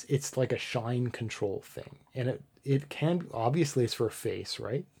it's like a shine control thing, and it can obviously it's for a face,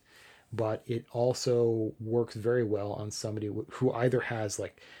 right? But it also works very well on somebody who either has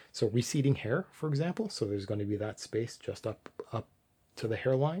like so receding hair, for example. So there's going to be that space just up to the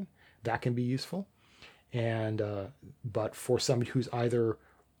hairline that can be useful, and but for somebody who's either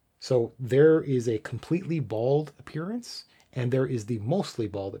so there is a completely bald appearance and there is the mostly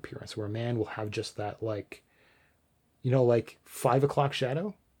bald appearance where a man will have just that like like 5 o'clock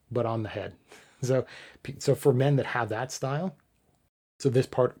shadow, but on the head. So for men that have that style, so this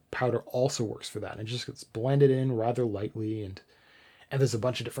powder also works for that. And it just gets blended in rather lightly, and there's a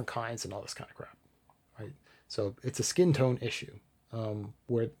bunch of different kinds and all this kind of crap, right? So it's a skin tone issue.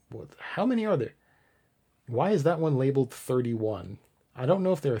 How many are there? Why is that one labeled 31? I don't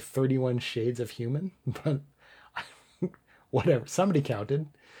know if there are 31 shades of human, but whatever. Somebody counted.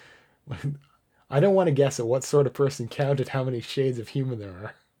 I don't want to guess at what sort of person counted how many shades of human there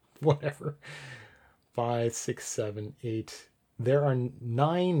are. Whatever. 5, 6, 7, 8. There are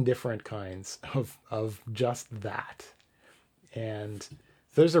 9 different kinds of just that. And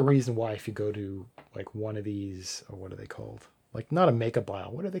there's a reason why if you go to like one of these, or what are they called? Like not a makeup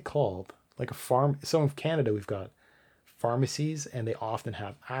aisle. What are they called? Like a farm. So in Canada, we've got pharmacies, and they often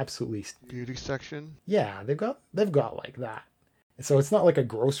have absolutely beauty section. Yeah, they've got like that. So it's not like a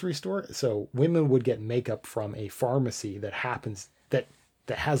grocery store. So women would get makeup from a pharmacy that happens that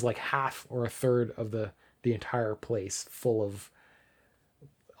has like half or a third of the entire place full of,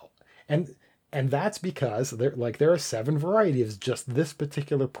 and that's because there are 7 varieties of just this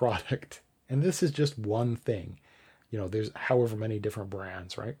particular product, and this is just one thing. There's however many different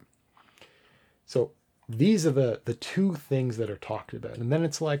brands, right? So these are the 2 things that are talked about. And then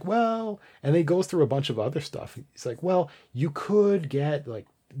it's like, well, and he goes through a bunch of other stuff. He's like, well, you could get like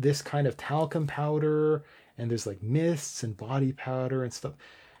this kind of talcum powder, and there's like mists and body powder and stuff.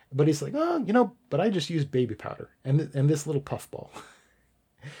 But he's like, oh, but I just use baby powder and this little puffball.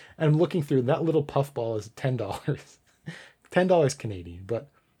 And I'm looking through that little puffball is $10. $10 Canadian,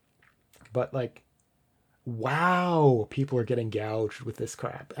 but like, wow, people are getting gouged with this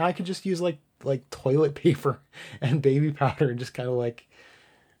crap. And I could just use like toilet paper and baby powder and just kind of like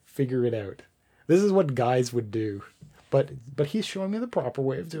figure it out. This is what guys would do. But he's showing me the proper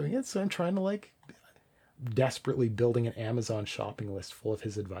way of doing it, so I'm trying to like desperately building an Amazon shopping list full of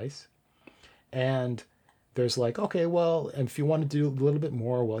his advice. And there's like, okay, well, if you want to do a little bit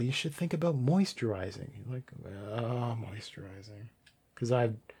more, well, you should think about moisturizing. Like, moisturizing. Because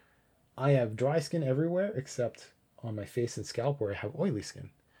I have dry skin everywhere except on my face and scalp where I have oily skin.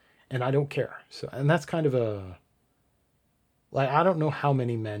 And I don't care. So, and that's kind of like, I don't know how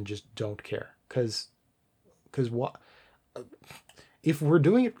many men just don't care. Because what, if we're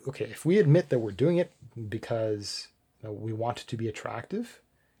doing it, okay, if we admit that we're doing it because we want it to be attractive,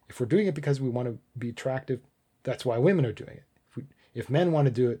 if we're doing it because we want to be attractive, that's why women are doing it. If men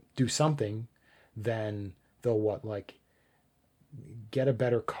want to do something, then they'll like get a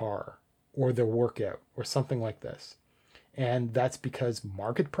better car, or they'll work out, or something like this. And that's because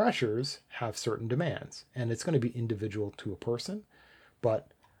market pressures have certain demands, and it's going to be individual to a person.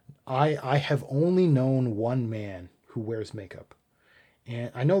 But I have only known one man who wears makeup.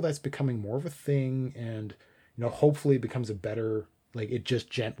 And I know that's becoming more of a thing, and hopefully it becomes a better, like, it just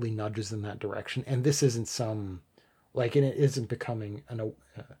gently nudges in that direction. And this isn't some, like, and it isn't becoming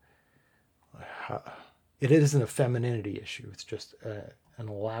it isn't a femininity issue. It's just an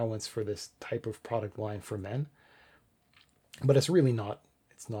allowance for this type of product line for men. But it's really not.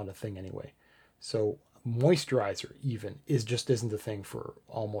 It's not a thing anyway. So moisturizer even isn't a thing for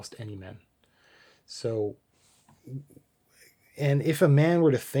almost any men. So, And if a man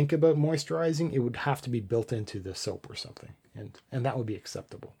were to think about moisturizing, it would have to be built into the soap or something, and that would be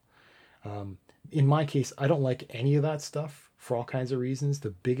acceptable. In my case, I don't like any of that stuff for all kinds of reasons. The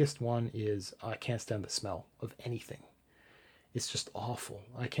biggest one is I can't stand the smell of anything. It's just awful.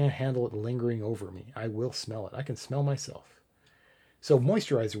 I can't handle it lingering over me. I will smell it. I can smell myself. So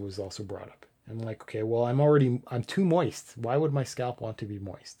moisturizer was also brought up. I'm like, okay, well, I'm too moist. Why would my scalp want to be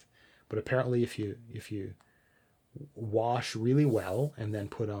moist? But apparently if you wash really well and then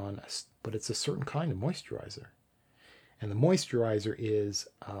put on but it's a certain kind of moisturizer. And the moisturizer is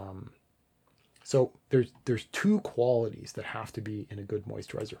so there's two qualities that have to be in a good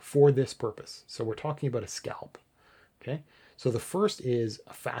moisturizer for this purpose. So we're talking about a scalp. Okay? So the first is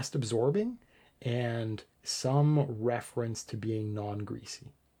fast absorbing and some reference to being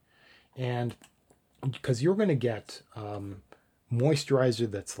non-greasy. And because you're going to get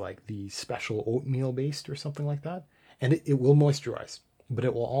moisturizer that's like the special oatmeal based or something like that, and it will moisturize, but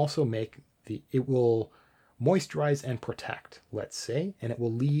it will also it will moisturize and protect, let's say, and it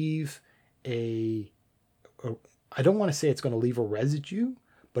will leave I don't want to say it's going to leave a residue,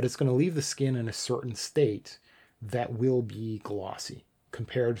 but it's going to leave the skin in a certain state that will be glossy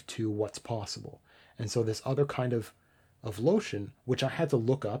compared to what's possible. And so this other kind of lotion, which I had to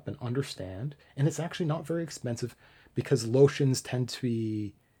look up and understand, and it's actually not very expensive because lotions tend to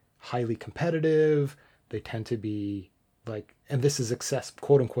be highly competitive. They tend to be like, and this is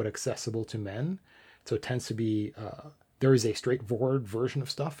quote unquote accessible to men. So it tends to be, there is a straightforward version of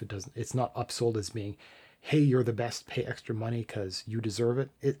stuff. It's not upsold as being, hey, you're the best, pay extra money because you deserve it.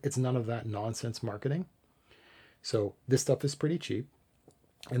 It's none of that nonsense marketing. So this stuff is pretty cheap.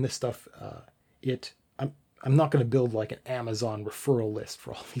 And this stuff, I'm not going to build like an Amazon referral list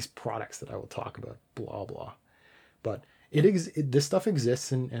for all these products that I will talk about, blah, blah. But this stuff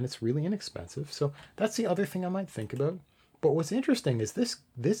exists and it's really inexpensive. So that's the other thing I might think about. But what's interesting is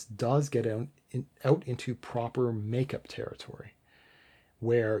this does get out into proper makeup territory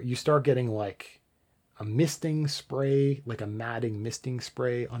where you start getting like a misting spray, like a matting misting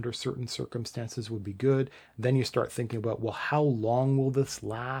spray under certain circumstances would be good. Then you start thinking about, well, how long will this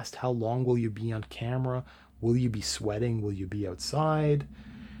last? How long will you be on camera? Will you be sweating? Will you be outside?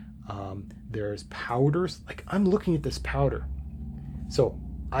 There's powders. Like I'm looking at this powder. So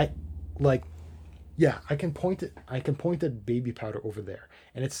I can point at baby powder over there.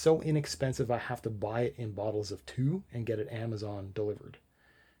 And it's so inexpensive I have to buy it in bottles of 2 and get it Amazon delivered.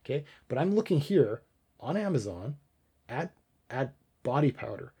 Okay? But I'm looking here on Amazon at body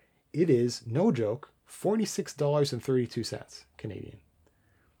powder. It is, no joke, $46.32 Canadian.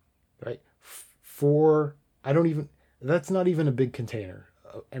 Right? That's not even a big container.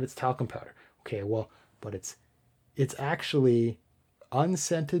 And it's talcum powder. Okay, well, but it's actually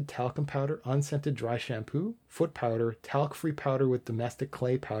unscented talcum powder, unscented dry shampoo, foot powder, talc-free powder with domestic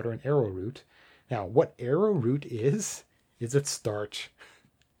clay powder, and arrowroot. Now, what arrowroot is it's starch.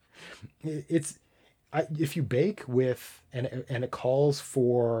 If you bake with, and it calls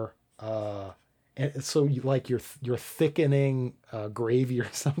for, and so you like you're thickening gravy or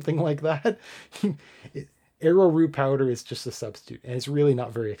something like that. Arrowroot powder is just a substitute, and it's really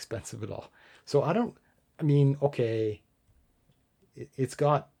not very expensive at all. So okay, it's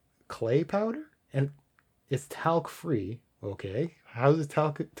got clay powder and it's talc free. Okay, how's it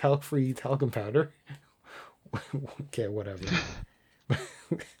talc free talcum powder? Okay, whatever.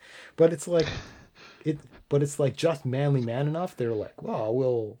 But it's like just manly man enough. They're like,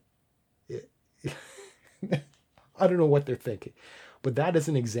 well, I don't know what they're thinking. But that is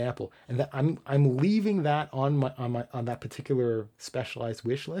an example, and that I'm leaving that on that particular specialized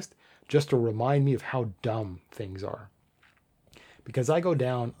wish list just to remind me of how dumb things are. Because I go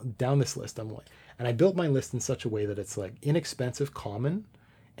down this list, and I built my list in such a way that it's like inexpensive, common,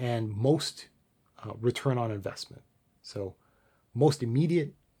 and most return on investment. So most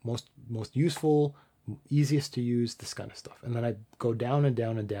immediate, most useful, easiest to use, this kind of stuff. And then I go down and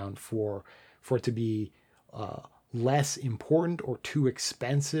down and down for it to be less important or too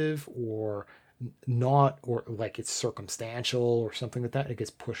expensive or not, or like it's circumstantial or something like that. It gets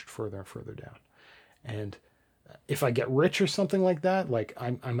pushed further and further down. And if I get rich or something like that, like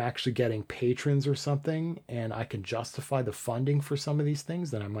I'm actually getting patrons or something, and I can justify the funding for some of these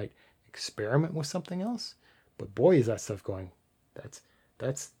things, then I might experiment with something else. But boy, is that stuff going,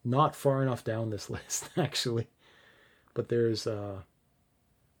 that's not far enough down this list, actually. But there's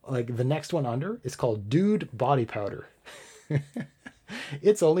like the next one under is called Dude Body Powder.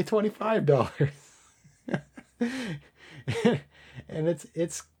 It's only $25. And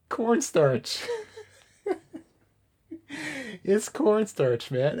it's cornstarch. It's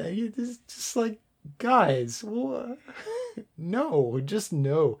cornstarch, man. It's just like, guys, what? No, just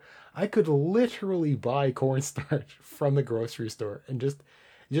no. I could literally buy cornstarch from the grocery store and just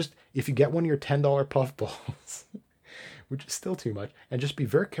if you get one of your $10 puff balls, which is still too much, and just be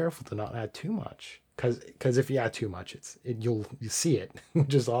very careful to not add too much, because if you add too much, you see it,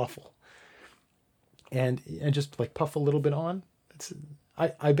 which is awful. And just like puff a little bit on.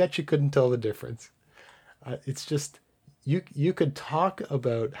 I bet you couldn't tell the difference. It's just you could talk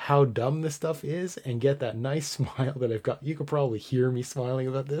about how dumb this stuff is and get that nice smile that I've got. You could probably hear me smiling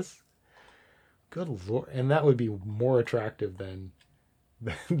about this. Good lord, and that would be more attractive than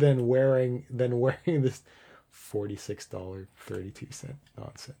wearing this $46.32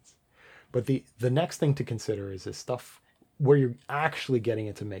 nonsense. But the next thing to consider is this stuff where you're actually getting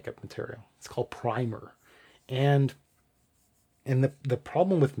into makeup material. It's called primer, and the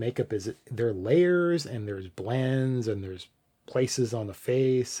problem with makeup is there are layers and there's blends and there's places on the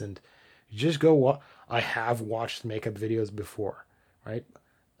face, and you just go. I have watched makeup videos before, right?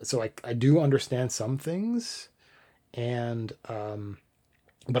 So I do understand some things, and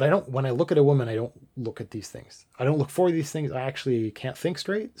but I don't. When I look at a woman, I don't look at these things. I don't look for these things. I actually can't think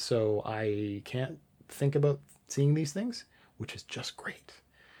straight, so I can't think about seeing these things, which is just great.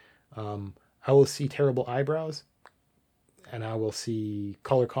 I will see terrible eyebrows, and I will see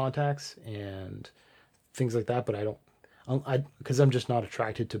color contacts and things like that, but I don't. Because I'm just not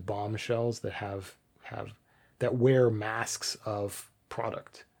attracted to bombshells that have that wear masks of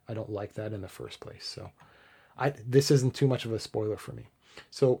product. I don't like that in the first place. So this isn't too much of a spoiler for me.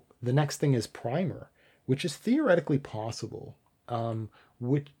 So the next thing is primer, which is theoretically possible. And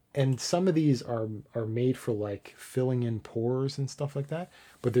some of these are made for like filling in pores and stuff like that,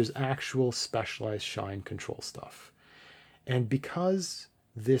 but there's actual specialized shine control stuff. And because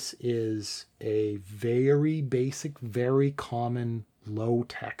this is a very basic, very common low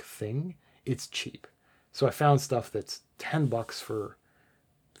tech thing, it's cheap. So I found stuff that's $10 for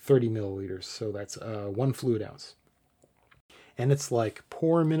 30 milliliters. So that's 1 fluid ounce. And it's like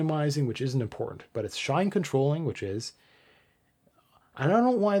pore minimizing, which isn't important, but it's shine controlling, which is, I don't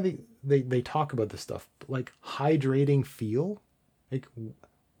know why they talk about this stuff, but like hydrating feel. Like,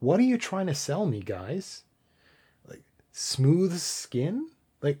 what are you trying to sell me, guys? Like smooth skin?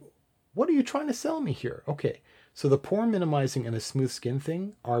 Like, what are you trying to sell me here? Okay, so the pore minimizing and the smooth skin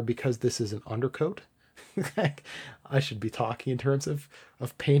thing are because this is an undercoat. I should be talking in terms of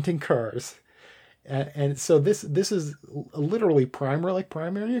painting cars. And so this is literally primer, like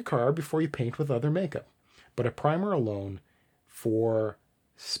priming your car before you paint with other makeup. But a primer alone for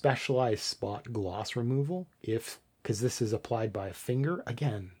specialized spot gloss removal, because this is applied by a finger.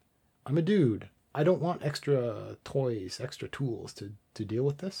 Again, I'm a dude. I don't want extra toys, extra tools to deal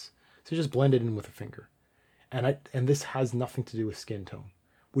with this. So just blend it in with a finger. And this has nothing to do with skin tone,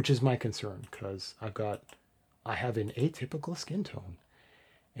 which is my concern, because I have an atypical skin tone.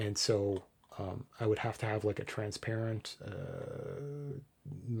 And so I would have to have like a transparent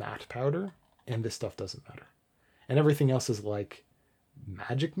matte powder, and this stuff doesn't matter. And everything else is like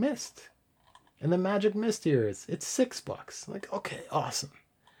magic mist. And the magic mist here it's $6. Like, okay, awesome.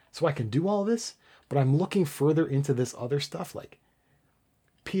 So I can do all this, but I'm looking further into this other stuff like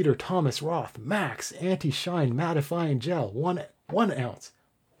Peter Thomas Roth Max Anti-Shine Mattifying Gel, 1 ounce.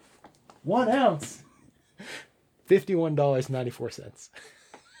 1 ounce. $51.94.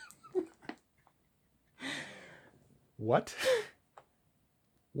 What?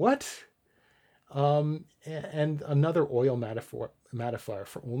 What? And another oil mattifier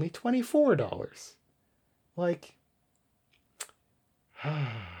for only $24. Like,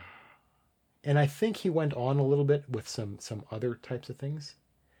 and I think he went on a little bit with some other types of things,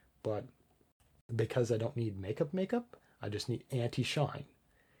 but because I don't need makeup, I just need anti-shine.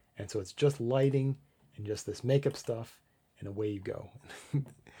 And so it's just lighting and just this makeup stuff, and away you go.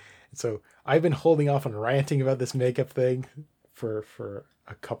 So I've been holding off on ranting about this makeup thing for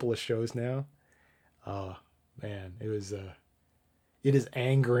a couple of shows now. Oh man, it is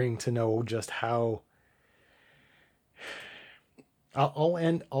angering to know just how. I'll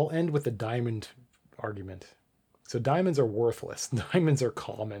end with the diamond argument. So diamonds are worthless. Diamonds are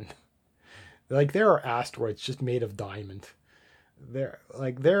common. Like there are asteroids just made of diamond.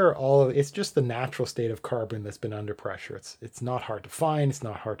 It's just the natural state of carbon that's been under pressure. It's not hard to find, it's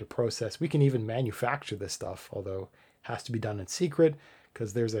not hard to process. We can even manufacture this stuff, although it has to be done in secret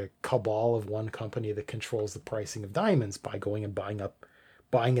because there's a cabal of one company that controls the pricing of diamonds by going and buying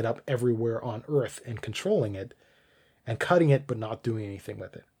it up everywhere on Earth and controlling it and cutting it but not doing anything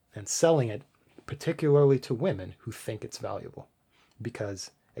with it and selling it particularly to women who think it's valuable because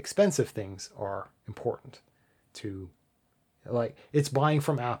expensive things are important to. Like it's buying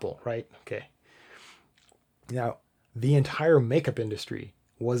from Apple, right? Okay. Now, the entire makeup industry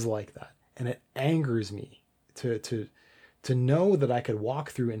was like that. And it angers me to know that I could walk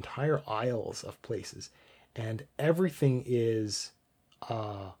through entire aisles of places and everything is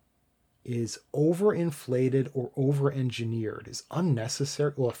overinflated or over-engineered, is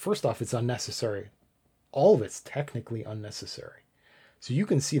unnecessary. Well, first off, it's unnecessary. All of it's technically unnecessary. So you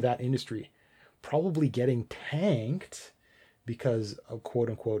can see that industry probably getting tanked because of quote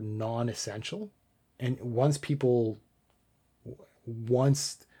unquote non-essential. And once the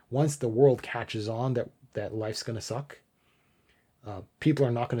world catches on that life's going to suck, people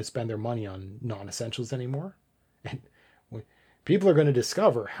are not going to spend their money on non-essentials anymore. And people are going to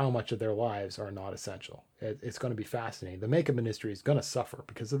discover how much of their lives are not essential. It's going to be fascinating. The makeup industry is going to suffer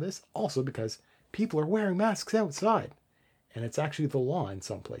because of this. Also because people are wearing masks outside. And it's actually the law in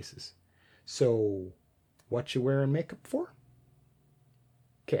some places. So what you wearing makeup for?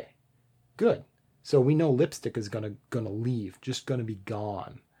 Okay, good. So we know lipstick is gonna leave, just gonna be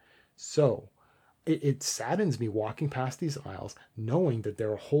gone. So it saddens me walking past these aisles, knowing that there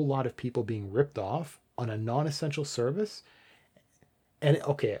are a whole lot of people being ripped off on a non-essential service. And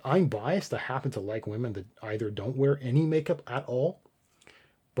okay, I'm biased. I happen to like women that either don't wear any makeup at all,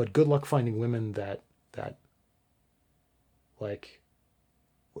 but good luck finding women that like,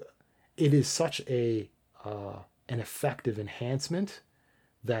 it is such an effective enhancement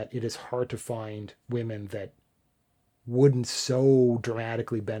that it is hard to find women that wouldn't so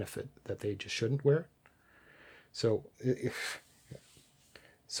dramatically benefit that they just shouldn't wear it.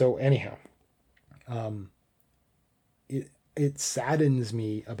 So anyhow, it saddens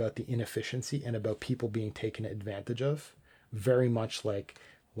me about the inefficiency and about people being taken advantage of, very much like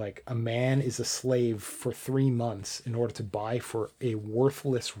a man is a slave for 3 months in order to buy for a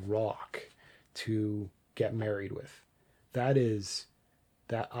worthless rock to get married with. That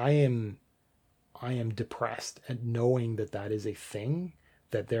I am depressed at knowing that is a thing,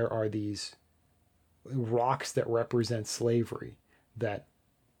 that there are these rocks that represent slavery that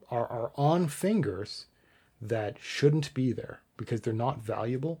are on fingers that shouldn't be there because they're not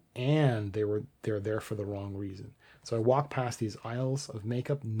valuable and they're there for the wrong reason. So I walk past these aisles of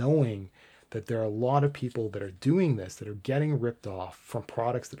makeup knowing that there are a lot of people that are doing this, that are getting ripped off from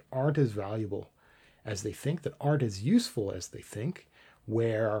products that aren't as valuable as they think, that aren't as useful as they think,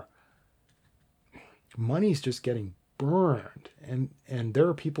 where money's just getting burned. And there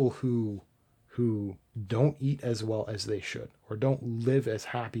are people who don't eat as well as they should, or don't live as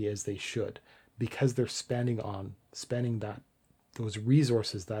happy as they should, because they're spending those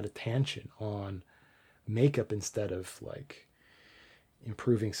resources, that attention on makeup instead of like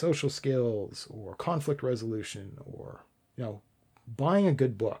improving social skills or conflict resolution, or buying a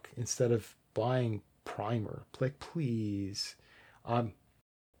good book instead of buying primer. Like, please, I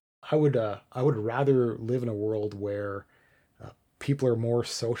would rather live in a world where people are more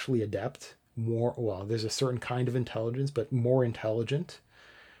socially adept, there's a certain kind of intelligence, but more intelligent,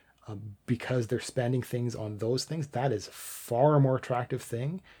 because they're spending things on those things. That is a far more attractive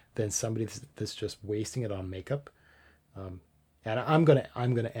thing than somebody that's just wasting it on makeup. And I'm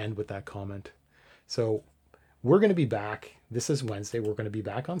gonna end with that comment. So we're gonna be back. This is Wednesday. We're gonna be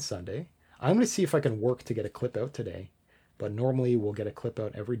back on Sunday. I'm gonna see if I can work to get a clip out today. But normally we'll get a clip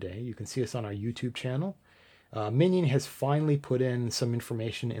out every day. You can see us on our YouTube channel. Minion has finally put in some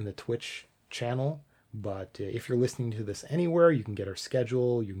information in the Twitch channel. But if you're listening to this anywhere, you can get our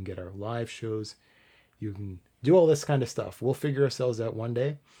schedule. You can get our live shows. You can do all this kind of stuff. We'll figure ourselves out one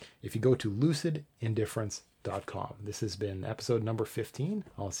day. If you go to lucidindifference.com. This has been episode number 15.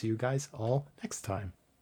 I'll see you guys all next time.